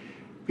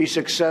be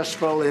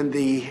successful in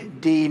the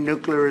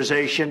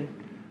denuclearization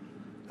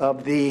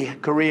of the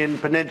Korean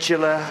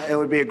Peninsula, it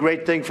would be a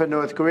great thing for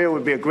North Korea. It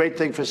would be a great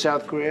thing for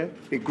South Korea.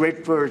 It'd be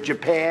great for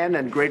Japan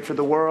and great for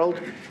the world,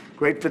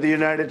 great for the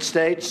United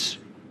States,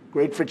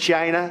 great for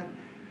China.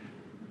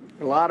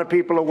 A lot of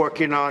people are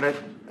working on it.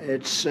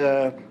 It's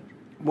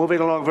moving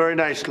along very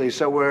nicely.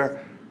 So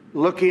we're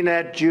looking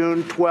at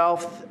June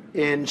 12th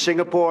in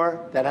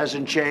Singapore. That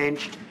hasn't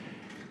changed.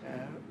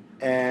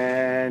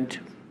 And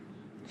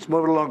it's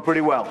moving along pretty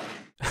well.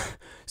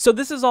 So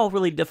this is all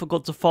really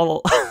difficult to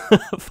follow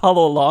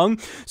along.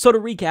 So to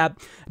recap,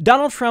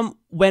 Donald Trump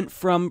went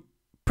from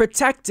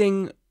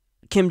protecting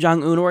Kim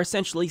Jong-un, or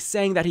essentially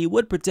saying that he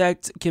would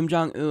protect Kim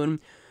Jong-un,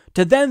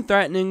 to then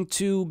threatening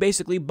to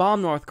basically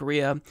bomb North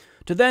Korea,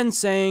 to then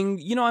saying,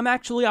 you know, I'm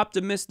actually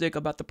optimistic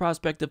about the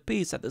prospect of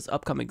peace at this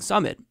upcoming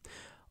summit.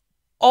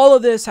 All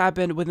of this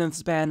happened within the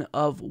span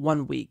of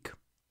 1 week.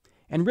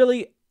 And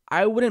really,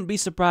 I wouldn't be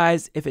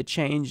surprised if it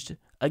changed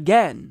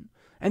again.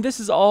 And this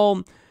is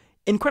all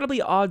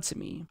incredibly odd to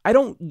me. I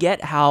don't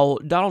get how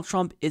Donald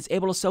Trump is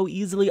able to so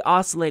easily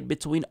oscillate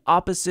between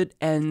opposite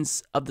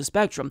ends of the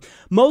spectrum.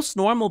 Most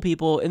normal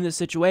people in this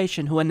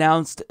situation who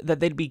announced that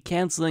they'd be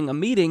canceling a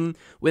meeting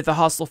with a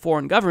hostile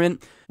foreign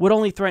government would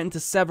only threaten to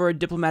sever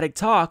diplomatic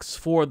talks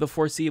for the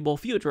foreseeable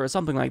future or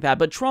something like that.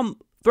 But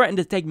Trump threatened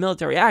to take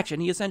military action.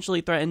 He essentially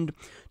threatened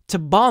to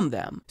bomb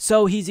them.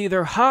 So he's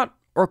either hot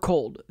or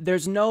cold.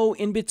 There's no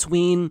in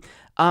between.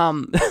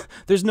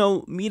 There's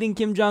no meeting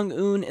Kim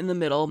Jong-un in the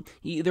middle.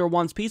 He either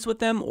wants peace with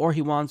them or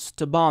he wants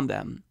to bomb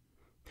them.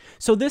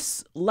 So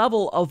this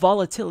level of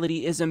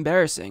volatility is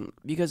embarrassing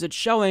because it's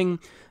showing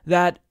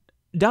that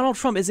Donald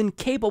Trump is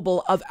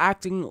incapable of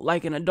acting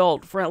like an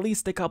adult for at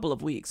least a couple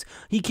of weeks.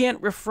 He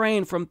can't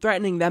refrain from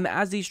threatening them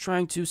as he's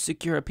trying to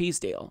secure a peace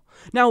deal.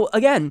 Now,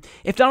 again,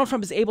 if Donald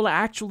Trump is able to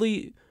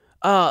actually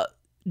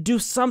do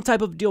some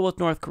type of deal with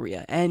North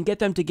Korea and get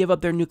them to give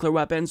up their nuclear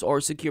weapons or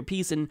secure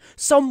peace in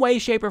some way,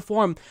 shape, or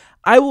form,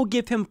 I will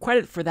give him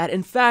credit for that.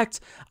 In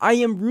fact, I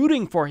am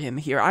rooting for him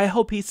here. I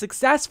hope he's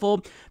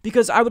successful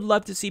because I would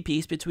love to see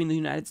peace between the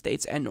United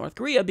States and North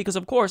Korea because,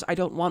 of course, I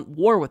don't want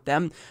war with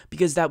them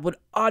because that would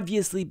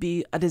obviously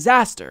be a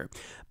disaster.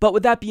 But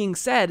with that being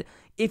said,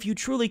 if you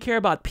truly care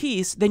about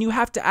peace, then you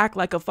have to act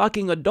like a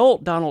fucking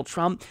adult, Donald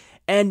Trump,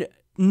 and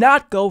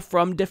not go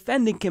from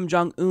defending Kim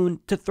Jong-un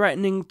to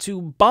threatening to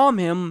bomb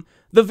him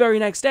the very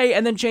next day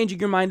and then changing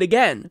your mind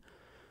again.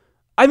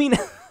 I mean,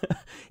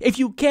 if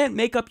you can't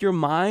make up your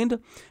mind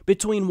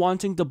between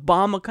wanting to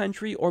bomb a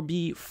country or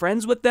be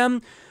friends with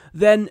them,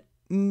 then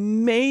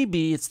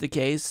maybe it's the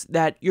case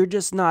that you're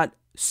just not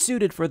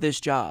suited for this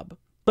job.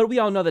 But we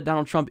all know that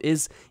Donald Trump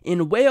is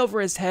in way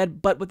over his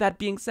head. But with that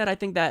being said, I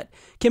think that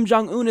Kim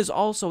Jong-un is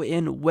also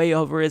in way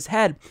over his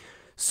head.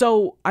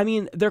 So, I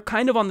mean, they're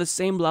kind of on the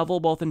same level,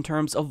 both in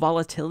terms of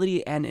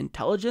volatility and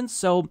intelligence.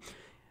 So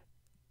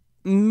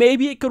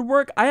maybe it could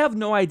work. I have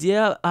no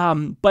idea.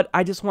 But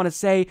I just want to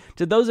say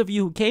to those of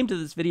you who came to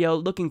this video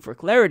looking for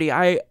clarity,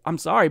 I'm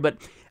sorry, but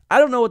I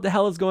don't know what the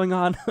hell is going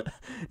on.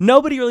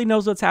 Nobody really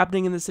knows what's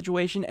happening in this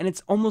situation, and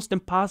it's almost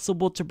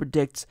impossible to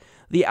predict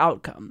the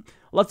outcome.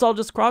 Let's all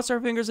just cross our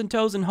fingers and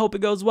toes and hope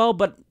it goes well,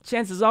 but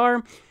chances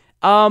are,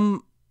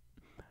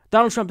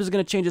 Donald Trump is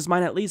going to change his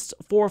mind at least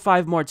 4 or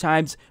 5 more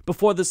times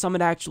before the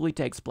summit actually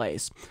takes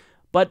place.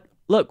 But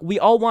look, we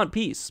all want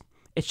peace.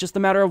 It's just a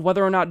matter of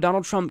whether or not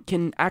Donald Trump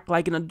can act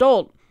like an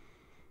adult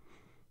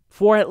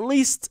for at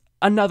least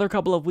another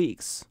couple of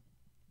weeks.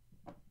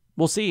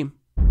 We'll see.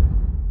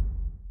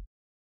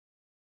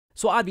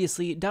 So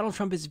obviously, Donald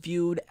Trump is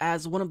viewed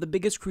as one of the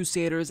biggest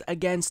crusaders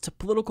against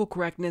political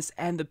correctness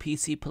and the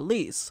PC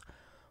police.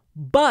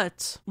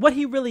 But what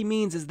he really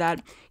means is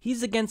that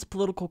he's against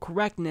political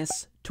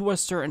correctness to a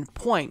certain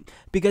point,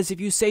 because if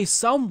you say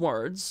some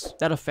words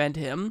that offend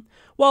him,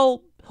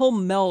 well, he'll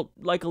melt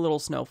like a little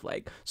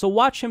snowflake. So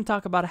watch him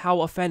talk about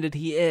how offended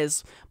he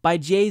is by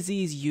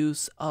Jay-Z's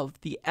use of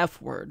the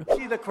F word.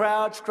 See the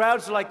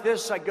crowds like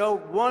this. I go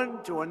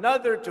one to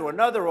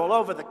another all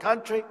over the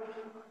country.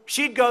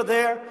 She'd go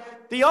there.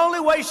 The only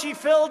way she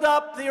filled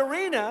up the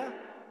arena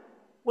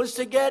was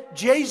to get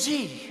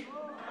Jay-Z.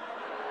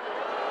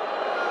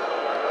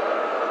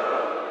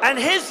 And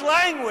his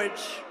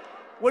language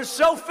was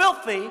so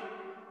filthy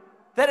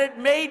that it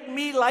made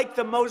me like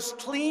the most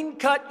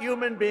clean-cut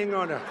human being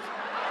on earth.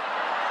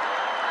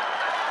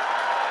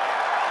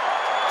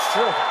 It's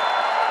true.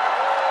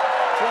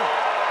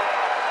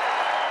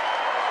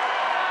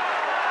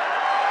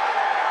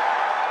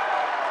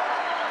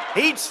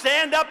 He'd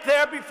stand up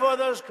there before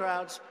those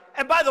crowds.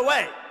 And by the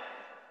way,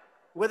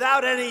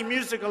 without any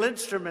musical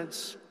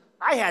instruments,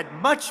 I had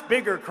much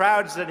bigger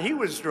crowds than he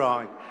was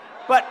drawing.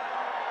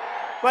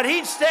 But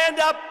he'd stand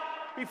up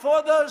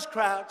before those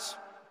crowds,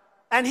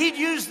 and he'd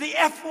use the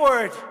F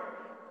word.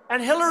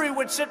 And Hillary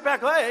would sit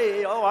back,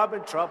 hey, oh, I'm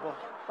in trouble.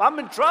 I'm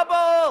in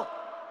trouble.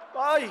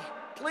 Oh,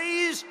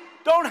 please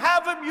don't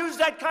have him use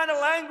that kind of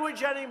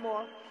language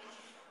anymore.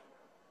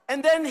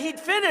 And then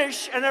he'd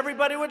finish, and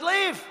everybody would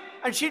leave.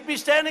 And she'd be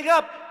standing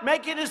up,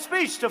 making a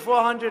speech to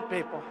 400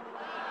 people.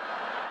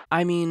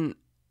 I mean,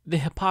 the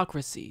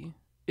hypocrisy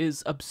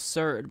is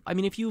absurd. I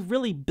mean, if you've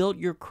really built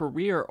your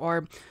career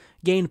or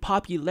gained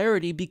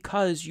popularity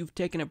because you've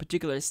taken a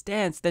particular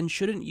stance, then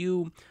shouldn't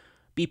you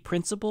be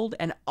principled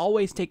and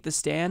always take the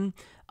stand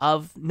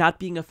of not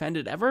being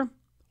offended ever?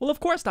 Well, of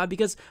course not,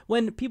 because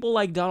when people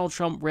like Donald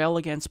Trump rail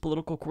against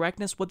political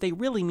correctness, what they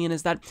really mean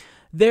is that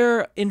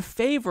they're in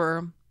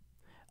favor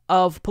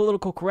of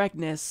political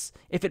correctness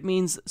if it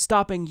means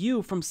stopping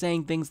you from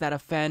saying things that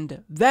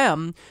offend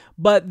them,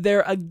 but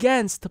they're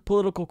against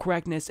political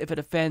correctness if it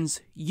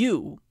offends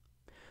you.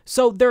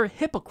 So they're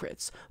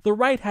hypocrites. The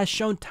right has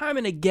shown time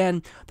and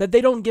again that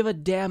they don't give a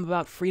damn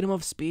about freedom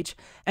of speech.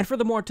 And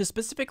furthermore, to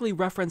specifically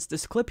reference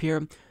this clip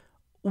here,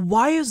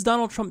 why is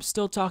Donald Trump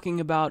still talking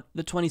about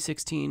the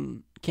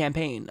 2016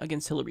 campaign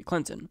against Hillary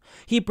Clinton?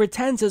 He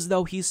pretends as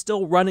though he's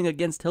still running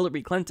against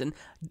Hillary Clinton.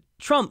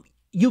 Trump,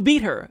 you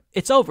beat her.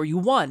 It's over. You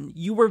won.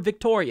 You were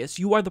victorious.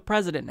 You are the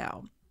president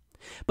now.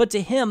 But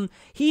to him,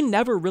 he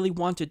never really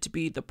wanted to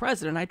be the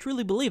president. I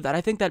truly believe that.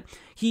 I think that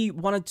he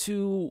wanted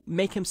to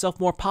make himself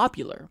more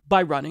popular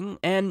by running.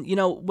 And, you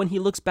know, when he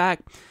looks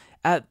back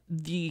at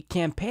the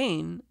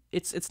campaign,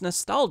 it's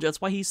nostalgia. That's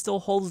why he still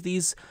holds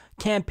these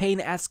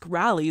campaign-esque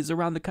rallies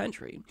around the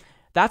country.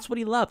 That's what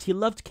he loved. He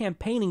loved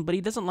campaigning, but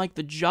he doesn't like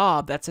the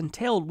job that's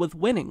entailed with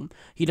winning.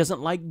 He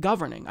doesn't like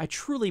governing. I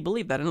truly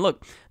believe that. And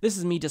look, this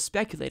is me just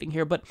speculating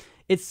here, but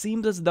it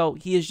seems as though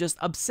he is just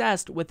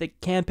obsessed with the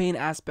campaign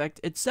aspect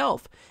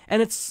itself.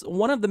 And it's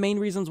one of the main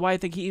reasons why I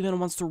think he even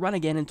wants to run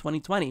again in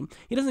 2020.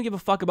 He doesn't give a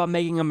fuck about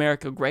making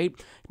America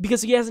great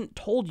because he hasn't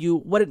told you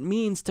what it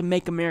means to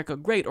make America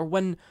great or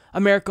when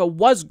America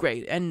was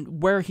great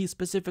and where he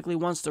specifically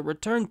wants to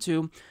return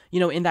to, you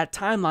know, in that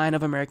timeline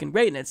of American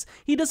greatness.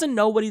 He doesn't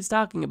know what he's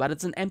talking about.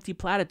 It's an empty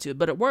platitude,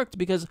 but it worked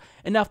because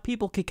enough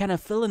people could kind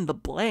of fill in the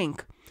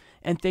blank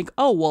and think,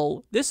 oh,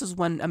 well, this is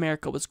when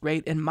America was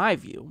great in my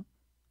view.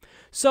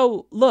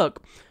 So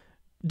look,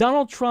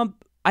 Donald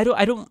Trump,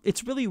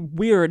 it's really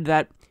weird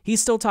that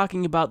he's still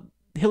talking about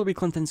Hillary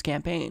Clinton's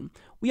campaign.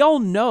 We all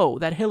know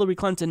that Hillary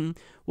Clinton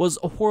was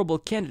a horrible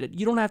candidate.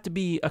 You don't have to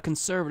be a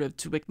conservative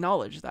to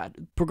acknowledge that.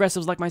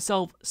 Progressives like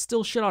myself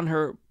still shit on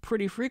her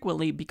pretty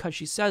frequently because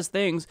she says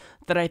things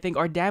that I think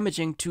are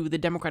damaging to the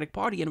Democratic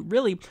Party. And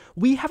really,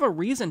 we have a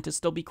reason to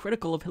still be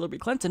critical of Hillary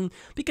Clinton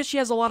because she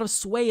has a lot of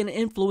sway and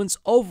influence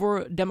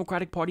over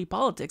Democratic Party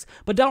politics.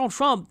 But Donald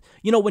Trump,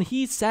 when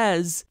he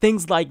says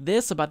things like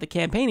this about the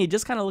campaign, he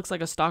just kind of looks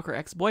like a stalker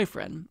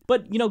ex-boyfriend.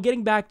 But,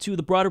 getting back to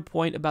the broader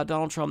point about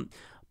Donald Trump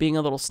being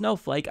a little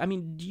snowflake, I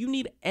mean, do you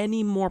need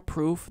any more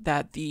proof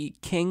that the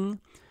king,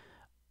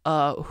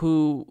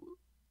 who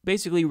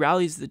basically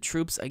rallies the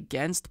troops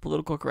against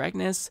political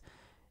correctness,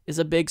 is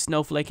a big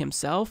snowflake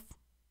himself?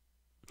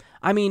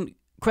 I mean,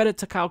 credit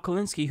to Kyle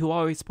Kulinski, who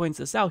always points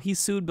this out. He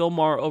sued Bill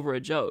Maher over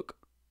a joke.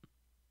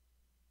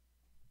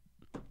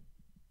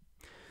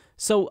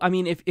 So, I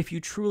mean, if you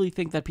truly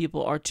think that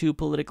people are too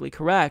politically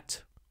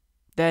correct,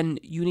 then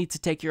you need to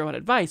take your own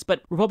advice.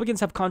 But Republicans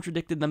have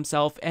contradicted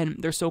themselves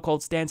and their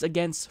so-called stance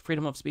against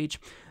freedom of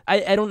speech.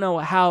 I don't know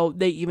how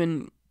they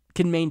even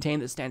can maintain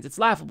this stance. It's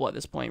laughable at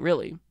this point,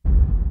 really.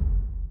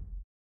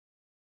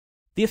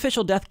 The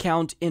official death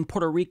count in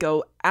Puerto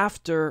Rico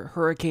after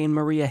Hurricane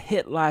Maria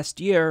hit last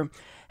year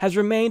has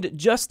remained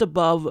just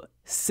above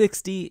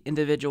 60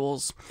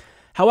 individuals.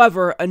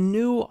 However, a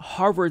new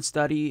Harvard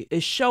study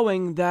is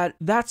showing that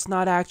that's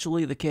not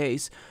actually the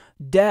case.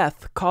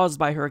 Death caused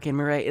by Hurricane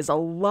Maria is a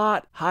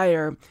lot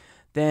higher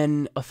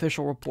than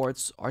official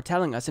reports are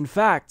telling us. In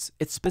fact,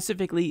 it's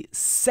specifically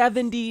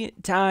 70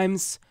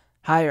 times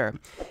higher.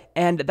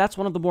 And that's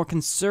one of the more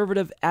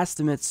conservative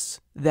estimates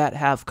that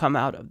have come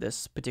out of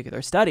this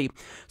particular study.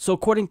 So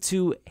according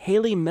to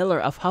Haley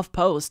Miller of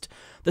HuffPost,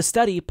 the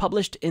study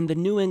published in the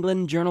New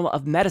England Journal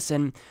of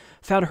Medicine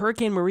found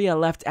Hurricane Maria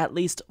left at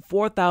least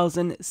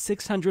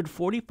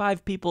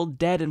 4,645 people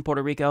dead in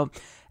Puerto Rico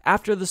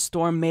after the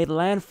storm made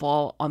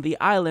landfall on the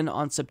island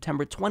on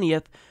September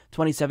 20th,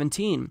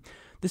 2017.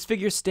 This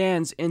figure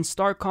stands in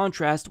stark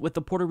contrast with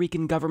the Puerto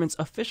Rican government's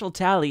official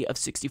tally of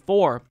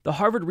 64. The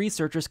Harvard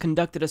researchers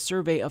conducted a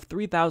survey of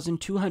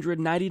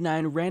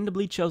 3,299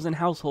 randomly chosen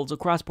households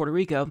across Puerto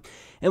Rico,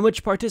 in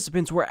which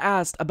participants were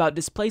asked about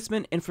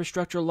displacement,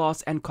 infrastructure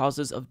loss, and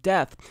causes of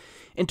death.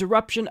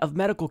 Interruption of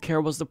medical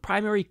care was the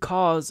primary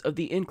cause of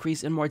the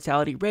increase in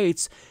mortality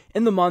rates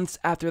in the months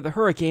after the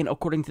hurricane,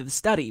 according to the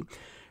study.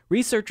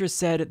 Researchers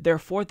said their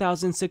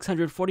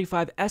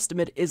 4,645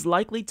 estimate is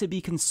likely to be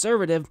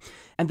conservative,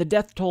 and the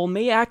death toll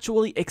may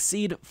actually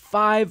exceed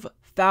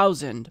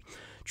 5,000.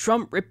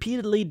 Trump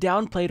repeatedly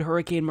downplayed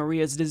Hurricane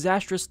Maria's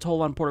disastrous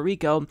toll on Puerto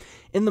Rico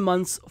in the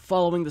months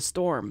following the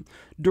storm.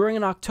 During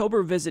an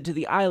October visit to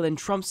the island,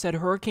 Trump said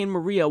Hurricane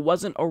Maria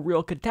wasn't a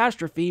real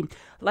catastrophe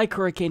like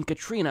Hurricane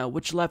Katrina,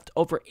 which left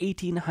over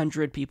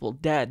 1,800 people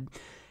dead.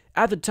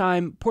 At the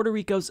time, Puerto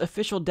Rico's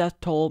official death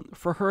toll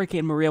for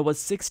Hurricane Maria was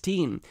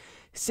 16.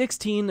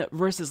 16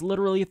 versus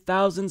literally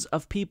thousands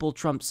of people,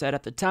 Trump said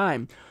at the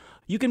time.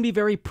 You can be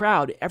very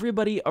proud.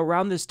 Everybody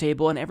around this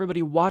table and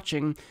everybody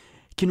watching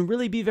can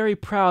really be very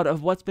proud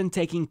of what's been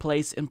taking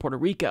place in Puerto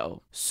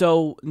Rico.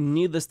 So,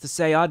 needless to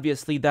say,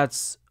 obviously,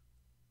 that's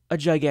a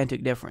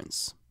gigantic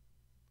difference.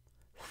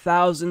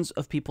 Thousands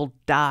of people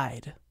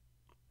died.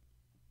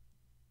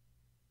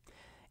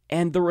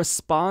 And the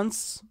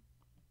response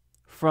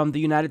from the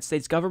United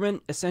States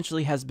government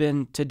essentially has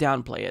been to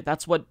downplay it.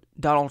 That's what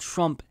Donald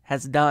Trump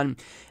has done.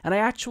 And I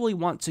actually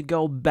want to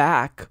go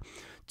back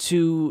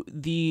to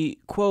the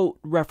quote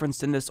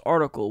referenced in this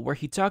article where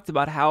he talked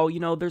about how,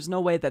 there's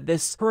no way that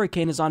this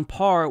hurricane is on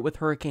par with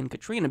Hurricane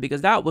Katrina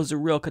because that was a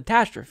real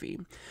catastrophe.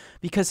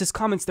 Because his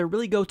comments there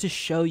really go to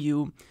show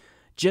you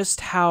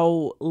just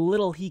how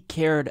little he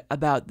cared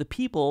about the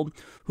people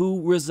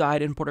who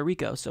reside in Puerto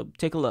Rico. So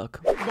take a look.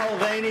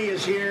 Mulvaney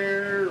is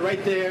here,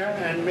 right there,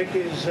 and Mick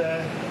is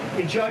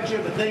in charge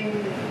of a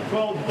thing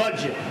called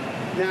budget.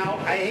 Now,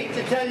 I hate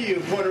to tell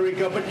you, Puerto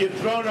Rico, but you've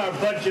thrown our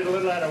budget a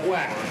little out of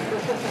whack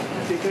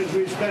because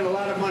we've spent a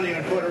lot of money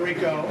on Puerto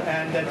Rico,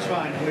 and that's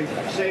fine. We've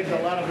saved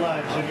a lot of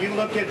lives. If you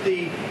look at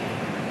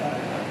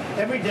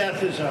every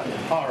death is a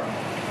horror,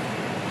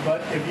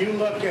 but if you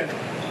look at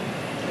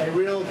a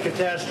real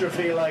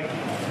catastrophe like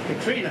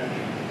Katrina,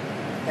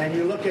 and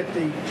you look at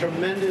the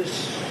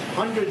tremendous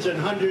hundreds and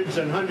hundreds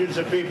and hundreds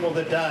of people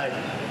that died,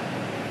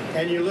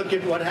 and you look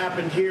at what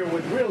happened here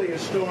with really a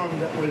storm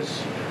that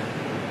was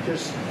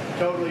just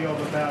totally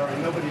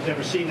overpowering. Nobody's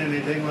ever seen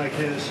anything like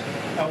this.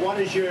 What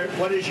is your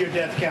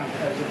death count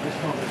as of this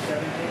moment?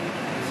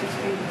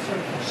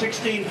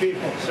 16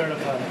 people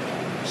certified.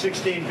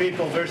 16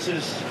 people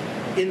versus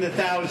in the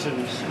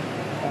thousands.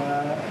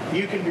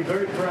 You can be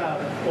very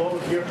proud of all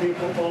of your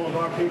people, all of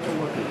our people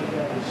working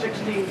together.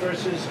 16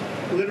 versus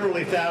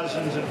literally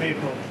thousands of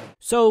people.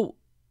 So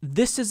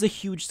this is a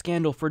huge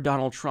scandal for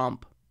Donald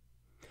Trump.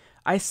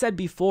 I said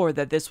before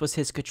that this was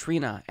his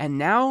Katrina, and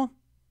now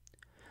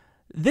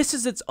this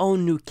is its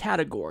own new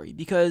category,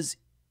 because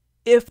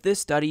if this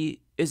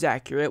study is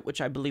accurate, which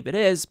I believe it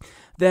is,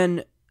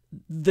 then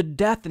the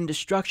death and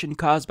destruction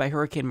caused by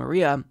Hurricane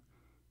Maria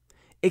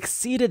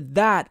exceeded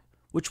that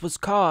which was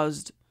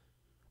caused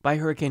by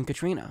Hurricane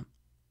Katrina.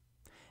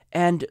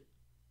 And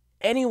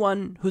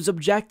anyone who's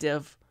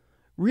objective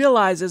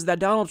realizes that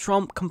Donald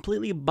Trump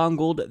completely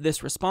bungled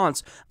this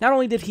response. Not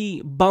only did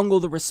he bungle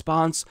the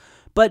response,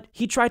 but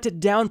he tried to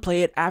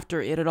downplay it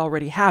after it had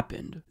already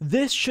happened.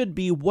 This should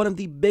be one of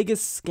the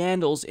biggest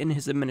scandals in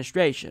his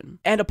administration.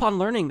 And upon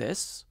learning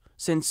this,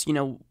 since, you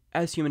know,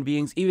 as human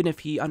beings, even if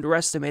he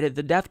underestimated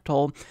the death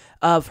toll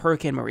of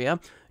Hurricane Maria,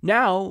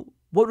 now,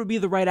 what would be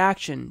the right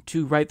action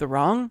to right the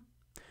wrong?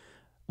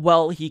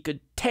 Well, he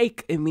could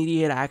take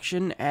immediate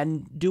action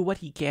and do what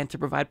he can to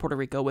provide Puerto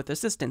Rico with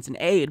assistance and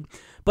aid.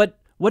 But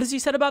what has he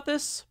said about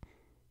this?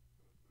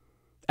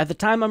 At the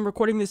time I'm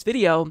recording this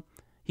video,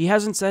 he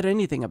hasn't said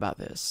anything about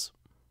this.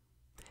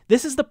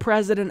 This is the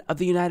President of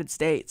the United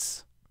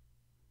States.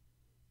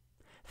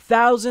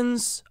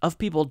 Thousands of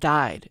people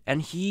died,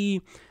 and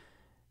he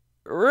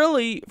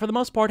really, for the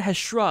most part, has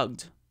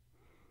shrugged.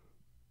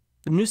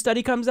 The new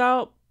study comes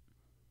out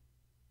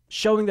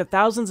showing that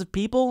thousands of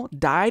people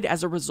died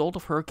as a result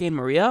of Hurricane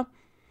Maria,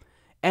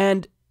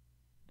 and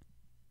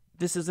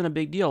this isn't a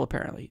big deal,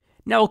 apparently.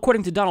 Now,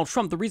 according to Donald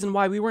Trump, the reason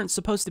why we weren't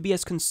supposed to be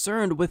as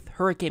concerned with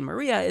Hurricane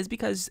Maria is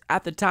because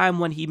at the time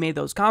when he made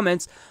those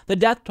comments, the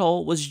death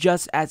toll was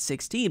just at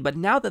 16. But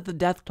now that the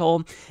death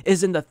toll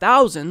is in the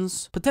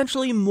thousands,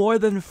 potentially more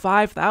than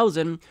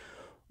 5,000,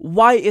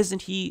 why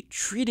isn't he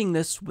treating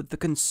this with the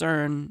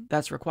concern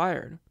that's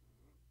required?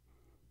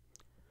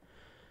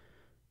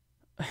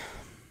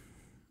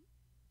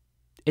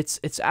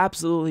 It's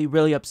absolutely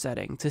really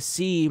upsetting to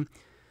see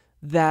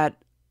that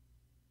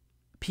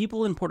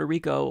people in Puerto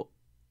Rico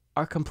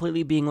are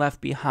completely being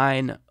left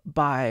behind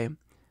by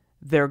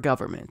their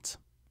government.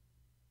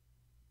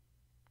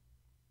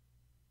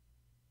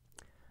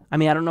 I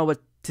mean, I don't know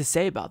what to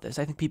say about this.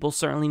 I think people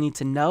certainly need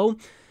to know,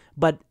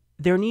 but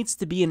there needs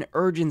to be an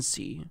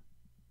urgency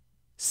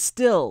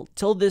still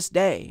till this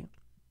day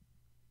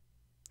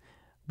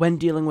when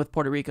dealing with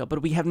Puerto Rico.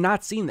 But we have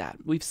not seen that.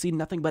 We've seen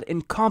nothing but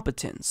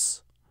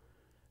incompetence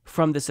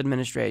from this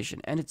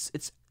administration, and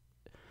it's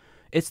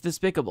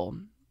despicable.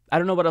 I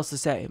don't know what else to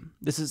say.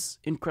 This is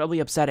incredibly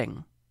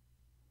upsetting.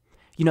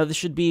 You know, this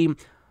should be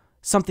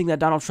something that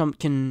Donald Trump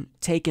can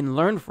take and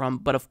learn from,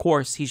 but of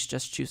course, he's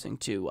just choosing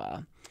to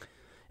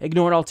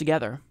ignore it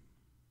altogether.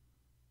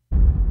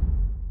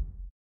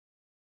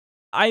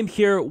 I'm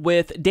here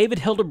with David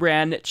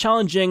Hildebrand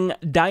challenging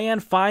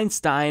Dianne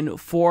Feinstein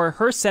for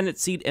her Senate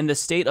seat in the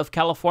state of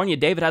California.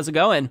 David, how's it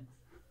going?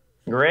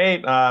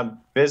 Great.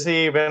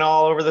 Busy, been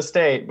all over the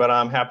state, but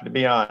I'm happy to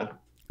be on.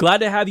 Glad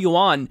to have you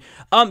on.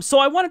 So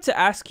I wanted to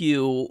ask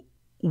you,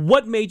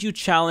 what made you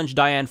challenge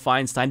Dianne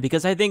Feinstein?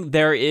 Because I think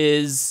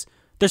there's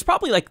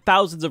probably like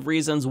thousands of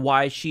reasons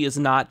why she is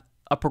not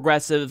a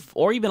progressive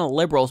or even a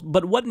liberal,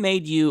 but what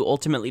made you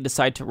ultimately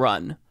decide to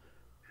run?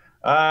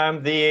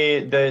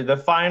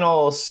 The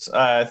final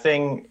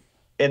thing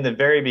in the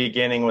very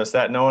beginning was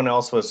that no one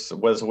else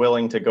was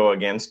willing to go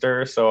against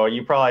her. So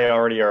you probably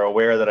already are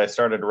aware that I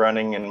started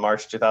running in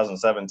March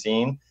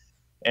 2017.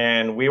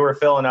 And we were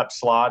filling up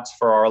slots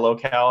for our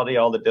locality,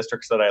 all the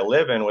districts that I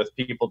live in, with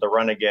people to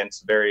run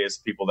against various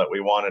people that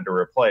we wanted to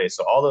replace.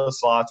 So all those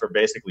slots were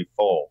basically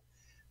full.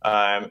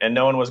 And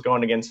no one was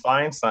going against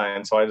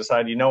Feinstein. So I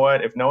decided, you know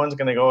what, if no one's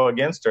going to go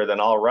against her,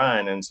 then I'll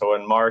run. And so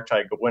in March,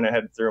 I went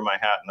ahead and threw my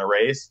hat in the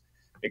race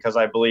because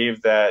I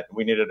believed that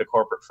we needed a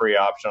corporate-free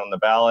option on the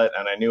ballot.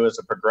 And I knew as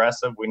a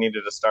progressive, we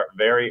needed to start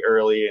very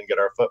early and get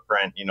our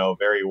footprint, you know,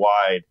 very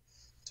wide,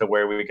 to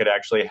where we could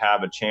actually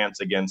have a chance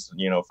against,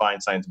 you know,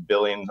 Feinstein's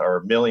billions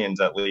or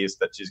millions at least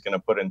that she's going to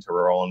put into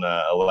her own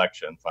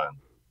election fund.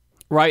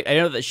 Right. I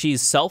know that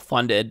she's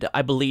self-funded,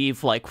 I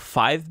believe like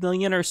 $5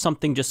 million or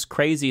something just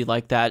crazy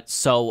like that.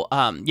 So,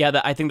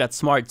 yeah, I think that's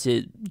smart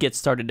to get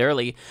started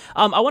early.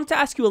 I wanted to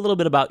ask you a little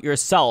bit about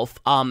yourself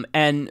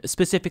and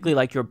specifically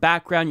like your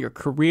background, your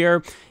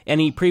career,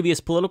 any previous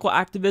political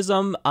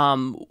activism.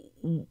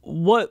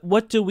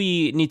 What do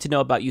we need to know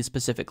about you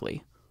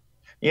specifically?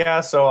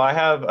 Yeah, so I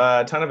have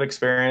a ton of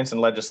experience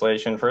in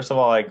legislation. First of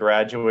all, I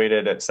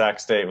graduated at Sac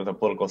State with a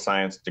political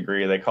science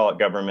degree. They call it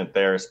government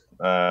there.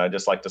 I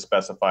just like to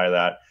specify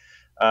that.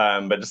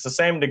 But it's the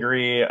same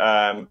degree.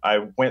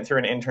 I went through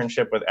an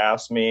internship with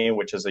AFSCME,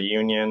 which is a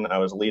union. I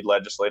was lead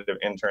legislative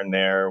intern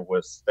there,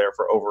 was there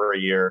for over a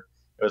year.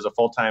 It was a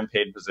full-time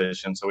paid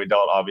position, so we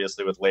dealt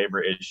obviously with labor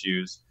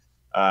issues,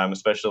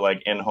 especially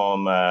like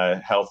in-home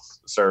health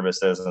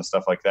services and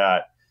stuff like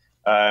that.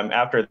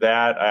 After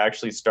that, I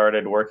actually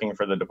started working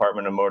for the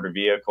Department of Motor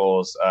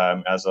Vehicles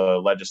as a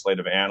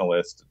legislative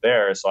analyst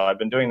there. So I've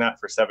been doing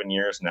that for 7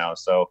 years now.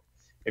 So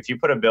if you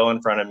put a bill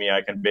in front of me, I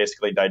can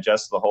basically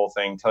digest the whole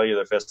thing, tell you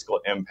the fiscal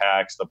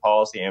impacts, the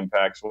policy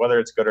impacts, whether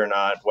it's good or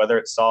not, whether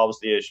it solves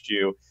the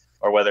issue,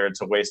 or whether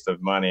it's a waste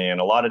of money. And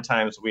a lot of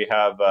times we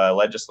have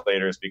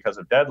legislators, because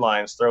of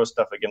deadlines, throw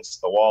stuff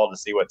against the wall to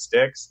see what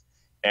sticks.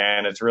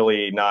 And it's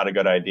really not a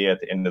good idea at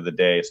the end of the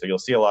day. So you'll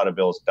see a lot of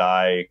bills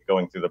die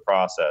going through the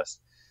process.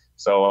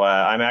 So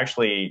I'm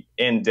actually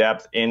in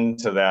depth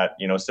into that,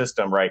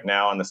 system right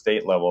now on the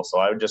state level. So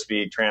I would just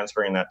be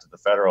transferring that to the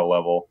federal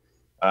level.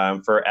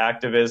 For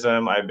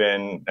activism, I've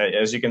been,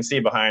 as you can see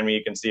behind me,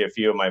 you can see a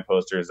few of my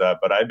posters up,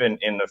 but I've been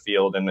in the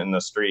field and in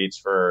the streets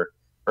for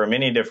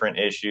many different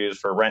issues,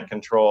 for rent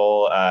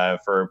control,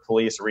 for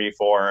police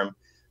reform,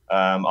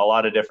 a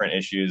lot of different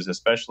issues,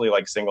 especially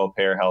like single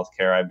payer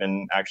healthcare. I've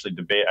been actually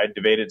I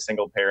debated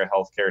single payer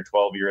healthcare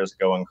 12 years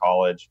ago in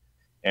college,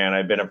 and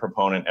I've been a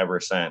proponent ever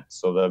since.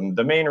 So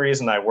the main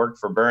reason I worked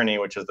for Bernie,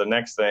 which is the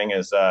next thing,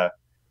 is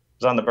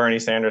was on the Bernie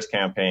Sanders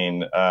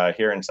campaign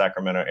here in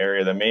Sacramento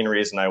area. The main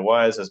reason I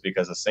is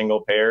because of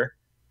single payer.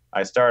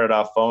 I started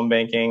off phone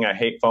banking. I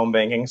hate phone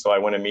banking, so I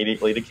went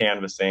immediately to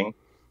canvassing.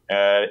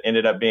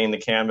 Ended up being the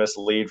canvass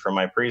lead for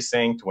my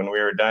precinct. When we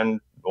were done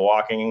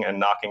walking and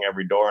knocking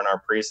every door in our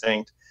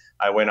precinct,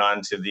 I went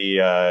on to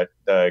the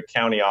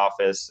county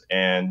office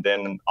and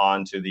then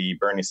on to the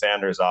Bernie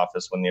Sanders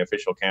office when the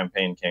official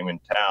campaign came in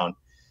town,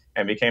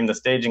 and became the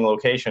staging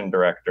location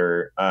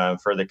director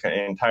for the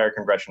entire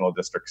Congressional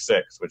District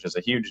 6, which is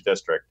a huge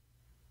district.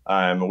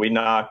 We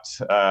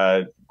knocked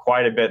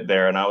quite a bit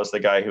there, and I was the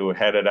guy who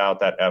headed out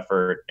that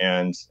effort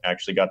and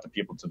actually got the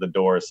people to the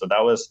doors. So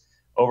that was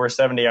over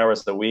 70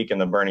 hours a week in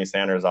the Bernie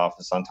Sanders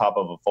office on top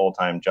of a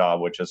full-time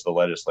job, which is the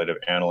legislative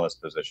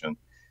analyst position.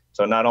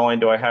 So not only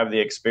do I have the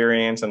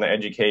experience and the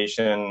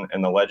education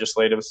and the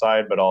legislative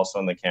side, but also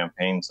in the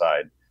campaign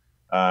side.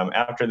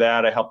 After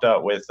that, I helped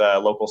out with a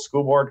local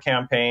school board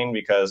campaign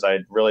because I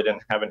really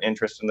didn't have an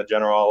interest in the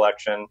general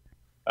election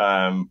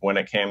when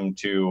it came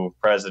to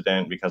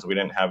president, because we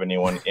didn't have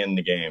anyone in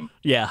the game.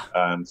 Yeah.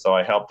 So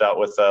I helped out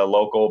with a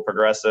local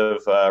progressive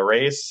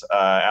race.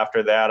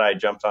 After that, I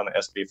jumped on the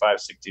SB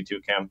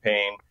 562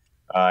 campaign.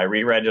 I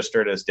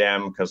re-registered as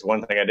Dem because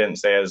one thing I didn't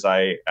say is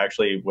I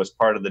actually was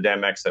part of the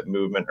Dem exit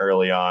movement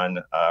early on,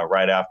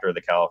 right after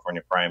the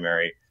California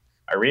primary.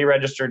 I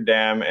re-registered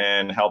Dem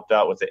and helped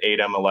out with the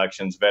 8M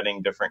elections,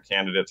 vetting different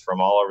candidates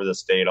from all over the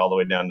state, all the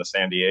way down to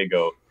San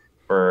Diego,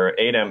 for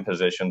 8M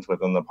positions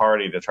within the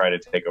party to try to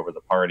take over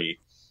the party.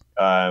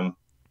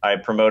 I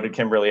promoted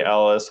Kimberly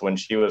Ellis when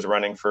she was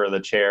running for the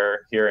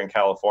chair here in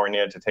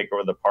California to take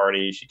over the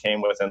party. She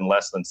came within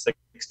less than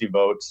 60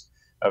 votes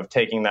of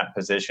taking that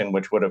position,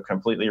 which would have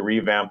completely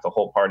revamped the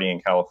whole party in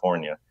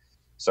California.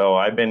 So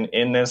I've been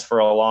in this for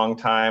a long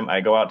time.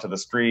 I go out to the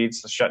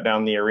streets, shut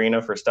down the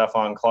arena for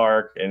Stephon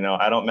Clark.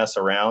 I don't mess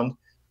around.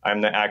 I'm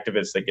the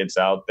activist that gets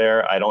out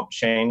there. I don't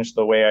change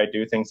the way I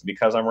do things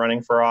because I'm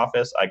running for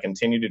office. I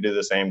continue to do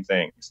the same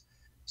things.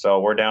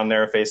 So we're down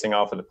there facing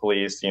off with the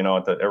police,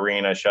 at the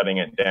arena, shutting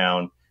it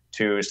down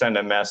to send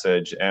a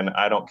message. And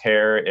I don't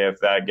care if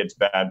that gets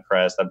bad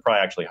press. That'd probably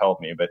actually help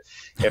me. But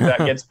if that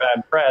gets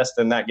bad press,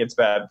 then that gets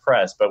bad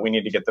press. But we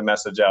need to get the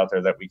message out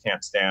there that we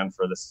can't stand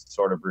for this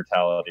sort of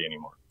brutality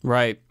anymore.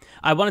 Right.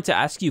 I wanted to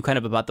ask you kind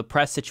of about the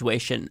press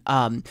situation,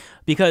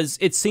 because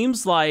it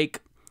seems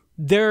like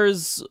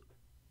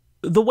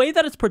the way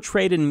that it's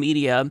portrayed in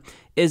media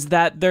is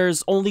that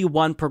there's only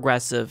one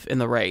progressive in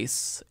the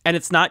race, and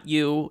it's not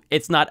you,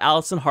 it's not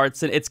Allison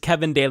Hartson, it's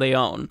Kevin De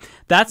Leon.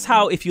 That's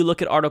how, if you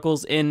look at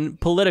articles in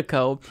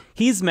Politico,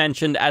 he's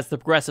mentioned as the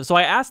progressive. So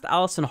I asked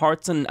Allison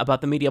Hartson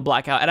about the media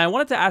blackout, and I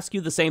wanted to ask you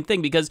the same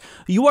thing, because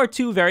you are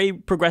two very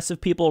progressive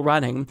people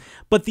running,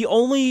 but the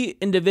only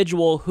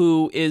individual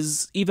who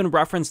is even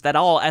referenced at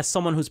all as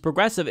someone who's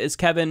progressive is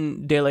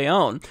Kevin De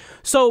Leon.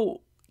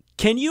 So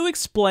can you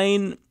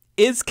explain,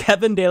 is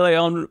Kevin De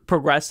Leon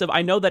progressive?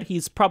 I know that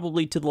he's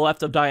probably to the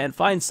left of Dianne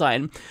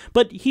Feinstein,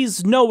 but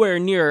he's nowhere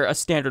near a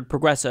standard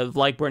progressive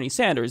like Bernie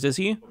Sanders, is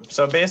he?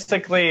 So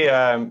basically,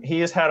 he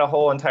has had a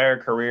whole entire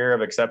career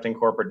of accepting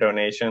corporate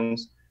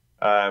donations.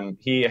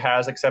 He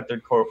has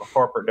accepted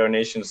corporate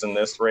donations in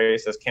this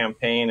race. His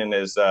campaign and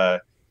his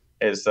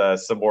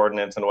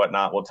subordinates and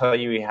whatnot will tell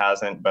you he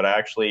hasn't, but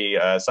actually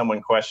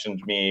someone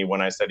questioned me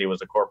when I said he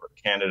was a corporate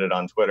candidate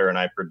on Twitter, and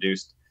I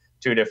produced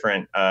 2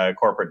 different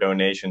corporate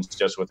donations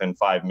just within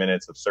 5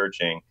 minutes of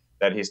searching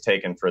that he's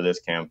taken for this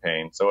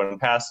campaign. So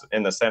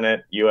in the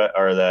Senate,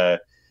 or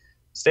the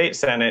state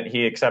Senate,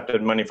 he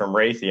accepted money from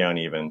Raytheon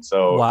even.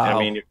 So, wow. I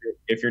mean,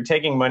 if you're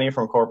taking money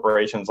from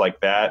corporations like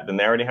that, then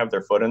they already have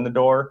their foot in the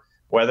door,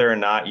 whether or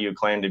not you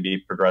claim to be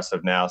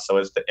progressive now. So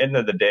at the end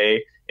of the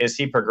day, is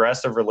he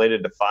progressive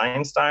related to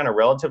Feinstein or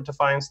relative to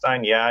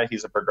Feinstein? Yeah,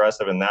 he's a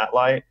progressive in that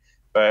light.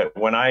 But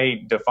when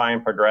I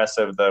define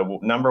progressive, the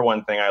number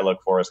one thing I look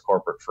for is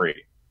corporate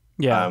free.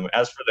 Yeah.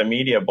 As for the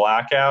media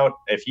blackout,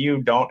 if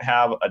you don't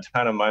have a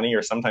ton of money,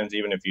 or sometimes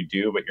even if you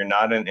do, but you're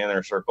not in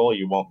inner circle,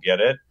 you won't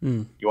get it.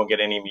 You won't get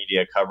any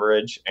media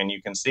coverage. And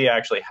you can see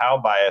actually how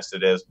biased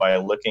it is by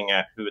looking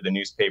at who the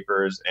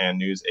newspapers and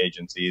news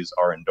agencies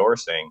are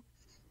endorsing.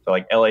 So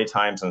like LA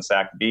Times and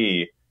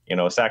SAC-B,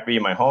 SAC-B,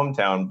 my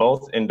hometown,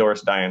 both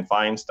endorsed Dianne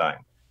Feinstein.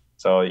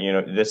 So,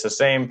 this is the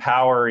same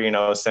power,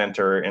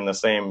 center in the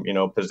same,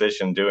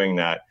 position doing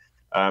that.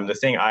 The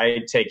thing I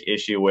take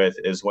issue with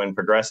is when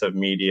progressive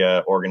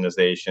media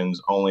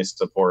organizations only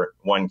support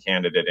one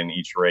candidate in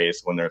each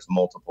race when there's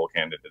multiple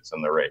candidates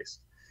in the race.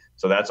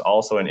 So that's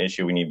also an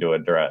issue we need to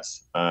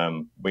address.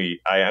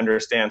 I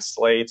understand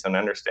slates and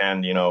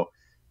understand,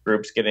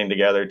 groups getting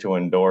together to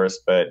endorse,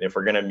 but if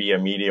we're going to be a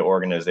media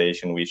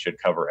organization, we should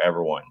cover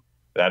everyone.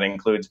 That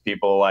includes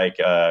people like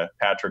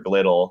Patrick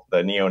Little,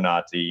 the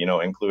neo-Nazi,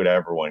 include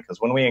everyone.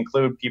 Because when we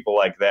include people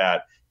like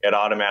that, it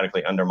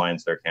automatically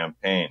undermines their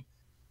campaign.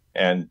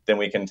 And then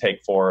we can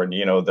take forward,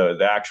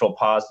 the actual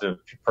positive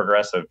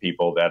progressive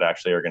people that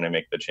actually are going to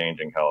make the change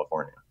in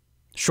California.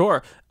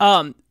 Sure.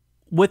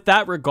 With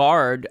that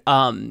regard,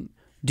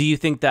 do you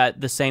think that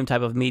the same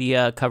type of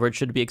media coverage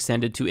should be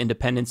extended to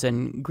independents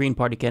and Green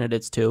Party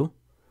candidates too?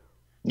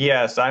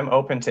 Yes, I'm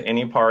open to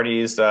any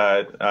parties.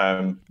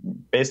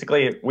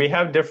 Basically, we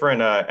have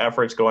different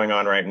efforts going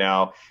on right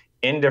now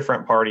in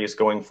different parties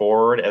going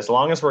forward. As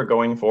long as we're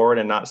going forward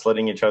and not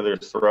slitting each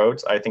other's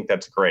throats, I think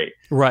that's great.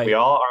 Right. We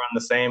all are on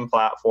the same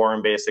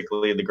platform,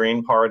 basically, the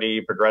Green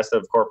Party,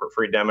 progressive corporate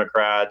free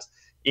Democrats,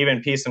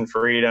 even Peace and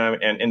Freedom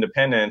and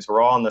independents,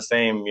 we're all in the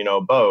same,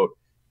 boat.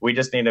 We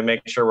just need to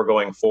make sure we're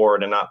going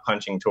forward and not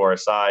punching to our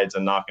sides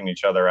and knocking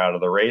each other out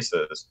of the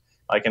races.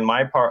 Like in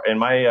my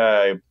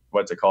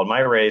my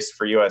race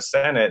for U.S.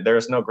 Senate,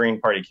 there's no Green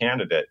Party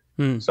candidate.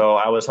 So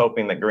I was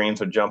hoping that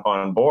Greens would jump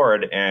on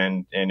board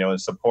and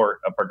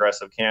support a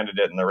progressive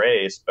candidate in the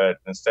race, but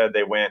instead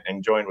they went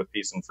and joined with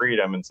Peace and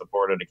Freedom and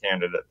supported a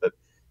candidate that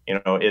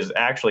is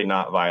actually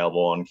not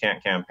viable and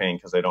can't campaign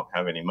because they don't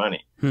have any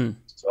money.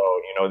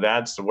 So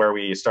that's where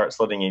we start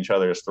slitting each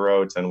other's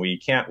throats, and we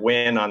can't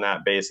win on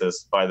that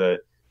basis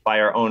by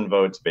our own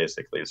votes,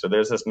 basically. So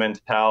there's this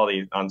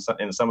mentality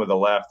in some of the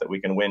left that we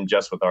can win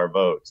just with our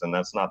votes, and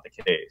that's not the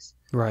case.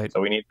 Right.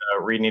 So we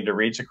need to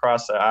reach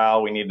across the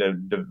aisle. We need to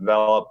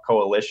develop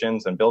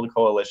coalitions and build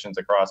coalitions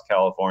across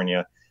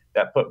California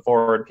that put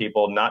forward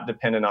people not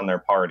dependent on their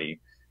party.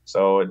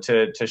 So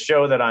to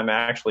show that I'm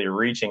actually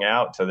reaching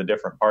out to the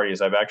different parties,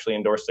 I've actually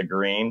endorsed a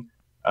Green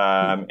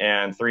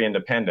and 3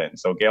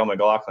 independents. So Gail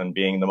McLaughlin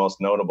being the most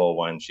notable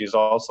one. She's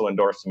also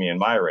endorsed me in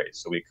my race.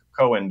 So we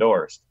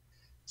co-endorsed.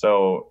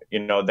 So,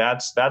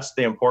 that's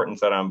the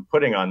importance that I'm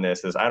putting on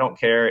this is I don't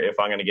care if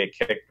I'm going to get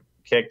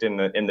kicked in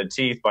the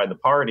teeth by the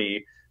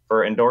party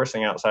for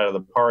endorsing outside of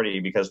the party,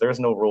 because there's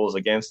no rules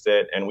against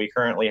it. And we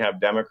currently have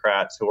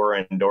Democrats who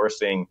are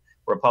endorsing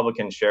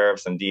Republican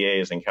sheriffs and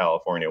DAs in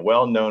California,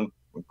 well-known,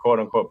 quote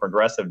unquote,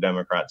 progressive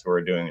Democrats who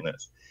are doing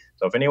this.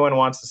 So if anyone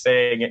wants to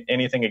say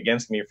anything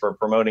against me for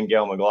promoting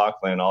Gail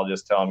McLaughlin, I'll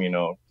just tell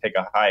them, take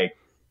a hike,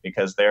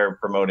 because they're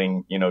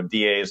promoting,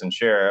 DAs and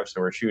sheriffs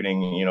who are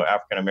shooting,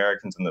 African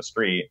Americans in the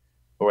street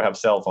who have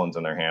cell phones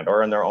in their hand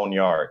or in their own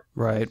yard.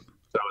 Right.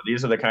 So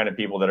these are the kind of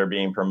people that are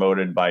being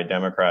promoted by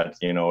Democrats,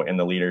 in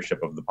the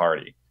leadership of the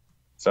party.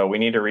 So we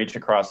need to reach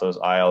across those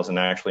aisles and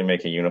actually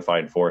make a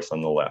unified force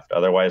on the left.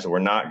 Otherwise, we're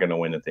not going to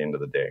win at the end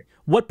of the day.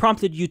 What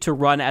prompted you to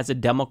run as a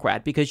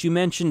Democrat? Because you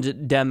mentioned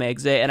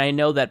Demegs, and I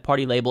know that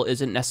party label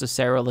isn't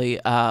necessarily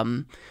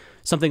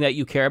something that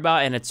you care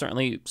about, and it's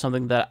certainly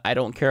something that I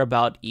don't care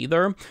about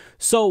either.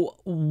 So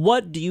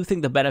what do you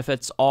think the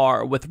benefits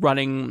are with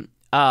running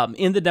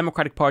in the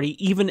Democratic Party,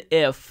 even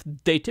if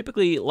they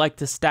typically like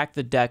to stack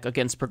the deck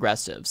against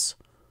progressives?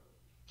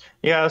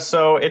 Yeah,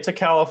 so it's a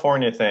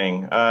California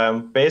thing.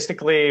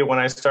 Basically, when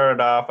I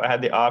started off, I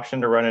had the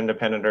option to run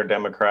independent or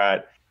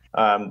Democrat.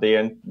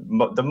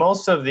 The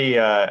most of the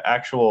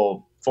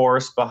actual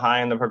force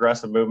behind the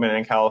progressive movement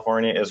in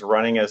California is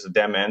running as a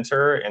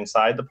Dem-enter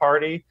inside the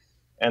party.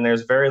 And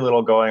there's very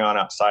little going on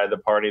outside the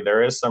party.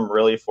 There is some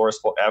really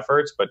forceful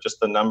efforts, but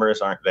just the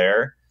numbers aren't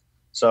there.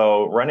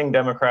 So running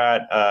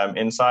Democrat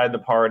inside the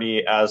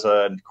party as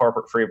a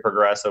corporate free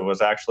progressive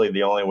was actually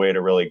the only way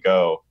to really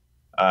go.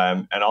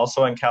 And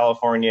also in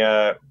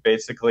California,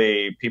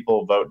 basically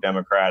people vote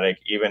Democratic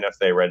even if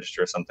they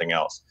register something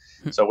else.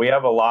 So we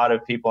have a lot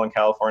of people in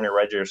California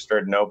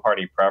registered no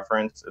party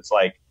preference.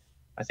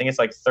 I think it's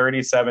like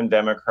 37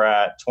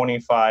 Democrat,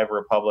 25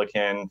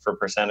 Republican for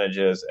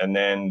percentages, and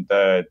then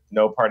the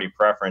no party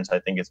preference, I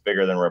think it's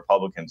bigger than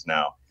Republicans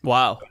now.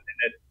 Wow.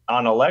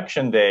 On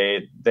election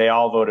day, they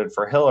all voted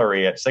for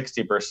Hillary at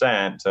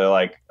 60% to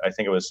I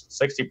think it was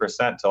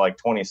 60% to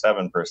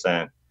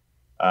 27%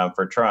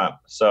 for Trump.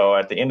 So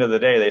at the end of the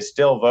day, they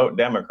still vote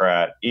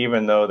Democrat,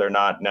 even though they're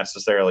not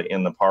necessarily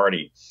in the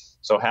party.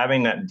 So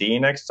having that D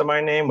next to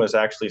my name was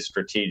actually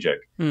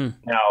strategic.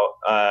 Now,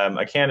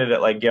 a candidate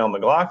like Gail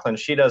McLaughlin,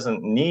 she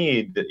doesn't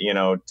need,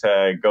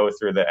 to go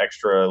through the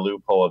extra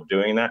loophole of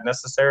doing that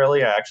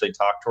necessarily. I actually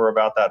talked to her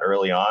about that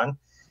early on,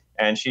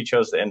 and she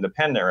chose the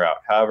independent route.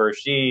 However,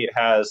 she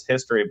has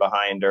history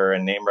behind her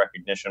and name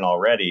recognition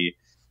already,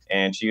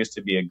 and she used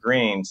to be a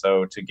Green.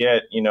 So to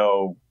get,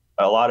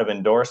 a lot of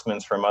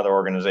endorsements from other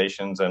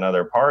organizations and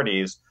other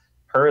parties,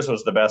 hers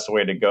was the best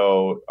way to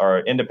go, or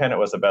independent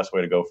was the best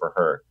way to go for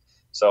her.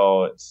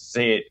 So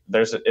see,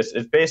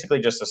 it's basically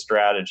just a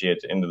strategy at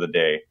the end of the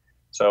day.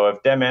 So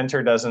if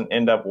Dem-enter doesn't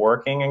end up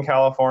working in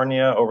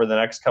California over the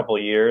next couple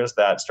of years,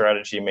 that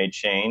strategy may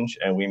change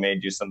and we may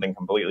do something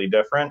completely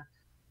different.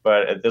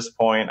 But at this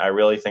point, I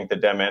really think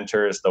that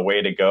Dem-enter is the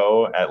way to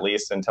go, at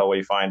least until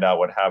we find out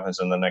what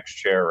happens in the next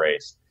chair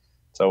race.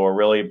 So we're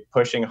really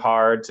pushing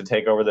hard to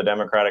take over the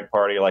Democratic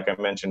Party. Like I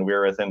mentioned,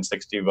 we're within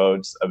 60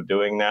 votes of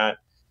doing that.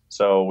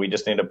 So we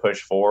just need to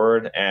push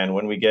forward. And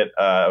when we get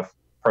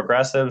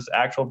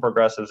actual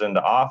progressives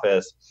into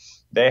office,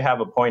 they have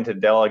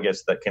appointed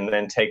delegates that can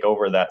then take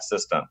over that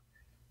system.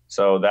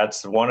 So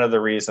that's one of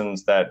the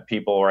reasons that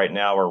people right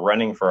now are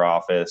running for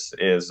office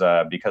is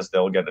because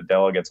they'll get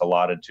delegates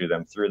allotted to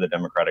them through the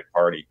Democratic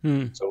Party.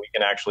 So we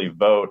can actually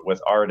vote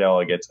with our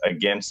delegates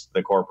against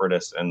the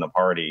corporatists in the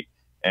party.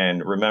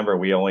 And remember,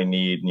 we only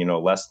need,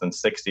 less than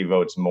 60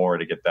 votes more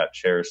to get that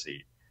chair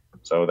seat.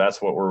 So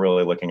that's what we're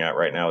really looking at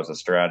right now as a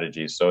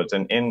strategy. So it's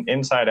an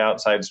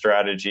inside-outside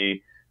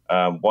strategy.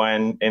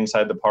 One,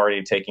 inside the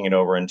party, taking it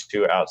over, and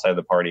two, outside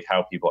the party,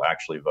 how people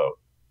actually vote.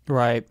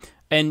 Right.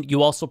 And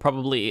you also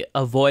probably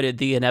avoided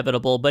the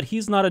inevitable, but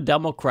he's not a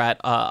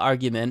Democrat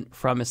argument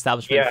from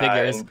establishment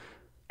figures.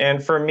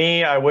 And for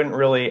me, I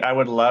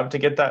would love to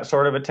get that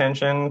sort of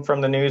attention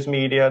from the news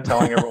media,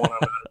 telling everyone I'm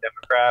not a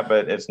Democrat,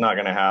 but it's not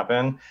going to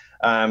happen.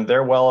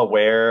 They're well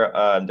aware,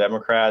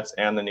 Democrats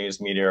and the news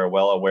media are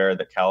well aware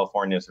that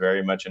California is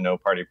very much a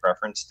no-party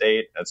preference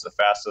state. It's the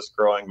fastest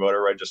growing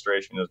voter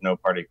registration is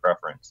no-party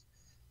preference.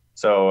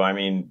 So, I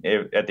mean,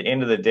 at the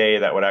end of the day,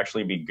 that would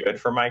actually be good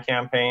for my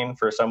campaign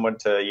for someone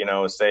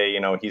to, say,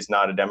 he's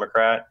not a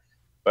Democrat.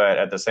 But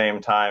at the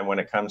same time, when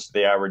it comes to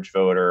the average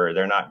voter,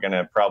 they're not going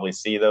to probably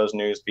see those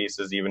news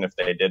pieces, even if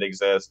they did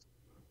exist.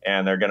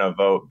 And they're going to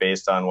vote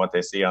based on what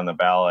they see on the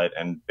ballot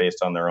and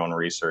based on their own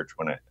research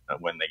when they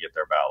get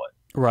their ballot.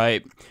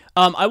 Right.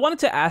 I wanted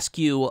to ask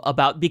you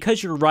about,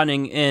 because you're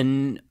running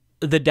in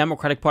the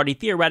Democratic Party,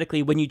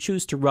 theoretically, when you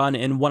choose to run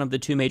in one of the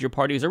two major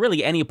parties, or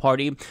really any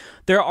party,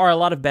 there are a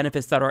lot of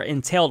benefits that are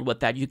entailed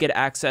with that. You get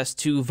access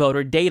to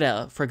voter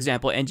data, for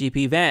example,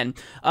 NGP Van.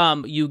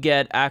 You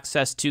get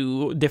access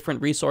to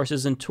different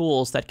resources and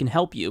tools that can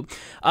help you.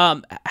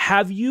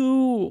 Have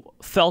you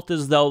felt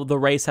as though the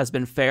race has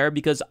been fair?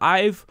 Because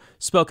I've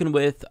spoken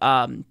with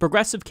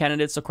progressive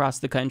candidates across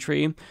the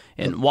country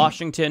in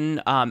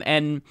Washington,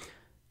 and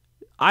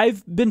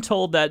I've been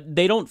told that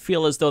they don't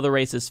feel as though the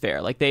race is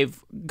fair. Like,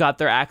 they've got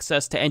their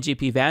access to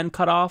NGP Van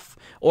cut off,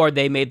 or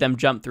they made them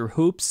jump through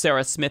hoops.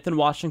 Sarah Smith in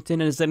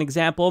Washington is an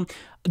example.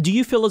 Do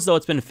you feel as though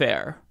it's been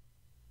fair?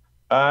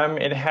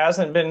 It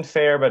hasn't been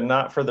fair, but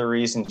not for the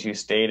reasons you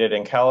stated.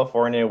 In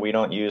California, we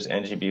don't use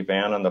NGP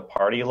Van on the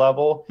party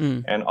level.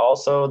 And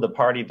also, the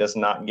party does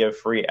not give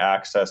free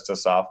access to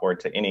software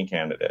to any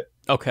candidate.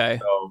 Okay.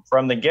 So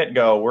from the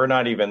get-go, we're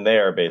not even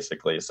there,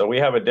 basically. So we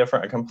have a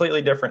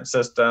completely different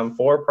system,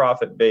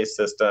 for-profit-based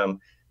system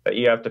that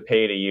you have to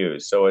pay to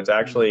use. So it's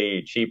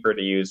actually cheaper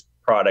to use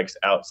products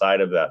outside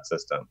of that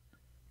system.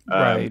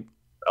 Right.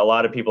 A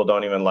lot of people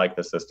don't even like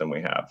the system we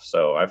have.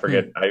 So I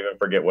even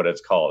forget what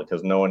it's called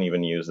because no one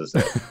even uses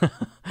it.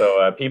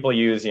 So people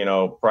use,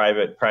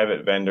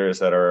 private vendors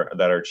that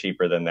are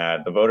cheaper than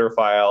that. The voter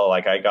file,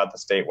 like I got the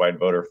statewide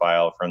voter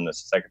file from the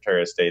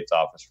Secretary of State's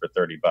office for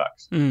 $30.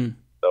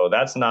 So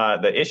that's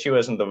not, the issue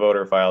isn't the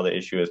voter file. The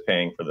issue is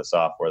paying for the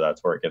software.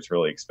 That's where it gets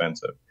really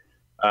expensive.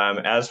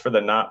 As for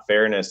the not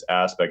fairness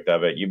aspect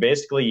of it, you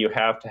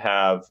have to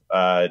have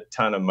a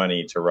ton of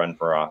money to run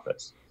for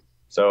office.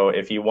 So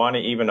if you want to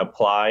even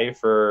apply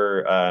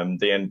for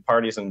the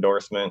party's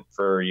endorsement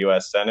for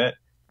U.S. Senate,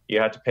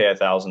 you have to pay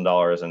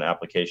 $1,000 in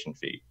application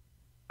fee.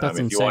 That's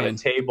if you want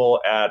to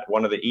table at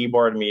one of the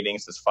e-board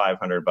meetings, it's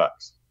 $500. If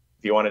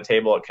you want to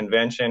table at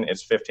convention,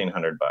 it's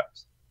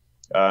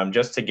 $1,500.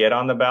 Just to get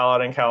on the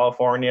ballot in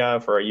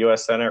California for a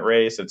U.S. Senate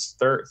race, it's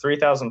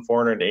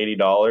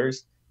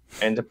 $3,480.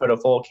 And to put a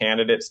full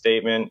candidate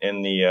statement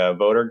in the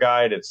voter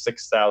guide, it's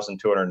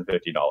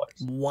 $6,250.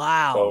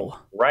 Wow. So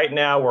right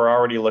now, we're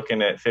already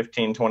looking at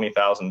 $15,000,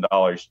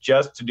 $20,000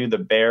 just to do the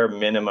bare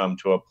minimum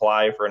to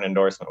apply for an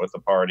endorsement with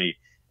the party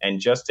and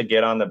just to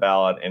get on the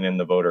ballot and in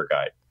the voter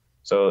guide.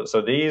 So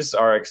these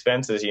are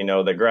expenses,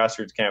 the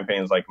grassroots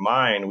campaigns like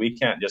mine, we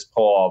can't just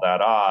pull all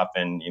that off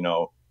and,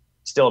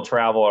 still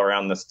travel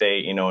around the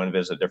state, and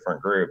visit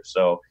different groups.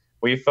 So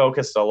we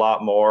focused a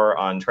lot more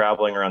on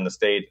traveling around the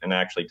state and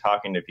actually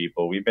talking to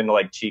people. We've been to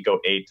like Chico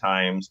 8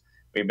 times.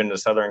 We've been to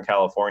Southern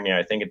California.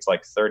 I think it's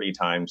like 30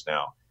 times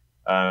now.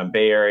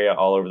 Bay Area,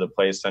 all over the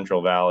place,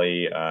 Central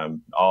Valley,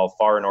 all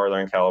far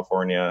Northern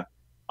California.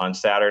 On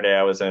Saturday,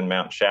 I was in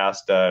Mount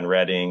Shasta and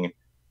Redding.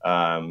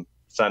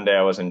 Sunday,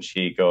 I was in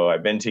Chico.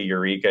 I've been to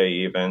Eureka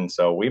even.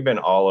 So we've been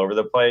all over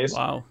the place.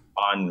 Wow.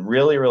 On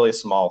really, really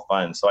small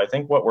funds. So I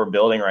think what we're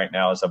building right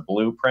now is a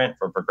blueprint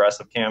for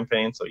progressive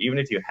campaigns. So even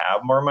if you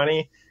have more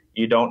money,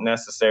 you don't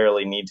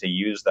necessarily need to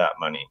use that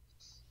money.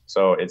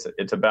 So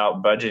it's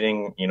about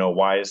budgeting,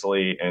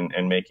 wisely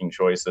and making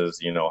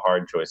choices,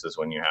 hard choices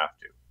when you have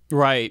to.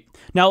 Right.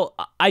 Now,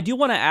 I do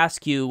want to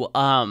ask you,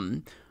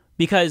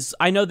 because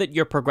I know that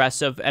you're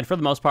progressive, and for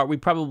the most part, we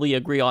probably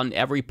agree on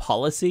every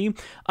policy.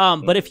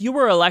 But if you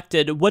were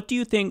elected, what do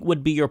you think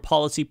would be your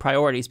policy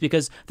priorities?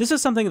 Because this is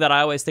something that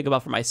I always think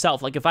about for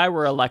myself. Like, if I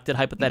were elected,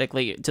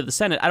 hypothetically, to the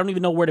Senate, I don't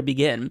even know where to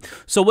begin.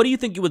 So what do you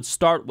think you would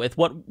start with?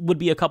 What would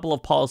be a couple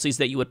of policies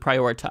that you would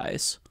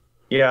prioritize?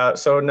 Yeah,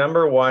 so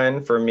number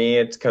one for me,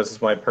 it's because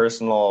it's my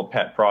personal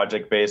pet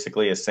project,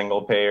 basically a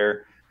single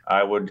payer.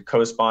 I would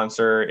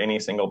co-sponsor any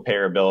single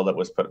payer bill that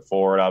was put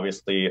forward.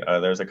 Obviously,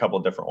 there's a couple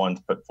different ones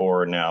put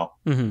forward now,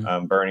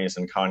 Bernie's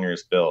and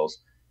Conyers bills.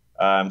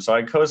 So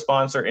I'd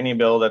co-sponsor any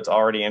bill that's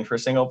already in for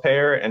single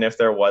payer, and if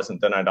there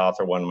wasn't, then I'd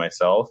author one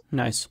myself.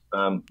 Nice.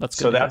 That's good.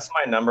 So that's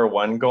my number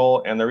one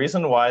goal, and the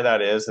reason why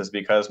that is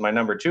because my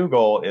number two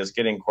goal is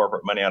getting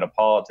corporate money out of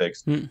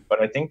politics. But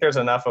I think there's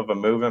enough of a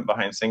movement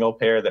behind single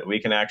payer that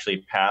we can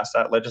actually pass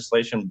that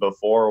legislation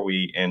before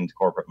we end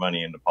corporate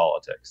money into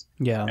politics.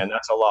 Yeah. And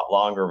that's a lot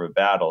longer of a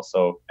battle.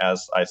 So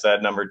as I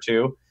said, number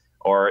two,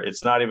 or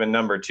it's not even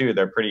number two,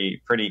 they're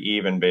pretty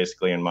even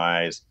basically in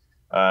my eyes.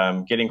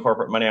 Getting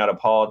corporate money out of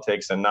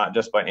politics, and not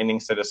just by ending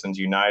Citizens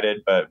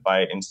United, but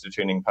by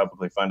instituting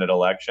publicly funded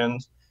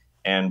elections,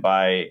 and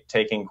by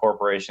taking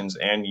corporations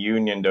and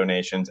union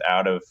donations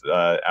out of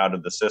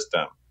the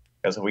system.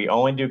 Because if we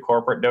only do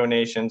corporate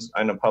donations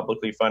in a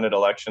publicly funded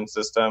election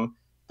system,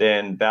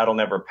 then that'll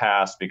never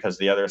pass because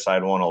the other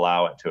side won't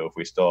allow it to if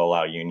we still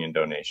allow union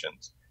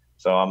donations.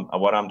 So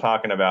what I'm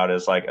talking about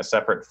is like a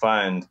separate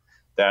fund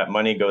that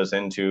money goes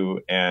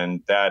into,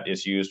 and that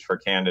is used for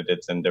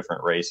candidates in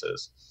different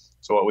races.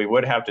 So what we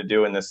would have to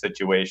do in this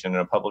situation, in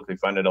a publicly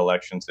funded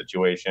election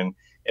situation,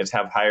 is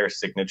have higher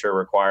signature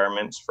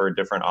requirements for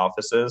different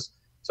offices.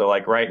 So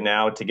like right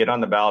now, to get on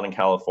the ballot in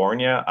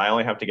California, I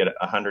only have to get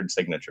 100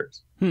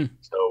 signatures.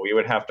 So we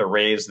would have to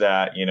raise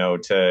that,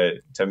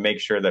 to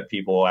make sure that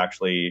people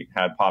actually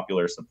had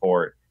popular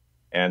support.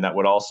 And that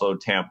would also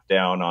tamp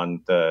down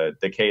on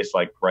the case.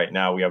 Like right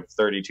now, we have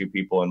 32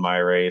 people in my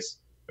race.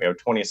 We have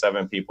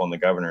 27 people in the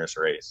governor's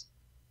race.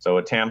 So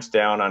it tamps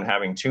down on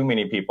having too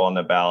many people on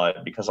the ballot,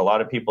 because a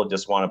lot of people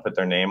just want to put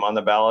their name on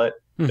the ballot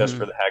just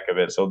for the heck of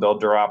it. So they'll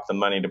drop the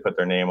money to put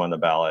their name on the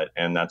ballot.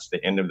 And that's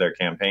the end of their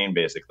campaign,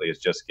 basically, is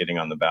just getting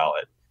on the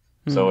ballot.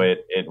 So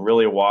it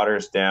really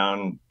waters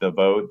down the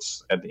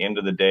votes at the end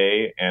of the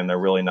day, and they're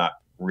really not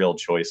real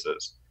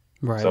choices.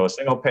 Right. So a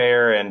single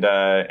payer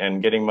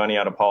and getting money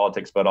out of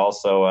politics, but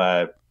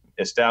also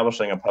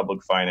establishing a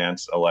public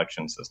finance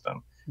election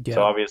system. Yeah.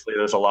 So obviously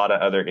there's a lot of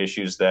other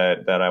issues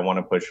that I want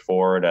to push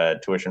forward,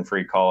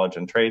 tuition-free college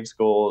and trade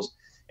schools,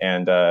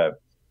 and a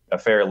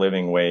fair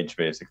living wage,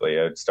 basically,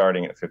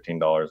 starting at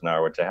 $15 an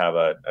hour, which I have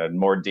a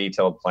more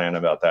detailed plan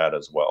about that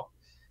as well.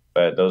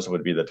 But those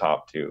would be the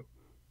top two.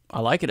 I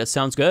like it. It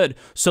sounds good.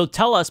 So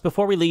tell us,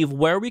 before we leave,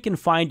 where we can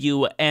find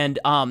you, and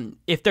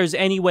if there's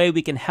any way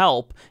we can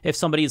help, if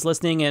somebody's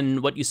listening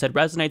and what you said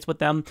resonates with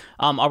them.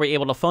 Are we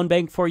able to phone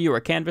bank for you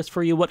or canvas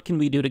for you? What can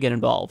we do to get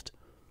involved?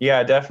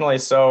 Yeah, definitely.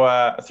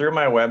 So through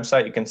my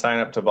website, you can sign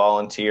up to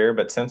volunteer.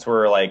 But since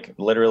we're like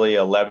literally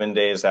 11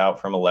 days out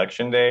from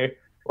Election Day,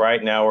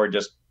 right now we're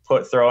just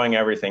throwing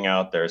everything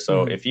out there.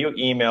 So if you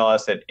email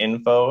us at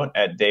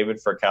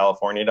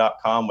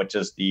info@davidforcalifornia.com, which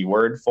is the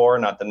word for,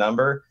 not the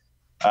number,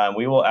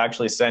 we will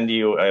actually send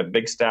you a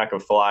big stack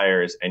of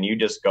flyers, and you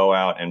just go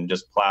out and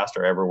just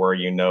plaster everywhere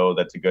you know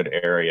that's a good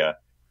area.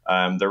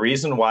 The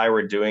reason why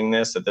we're doing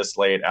this at this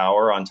late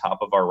hour on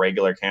top of our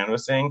regular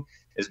canvassing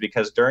is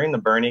because during the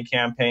Bernie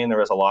campaign, there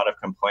was a lot of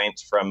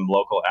complaints from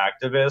local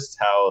activists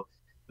how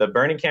the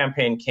Bernie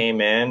campaign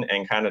came in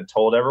and kind of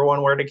told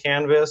everyone where to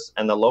canvass,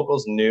 and the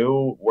locals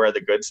knew where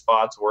the good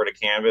spots were to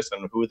canvass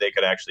and who they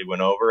could actually win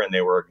over, and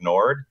they were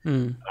ignored.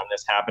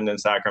 This happened in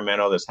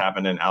Sacramento. This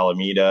happened in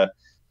Alameda.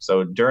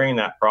 So during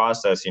that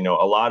process, a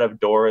lot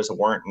of doors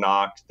weren't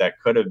knocked that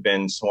could have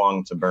been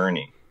swung to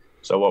Bernie.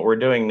 So what we're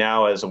doing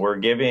now is we're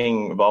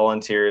giving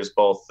volunteers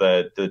both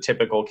the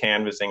typical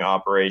canvassing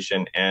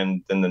operation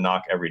and then the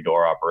knock every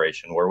door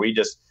operation, where we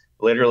just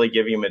literally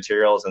give you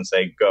materials and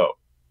say, go.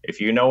 If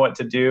you know what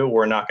to do,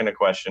 we're not going to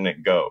question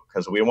it, go.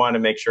 Because we want to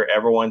make sure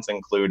everyone's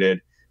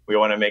included. We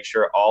want to make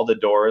sure all the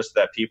doors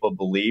that people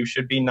believe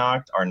should be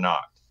knocked are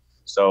knocked.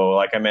 So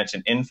like I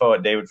mentioned,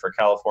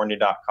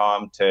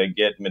 info@davidforcalifornia.com to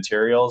get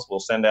materials. We'll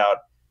send out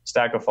a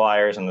stack of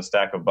flyers and a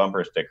stack of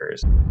bumper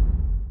stickers.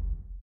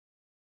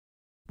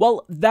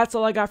 Well, that's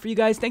all I got for you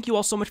guys. Thank you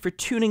all so much for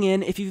tuning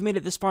in. If you've made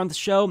it this far on the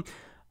show,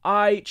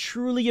 I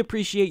truly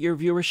appreciate your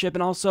viewership.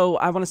 And also,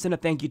 I want to send a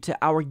thank you to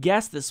our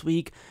guest this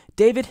week,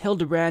 David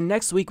Hildebrand.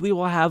 Next week, we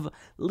will have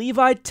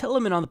Levi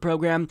Tilleman on the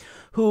program,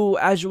 who,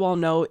 as you all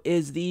know,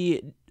 is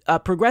the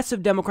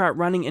progressive Democrat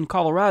running in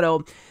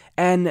Colorado.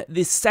 And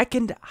the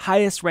second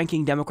highest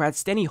ranking Democrat,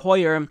 Steny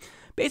Hoyer,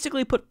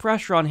 basically put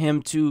pressure on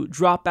him to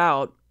drop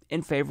out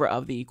in favor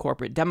of the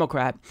corporate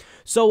Democrat.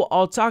 So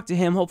I'll talk to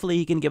him. Hopefully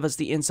he can give us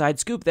the inside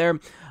scoop there.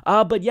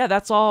 But yeah,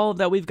 that's all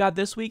that we've got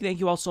this week. Thank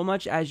you all so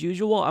much. As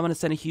usual, I want to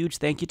send a huge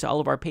thank you to all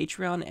of our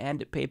Patreon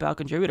and PayPal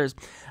contributors.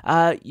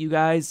 You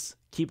guys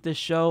keep this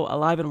show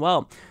alive and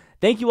well.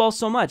 Thank you all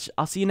so much.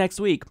 I'll see you next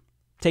week.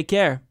 Take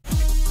care.